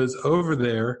he was over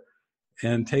there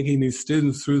and taking these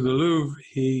students through the Louvre,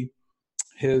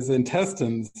 his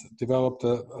intestines developed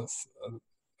an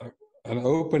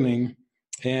opening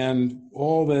and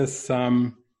all this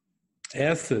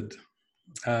acid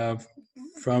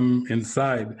from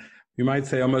inside, you might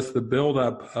say almost the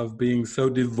buildup of being so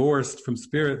divorced from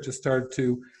spirit, just started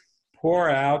to pour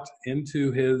out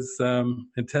into his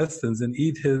intestines and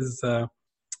eat his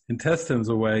intestines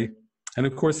away. And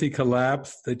of course he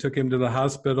collapsed. They took him to the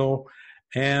hospital,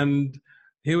 and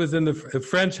he was in the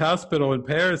French hospital in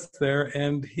Paris there,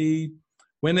 and he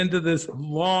went into this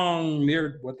long,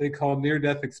 what they call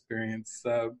near-death experience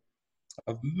of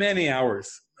many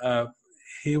hours.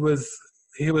 He was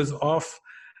off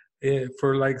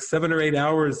for like 7 or 8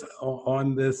 hours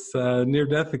on this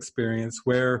near-death experience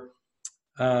where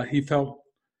he felt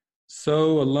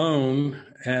so alone,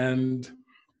 and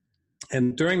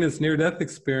during this near-death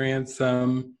experience,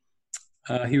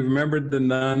 he remembered the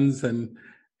nuns, and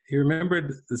he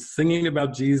remembered the singing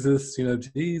about Jesus,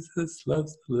 Jesus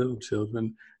loves the little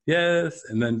children, yes,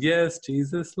 and then, yes,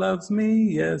 Jesus loves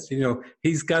me, yes,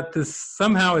 he's got this,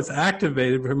 somehow it's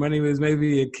activated from when he was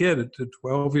maybe a kid at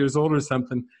 12 years old or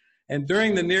something. And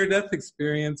during the near-death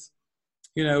experience,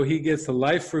 he gets a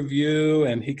life review,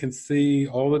 and he can see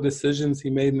all the decisions he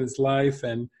made in his life,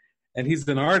 and he's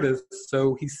an artist,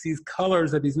 so he sees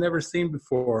colors that he's never seen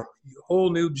before, whole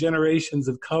new generations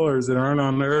of colors that aren't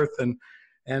on Earth,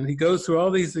 and he goes through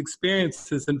all these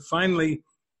experiences, and finally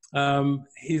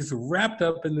he's wrapped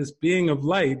up in this being of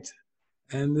light,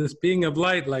 and this being of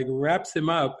light like wraps him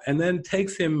up and then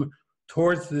takes him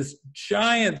towards this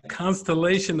giant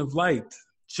constellation of light,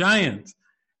 giant.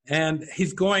 And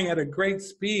he's going at a great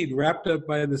speed, wrapped up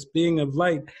by this being of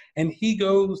light, and he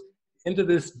goes into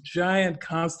this giant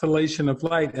constellation of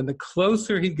light, and the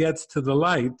closer he gets to the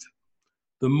light,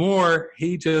 the more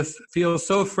he just feels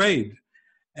so afraid.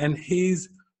 And he's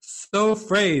so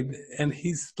afraid, and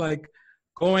he's like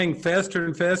going faster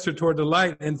and faster toward the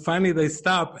light, and finally they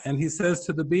stop, and he says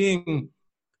to the being,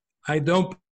 I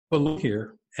don't belong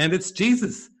here. And it's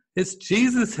Jesus. It's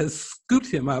Jesus has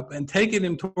scooped him up and taken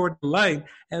him toward the light.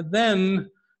 And then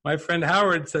my friend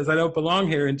Howard says, I don't belong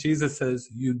here. And Jesus says,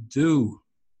 you do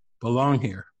belong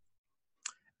here.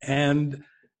 And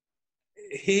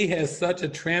he has such a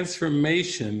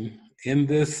transformation in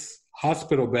this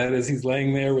hospital bed as he's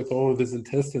laying there with all of his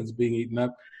intestines being eaten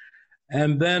up.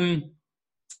 And then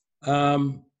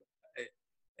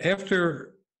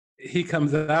after he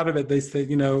comes out of it, they say,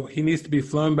 he needs to be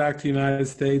flown back to the United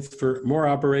States for more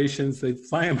operations. They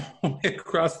fly him all the way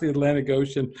across the Atlantic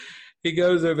Ocean. He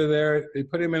goes over there, they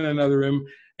put him in another room,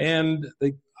 and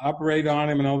they operate on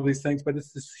him and all these things, but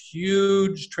it's this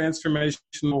huge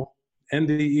transformational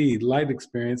NDE, light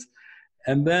experience.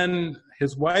 And then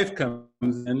his wife comes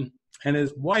in, and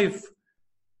his wife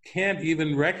can't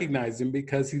even recognize him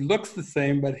because he looks the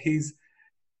same, but he's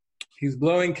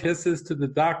blowing kisses to the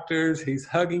doctors, he's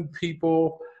hugging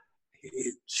people.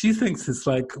 She thinks it's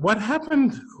like, what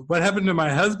happened to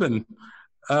my husband?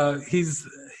 He's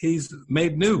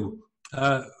made new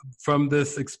from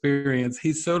this experience.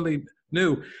 He's totally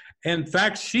new. In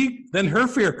fact, then her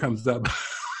fear comes up.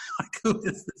 Like, who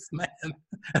is this man?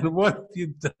 And what have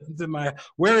you done to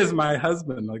where is my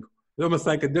husband? Like, almost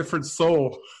like a different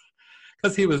soul.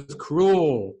 Because he was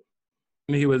cruel,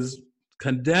 and he was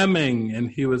condemning,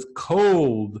 and he was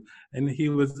cold, and he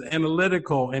was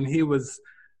analytical, and here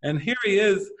he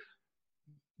is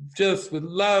just with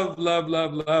love.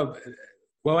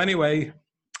 Well, anyway,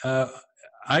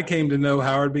 I came to know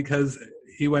Howard because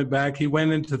he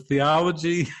went into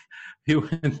theology. He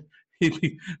went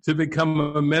to become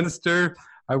a minister.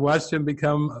 I watched him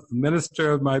become a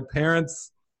minister of my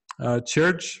parents'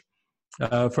 church.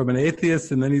 From an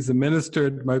atheist, and then he's a minister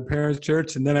at my parents'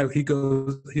 church, and then he's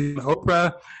in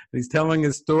Oprah, and he's telling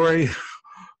his story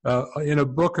in a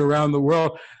book around the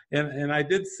world. And I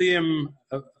did see him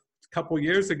a couple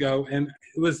years ago, and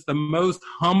it was the most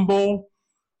humble,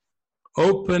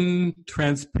 open,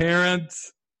 transparent,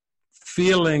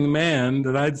 feeling man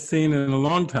that I'd seen in a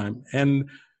long time. And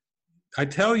I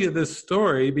tell you this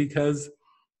story because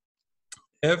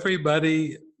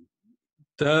everybody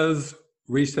does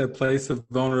reach that place of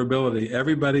vulnerability.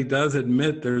 Everybody does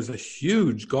admit there's a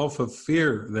huge gulf of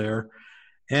fear there.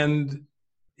 And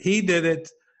he did it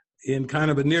in kind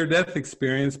of a near-death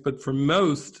experience, but for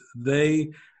most,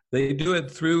 they do it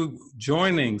through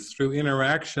joinings, through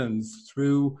interactions,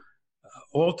 through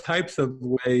all types of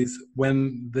ways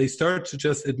when they start to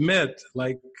just admit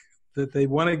like that they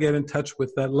want to get in touch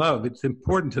with that love. It's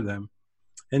important to them.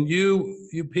 And you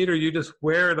Peter, you just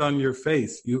wear it on your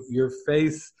face. Your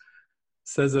face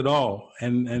says it all.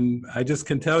 And I just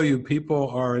can tell you, people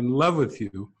are in love with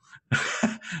you.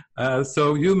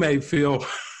 So you may feel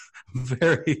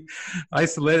very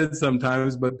isolated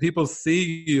sometimes, but people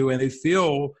see you and they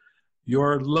feel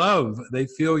your love. They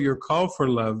feel your call for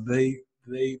love. They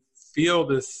feel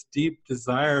this deep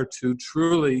desire to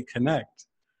truly connect.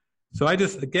 So I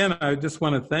just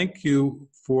want to thank you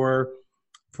for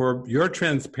your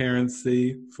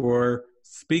transparency, for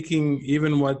speaking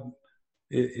even what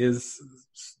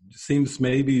seems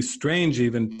maybe strange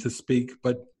even to speak,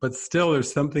 but still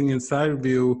there's something inside of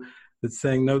you that's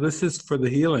saying, no, this is for the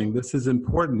healing. This is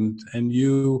important, and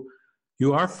you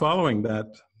are following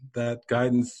that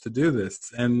guidance to do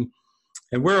this. And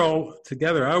we're all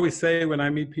together. I always say when I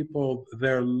meet people,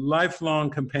 they're lifelong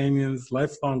companions,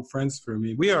 lifelong friends for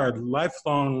me. We are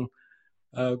lifelong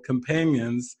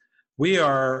companions. We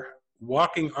are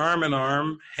walking arm in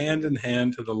arm, hand in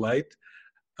hand to the light.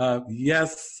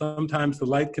 Yes, sometimes the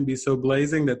light can be so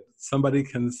blazing that somebody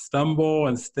can stumble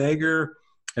and stagger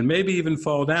and maybe even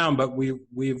fall down, but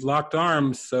we've locked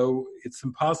arms, so it's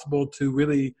impossible to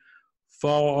really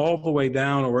fall all the way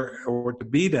down or to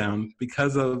be down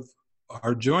because of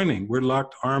our joining. We're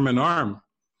locked arm in arm.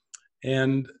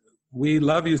 And we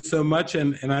love you so much,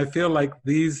 and I feel like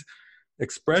these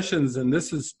expressions, and this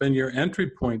has been your entry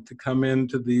point to come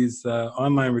into these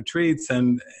online retreats,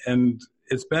 and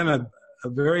it's been a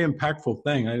very impactful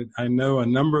thing. I know a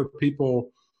number of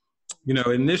people,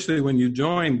 initially when you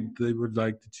joined, they were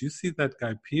like, did you see that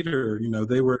guy Peter?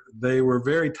 They were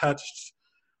very touched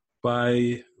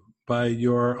by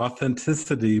your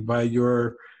authenticity, by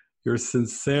your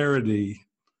sincerity,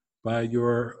 by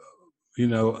your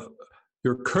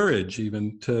courage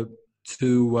even to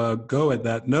go at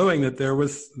that, knowing that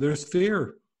there's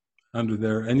fear under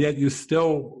there, and yet you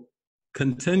still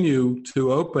continue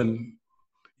to open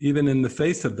even in the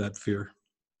face of that fear.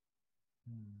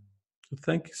 So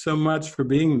thank you so much for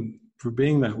being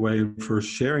that way, for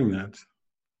sharing that.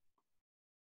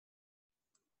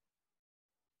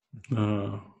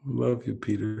 Love you,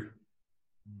 Peter.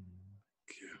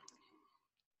 Thank you.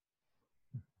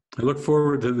 I look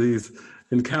forward to these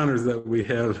encounters that we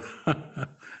have.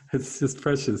 It's just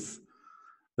precious.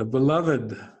 The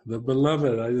beloved.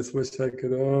 I just wish I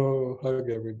could hug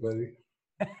everybody.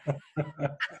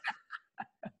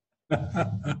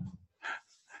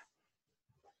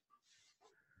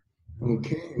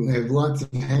 Okay, we have lots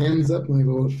of hands up. We have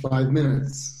about 5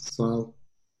 minutes, so I'll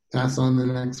pass on the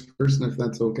next person if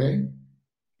that's okay.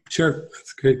 Sure,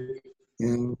 that's great.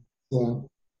 And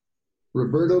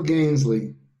Roberto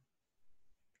Gainsley.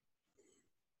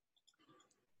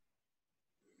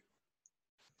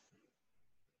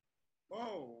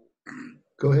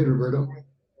 Go ahead, Roberto.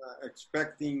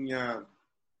 Expecting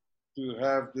to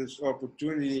have this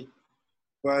opportunity,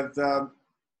 but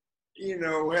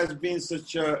has been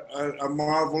such a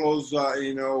marvelous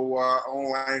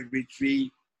online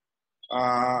retreat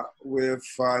with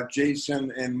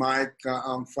Jason and Mike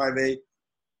on Friday,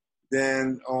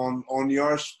 then on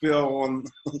your spill on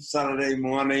Saturday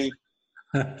morning,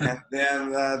 and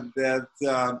then that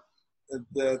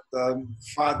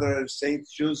Father Saint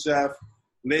Joseph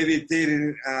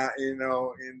levitating,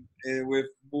 with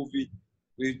movie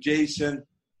with Jason,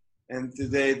 and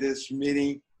today this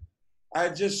meeting. I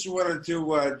just wanted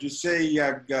to say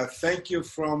thank you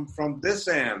from this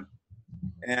end,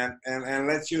 and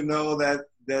let you know that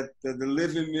the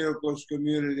Living Miracles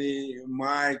community,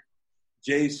 Mike,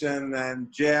 Jason,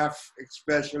 and Jeff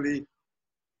especially,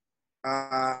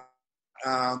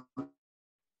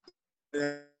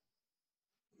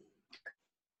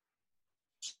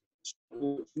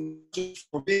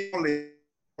 for being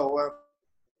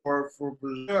for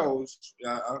Brazil,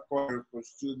 for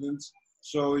students.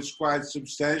 So it's quite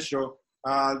substantial.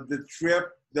 The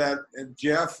trip that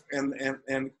Jeff and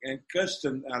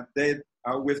Kirsten did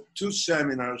with 2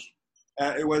 seminars,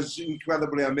 it was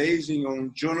incredibly amazing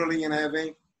on journaling and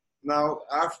having. Now,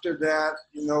 after that,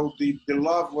 the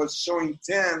love was so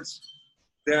intense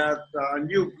that a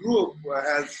new group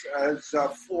has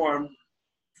formed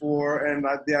and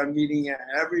they are meeting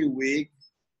every week.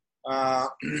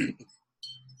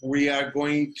 We are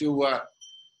going to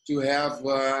have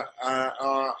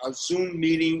a Zoom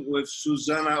meeting with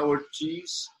Susana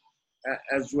Ortiz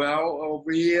as well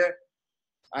over here.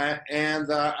 And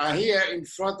here in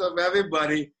front of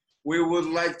everybody, we would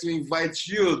like to invite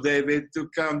you, David, to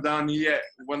come down here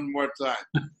one more time.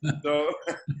 So,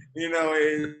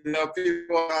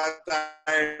 people are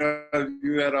tired of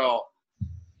you at all.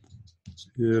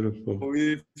 Beautiful.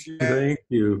 Thank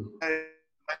you.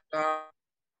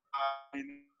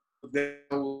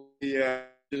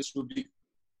 This would be,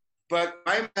 but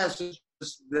my message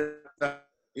is that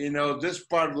this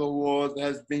part of the world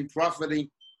has been profiting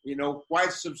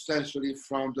quite substantially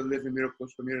from the Living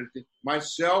Miracles community.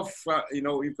 Myself,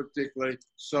 in particular.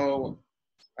 So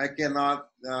I cannot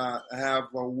have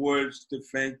words to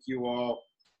thank you all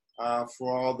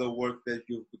for all the work that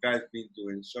you guys been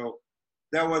doing. So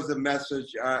that was the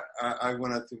message I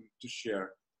wanted to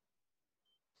share.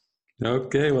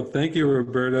 Okay, well, thank you,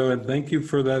 Roberto, and thank you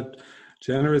for that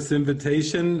generous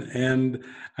invitation. And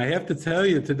I have to tell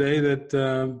you today that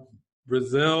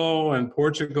Brazil and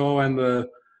Portugal and the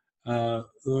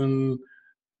Un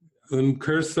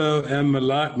Curso en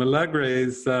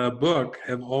Milagres book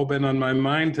have all been on my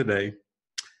mind today.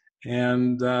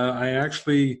 And I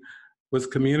actually was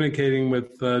communicating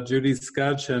with Judy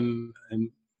Scutch and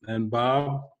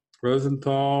Bob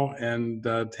Rosenthal and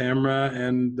Tamara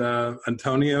and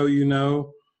Antonio,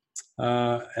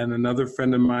 and another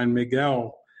friend of mine,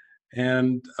 Miguel,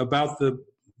 and about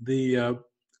the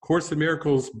Course in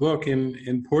Miracles book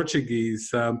in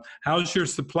Portuguese. How's your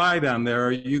supply down there?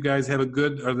 Are you guys are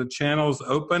the channels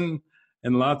open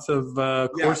and lots of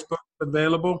course books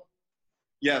available?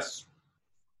 Yes.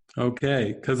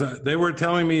 Okay, because they were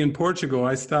telling me in Portugal,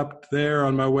 I stopped there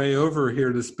on my way over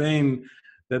here to Spain,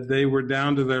 that they were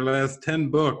down to their last 10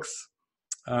 books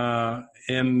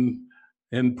in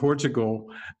Portugal.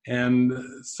 And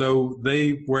so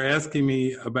they were asking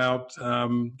me about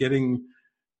getting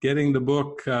the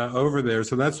book over there.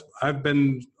 So I've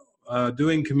been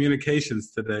doing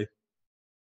communications today.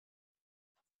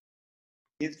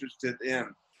 Interested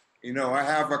in, I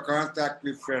have a contact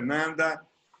with Fernanda,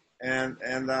 and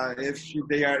if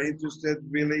they are interested,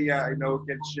 really,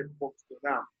 can ship books to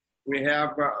them. We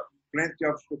have plenty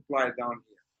of supply down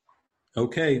here.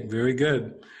 Okay, very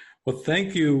good. Well,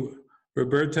 thank you,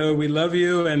 Roberto. We love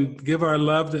you and give our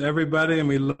love to everybody, and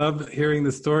we love hearing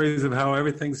the stories of how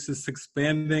everything's just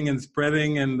expanding and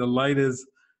spreading and the light is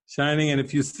shining. And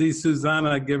if you see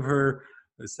Susanna,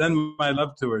 send my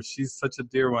love to her. She's such a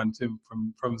dear one too,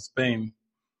 from Spain.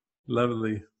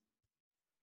 Lovely.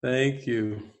 Thank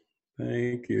you.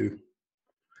 Thank you.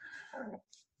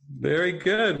 Very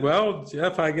good. Well,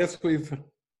 Jeff, I guess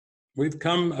we've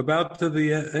come about to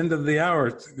the end of the hour.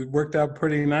 It worked out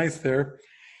pretty nice there.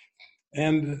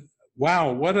 And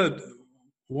wow, what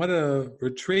a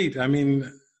retreat. I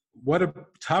mean, what a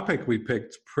topic we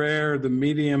picked, prayer, the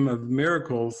medium of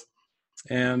miracles.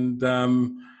 And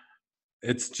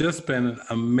it's just been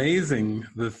amazing,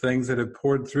 the things that have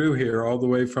poured through here, all the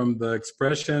way from the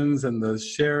expressions and the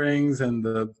sharings and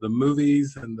the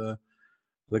movies and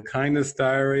the kindness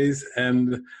diaries.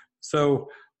 And so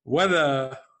what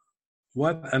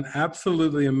an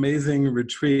absolutely amazing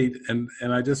retreat. And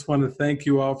I just want to thank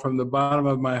you all from the bottom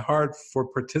of my heart for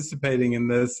participating in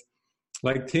this.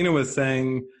 Like Tina was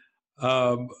saying,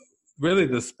 really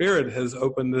the Spirit has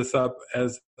opened this up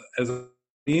as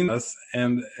us,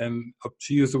 and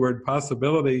she used the word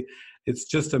possibility. It's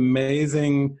just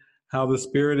amazing how the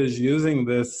Spirit is using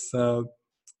this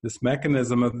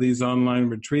mechanism of these online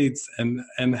retreats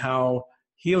and how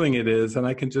healing it is. And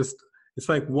it's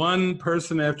like one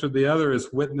person after the other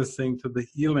is witnessing to the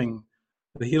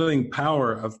healing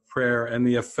power of prayer and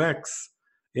the effects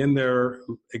in their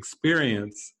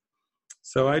experience.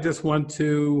 So I just want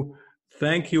to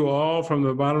thank you all from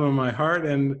the bottom of my heart,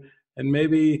 and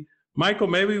maybe Michael,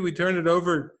 maybe we turn it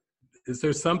over. Is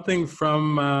there something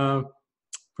from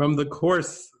the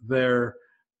Course there?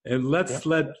 And let's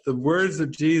let the words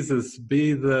of Jesus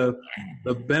be the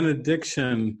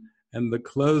benediction and the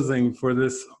closing for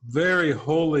this very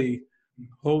holy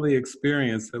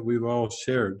experience that we've all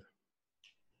shared.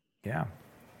 Yeah.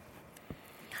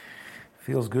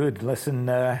 Feels good. Lesson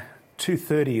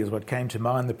 230 is what came to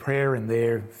mind. The prayer in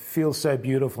there feels so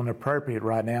beautiful and appropriate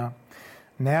right now.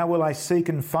 Now will I seek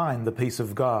and find the peace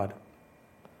of God.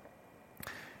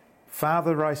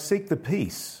 Father, I seek the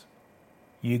peace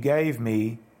you gave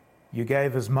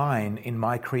as mine in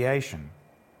my creation.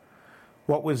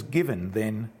 What was given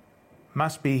then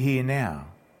must be here now,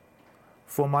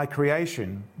 for my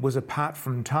creation was apart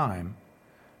from time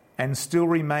and still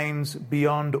remains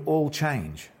beyond all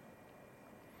change.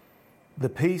 The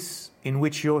peace in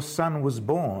which your Son was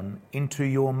born into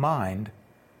your mind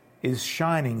is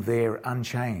shining there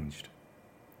unchanged.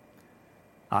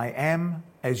 I am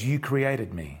as you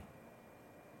created me.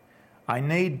 I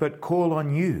need but call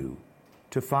on you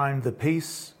to find the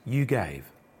peace you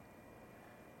gave.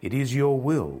 It is your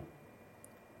will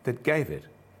that gave it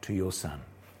to your Son.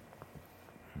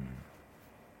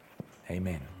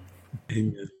 Amen.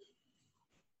 Amen.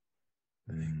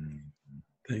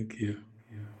 Thank you.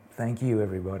 Thank you,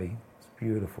 everybody. It's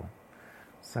beautiful.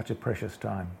 Such a precious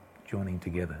time joining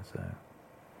together. So,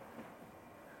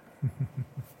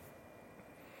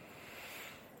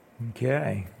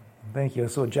 okay. Thank you. I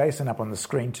saw Jason up on the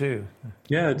screen too.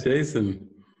 Yeah, Jason.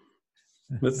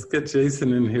 Let's get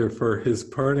Jason in here for his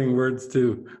parting words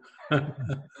too.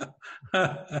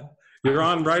 You're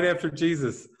on right after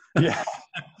Jesus. Yeah.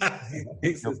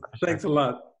 He says, thanks a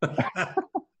lot.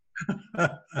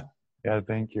 Yeah,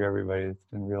 thank you, everybody. It's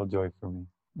been a real joy for me.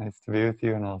 Nice to be with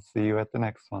you, and I'll see you at the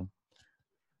next one.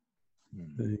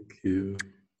 Thank you.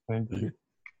 Thank you.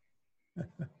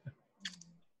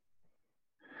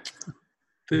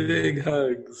 Big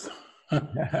hugs.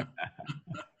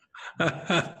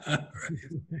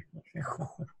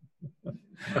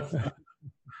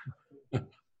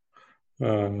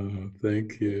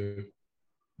 Thank you.